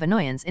flicker of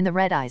annoyance in the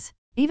red eyes.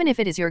 "Even if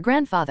it is your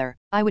grandfather,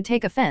 I would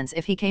take offense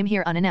if he came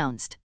here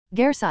unannounced."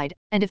 Gare sighed,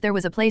 and if there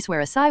was a place where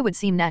a sigh would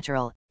seem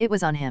natural, it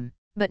was on him.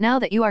 "But now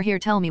that you are here,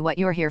 tell me what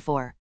you're here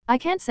for." "I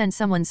can't send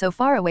someone so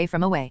far away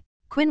from away."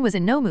 Quinn was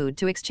in no mood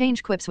to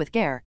exchange quips with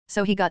Gare,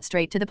 so he got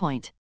straight to the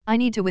point. "I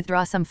need to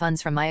withdraw some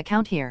funds from my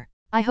account here.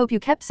 I hope you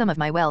kept some of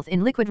my wealth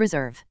in liquid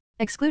reserve.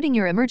 Excluding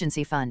your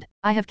emergency fund,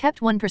 I have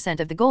kept 1%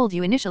 of the gold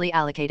you initially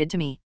allocated to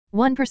me."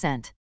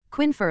 1%.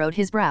 Quinn furrowed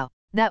his brow.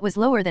 That was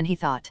lower than he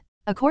thought.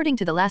 "According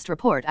to the last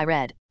report I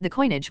read, the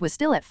coinage was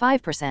still at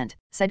 5%,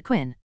 said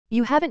Quinn.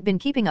 "You haven't been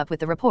keeping up with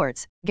the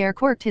reports." Gare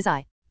quirked his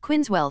eye.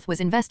 Quinn's wealth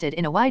was invested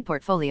in a wide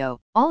portfolio.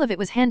 All of it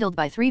was handled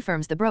by three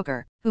firms: the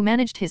broker, who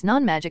managed his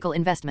non-magical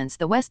investments;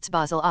 the West's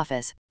Basel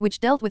office, which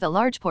dealt with a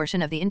large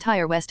portion of the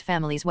entire West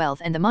family's wealth;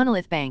 and the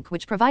Monolith Bank,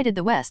 which provided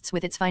the Wests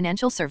with its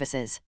financial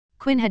services.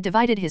 Quinn had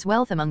divided his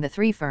wealth among the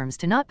three firms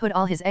to not put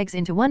all his eggs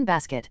into one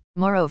basket.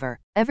 Moreover,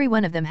 every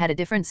one of them had a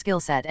different skill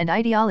set and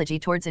ideology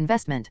towards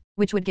investment,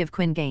 which would give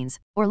Quinn gains,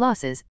 or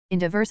losses, in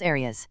diverse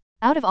areas.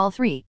 Out of all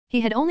three,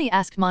 he had only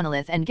asked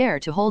Monolith and Gare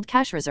to hold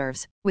cash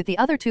reserves, with the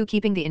other two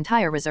keeping the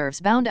entire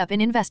reserves bound up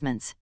in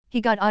investments.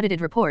 He got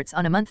audited reports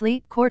on a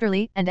monthly,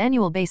 quarterly, and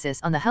annual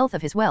basis on the health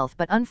of his wealth,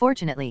 but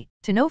unfortunately,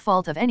 to no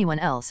fault of anyone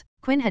else,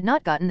 Quinn had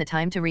not gotten the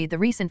time to read the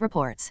recent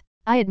reports.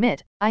 "I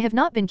admit, I have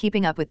not been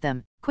keeping up with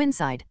them," Quinn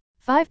sighed.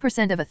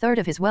 5% of a third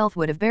of his wealth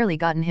would have barely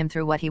gotten him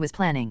through what he was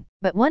planning,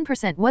 but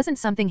 1% wasn't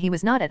something he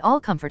was not at all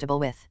comfortable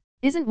with.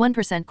 "Isn't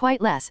 1% quite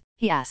less?"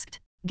 he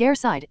asked. Gare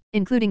sighed.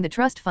 "Including the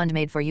trust fund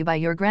made for you by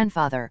your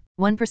grandfather,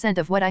 1%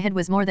 of what I had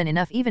was more than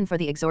enough even for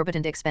the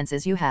exorbitant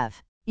expenses you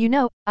have. You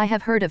know, I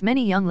have heard of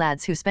many young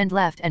lads who spend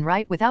left and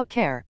right without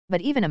care,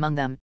 but even among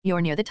them,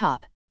 you're near the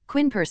top."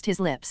 Quinn pursed his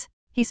lips.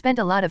 He spent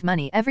a lot of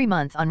money every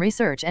month on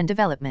research and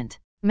development.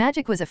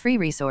 Magic was a free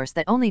resource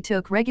that only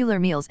took regular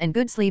meals and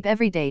good sleep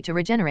every day to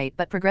regenerate,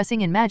 but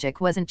progressing in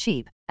magic wasn't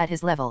cheap. At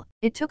his level,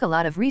 it took a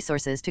lot of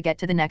resources to get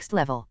to the next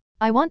level.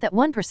 "I want that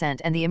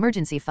 1% and the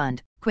emergency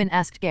fund," Quinn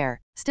asked Gare.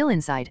 Still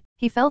inside,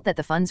 he felt that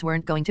the funds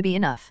weren't going to be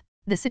enough.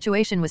 The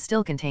situation was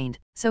still contained,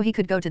 so he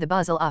could go to the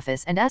Basel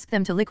office and ask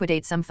them to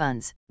liquidate some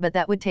funds, but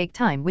that would take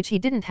time, which he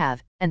didn't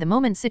have, and the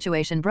moment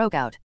situation broke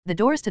out, the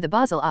doors to the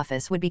Basel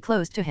office would be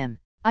closed to him.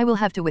 "I will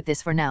have to with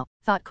this for now,"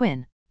 thought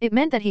Quinn. It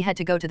meant that he had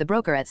to go to the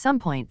broker at some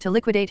point to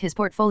liquidate his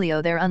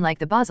portfolio there. Unlike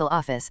the Basel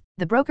office,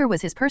 the broker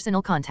was his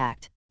personal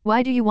contact.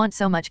 "Why do you want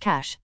so much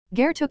cash?"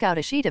 Gare took out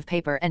a sheet of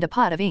paper and a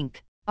pot of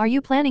ink. "Are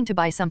you planning to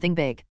buy something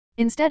big?"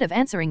 Instead of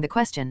answering the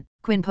question,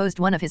 Quinn posed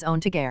one of his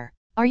own to Gare.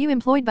 "Are you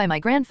employed by my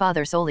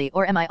grandfather solely,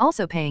 or am I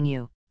also paying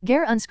you?"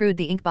 Gare unscrewed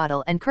the ink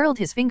bottle and curled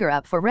his finger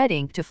up for red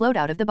ink to float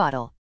out of the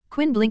bottle.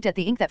 Quinn blinked at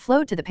the ink that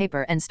flowed to the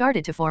paper and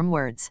started to form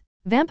words.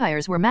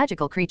 Vampires were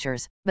magical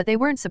creatures, but they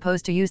weren't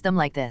supposed to use them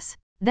like this.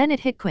 Then it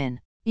hit Quinn.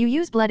 "You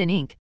use blood in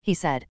ink," he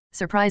said,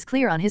 surprise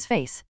clear on his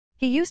face.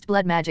 He used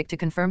blood magic to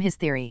confirm his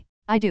theory.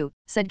 "I do,"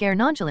 said Gare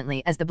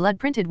nonchalantly as the blood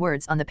printed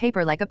words on the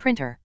paper like a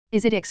printer.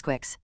 "Is it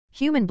Ixquick's?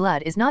 Human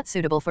blood is not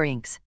suitable for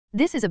inks.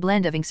 This is a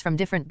blend of inks from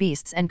different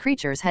beasts and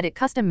creatures. Had it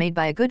custom made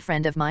by a good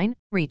friend of mine,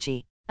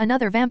 Ricci.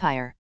 Another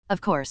vampire. Of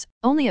course,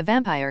 only a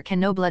vampire can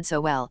know blood so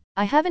well.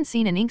 I haven't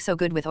seen an ink so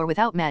good with or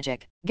without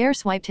magic." Gare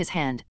swiped his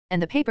hand,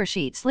 and the paper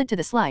sheet slid to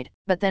the slide,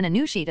 but then a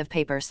new sheet of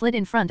paper slid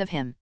in front of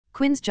him.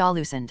 Quinn's jaw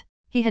loosened.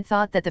 He had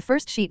thought that the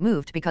first sheet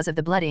moved because of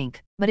the blood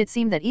ink, but it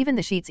seemed that even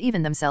the sheets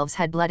even themselves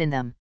had blood in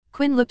them.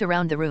 Quinn looked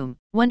around the room,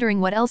 wondering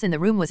what else in the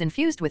room was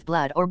infused with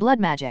blood or blood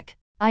magic.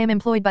 "I am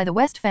employed by the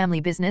West family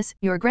business,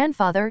 your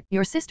grandfather,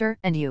 your sister,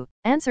 and you,"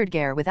 answered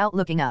Gare without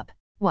looking up.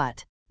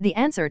 "What?" "The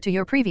answer to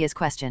your previous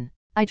question.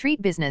 I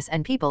treat business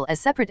and people as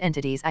separate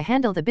entities. I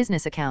handle the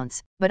business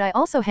accounts, but I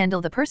also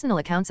handle the personal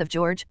accounts of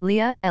George,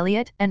 Leah,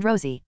 Elliot, and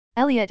Rosie."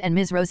 "Elliot and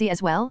Ms. Rosie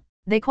as well?"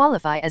 "They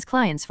qualify as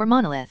clients for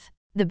Monolith.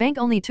 The bank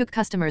only took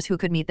customers who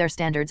could meet their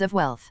standards of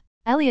wealth."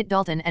 Elliot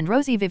Dalton and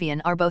Rosie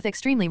Vivian are both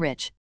extremely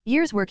rich.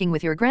 Years working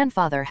with your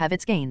grandfather have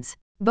its gains.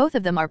 Both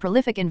of them are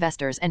prolific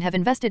investors and have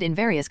invested in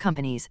various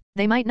companies.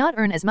 They might not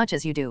earn as much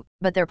as you do,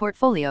 but their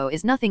portfolio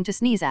is nothing to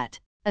sneeze at.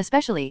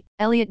 Especially,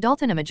 Elliot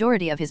Dalton, a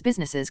majority of his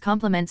businesses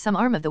complement some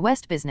arm of the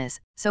West business,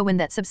 so when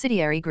that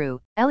subsidiary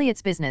grew,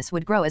 Elliot's business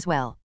would grow as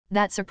well.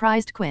 That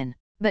surprised Quinn.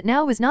 But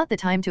now was not the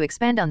time to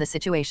expand on the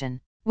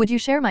situation. Would you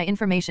share my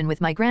information with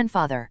my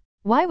grandfather?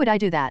 Why would I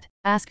do that?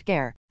 Asked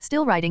Gare,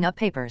 still writing up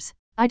papers.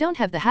 I don't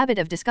have the habit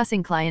of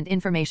discussing client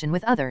information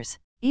with others.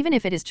 Even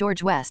if it is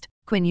George West,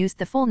 Quinn used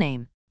the full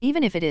name.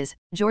 Even if it is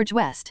George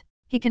West,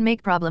 he can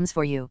make problems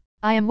for you.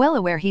 I am well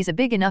aware he's a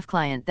big enough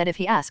client that if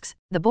he asks,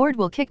 the board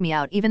will kick me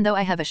out even though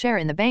I have a share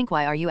in the bank.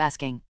 Why are you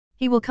asking?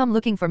 He will come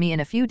looking for me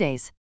in a few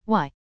days.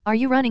 Why? Are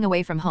you running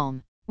away from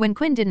home? When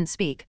Quinn didn't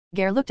speak,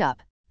 Gare looked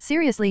up.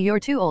 Seriously, you're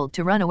too old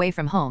to run away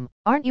from home,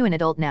 aren't you an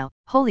adult now?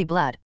 Holy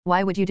blood,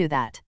 why would you do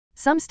that?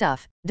 Some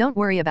stuff, don't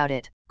worry about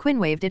it. Quinn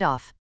waved it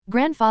off.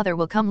 Grandfather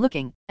will come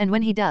looking, and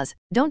when he does,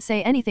 don't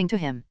say anything to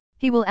him.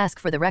 He will ask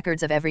for the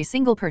records of every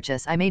single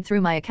purchase I made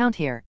through my account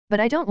here, but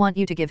I don't want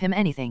you to give him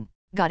anything.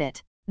 Got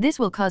it? This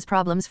will cause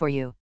problems for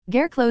you.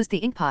 Gare closed the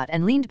inkpot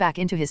and leaned back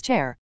into his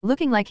chair,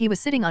 looking like he was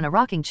sitting on a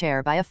rocking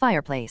chair by a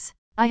fireplace.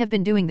 I have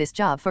been doing this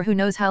job for who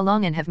knows how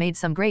long and have made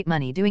some great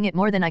money doing it,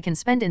 more than I can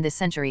spend in this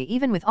century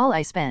even with all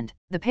I spend.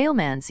 The pale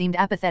man seemed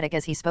apathetic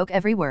as he spoke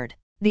every word.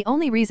 The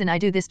only reason I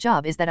do this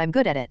job is that I'm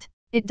good at it.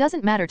 It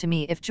doesn't matter to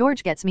me if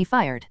George gets me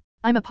fired.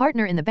 I'm a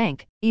partner in the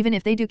bank. Even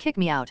if they do kick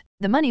me out,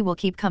 the money will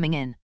keep coming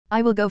in.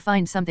 I will go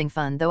find something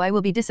fun, though I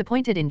will be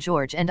disappointed in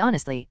George, and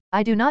honestly,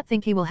 I do not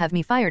think he will have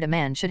me fired. A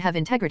man should have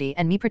integrity,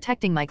 and me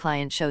protecting my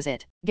client shows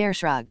it. Gare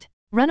shrugged.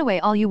 Run away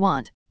all you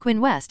want,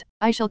 Quinn West.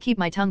 I shall keep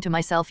my tongue to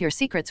myself. Your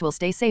secrets will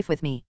stay safe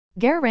with me.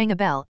 Gare rang a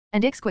bell,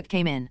 and Ixquick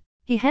came in.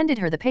 He handed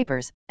her the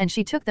papers, and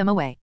she took them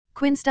away.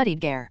 Quinn studied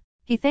Gare.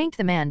 He thanked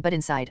the man, but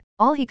inside,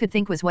 all he could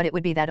think was what it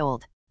would be that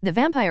old. The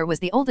vampire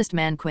was the oldest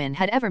man Quinn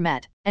had ever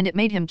met, and it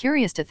made him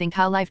curious to think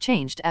how life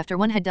changed after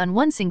one had done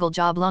one single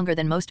job longer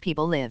than most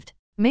people lived.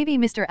 Maybe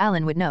Mr.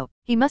 Allen would know.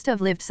 He must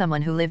have lived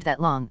someone who lived that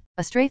long.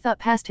 A stray thought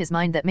passed his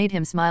mind that made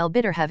him smile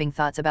bitter. Having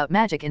thoughts about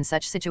magic in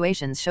such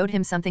situations showed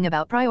him something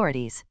about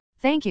priorities.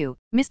 Thank you,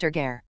 Mr.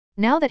 Gare.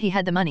 Now that he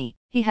had the money,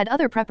 he had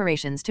other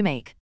preparations to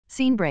make.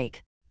 Scene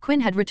break.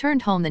 Quinn had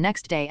returned home the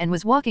next day and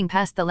was walking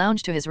past the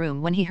lounge to his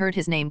room when he heard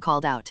his name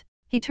called out.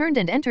 He turned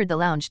and entered the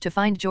lounge to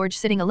find George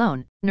sitting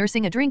alone,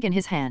 nursing a drink in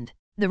his hand.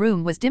 The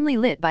room was dimly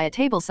lit by a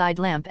table-side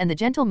lamp and the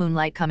gentle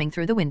moonlight coming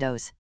through the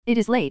windows. It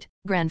is late,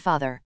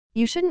 grandfather.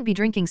 You shouldn't be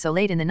drinking so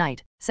late in the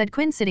night, said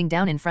Quinn, sitting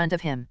down in front of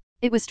him.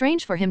 It was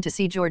strange for him to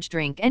see George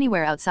drink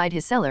anywhere outside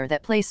his cellar,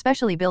 that place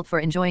specially built for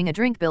enjoying a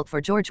drink, built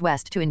for George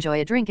West to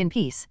enjoy a drink in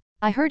peace.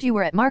 I heard you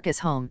were at Marcus'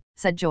 home,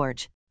 said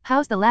George.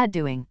 How's the lad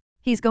doing?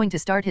 He's going to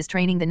start his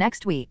training the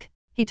next week.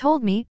 He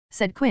told me,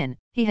 said Quinn.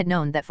 He had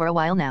known that for a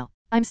while now.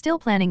 I'm still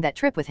planning that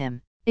trip with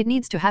him. It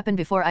needs to happen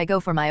before I go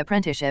for my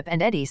apprenticeship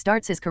and Eddie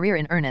starts his career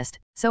in earnest,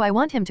 so I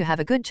want him to have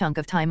a good chunk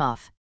of time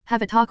off.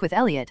 Have a talk with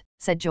Elliot,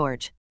 said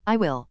George. I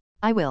will.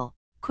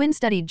 Quinn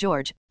studied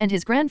George, and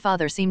his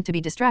grandfather seemed to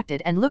be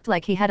distracted and looked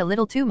like he had a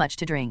little too much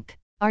to drink.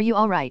 Are you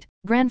all right,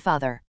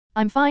 grandfather?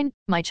 I'm fine,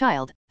 my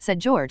child, said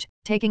George,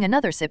 taking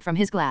another sip from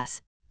his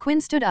glass.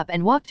 Quinn stood up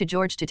and walked to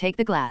George to take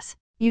the glass.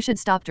 You should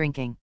stop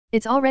drinking.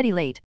 It's already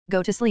late,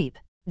 go to sleep.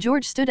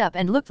 George stood up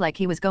and looked like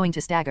he was going to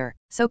stagger,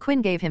 so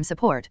Quinn gave him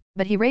support,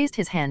 but he raised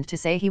his hand to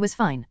say he was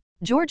fine.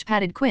 George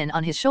patted Quinn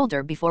on his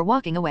shoulder before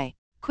walking away.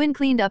 Quinn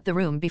cleaned up the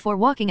room before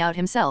walking out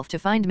himself to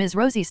find Ms.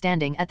 Rosie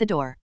standing at the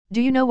door.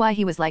 Do you know why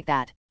he was like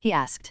that? He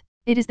asked.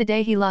 It is the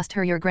day he lost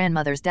her, your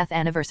grandmother's death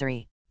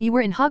anniversary. You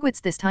were in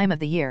Hogwarts this time of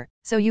the year,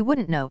 so you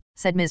wouldn't know,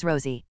 said Ms.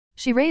 Rosie.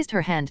 She raised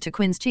her hand to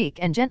Quinn's cheek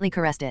and gently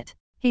caressed it.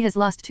 He has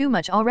lost too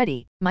much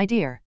already, my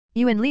dear.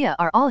 You and Leah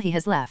are all he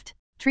has left.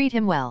 Treat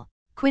him well.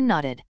 Quinn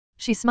nodded.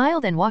 She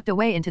smiled and walked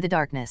away into the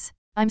darkness.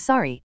 I'm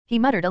sorry, he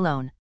muttered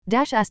alone. **********.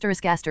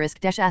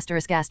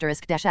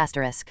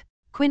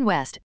 Quinn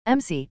West,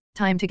 MC,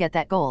 time to get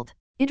that gold.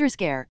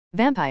 Scare,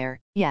 vampire,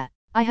 yeah.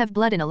 I have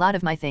blood in a lot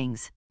of my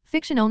things.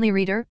 Fiction only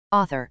reader,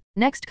 author.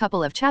 Next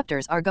couple of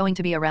chapters are going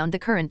to be around the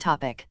current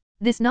topic.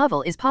 This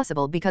novel is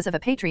possible because of a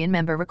Patreon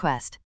member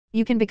request.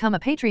 You can become a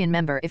Patreon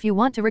member if you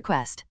want to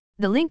request.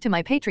 The link to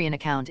my Patreon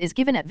account is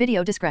given at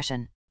video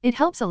description. It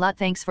helps a lot.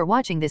 Thanks for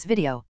watching this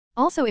video.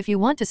 Also, if you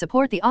want to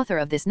support the author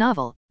of this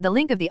novel, the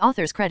link of the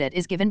author's credit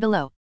is given below.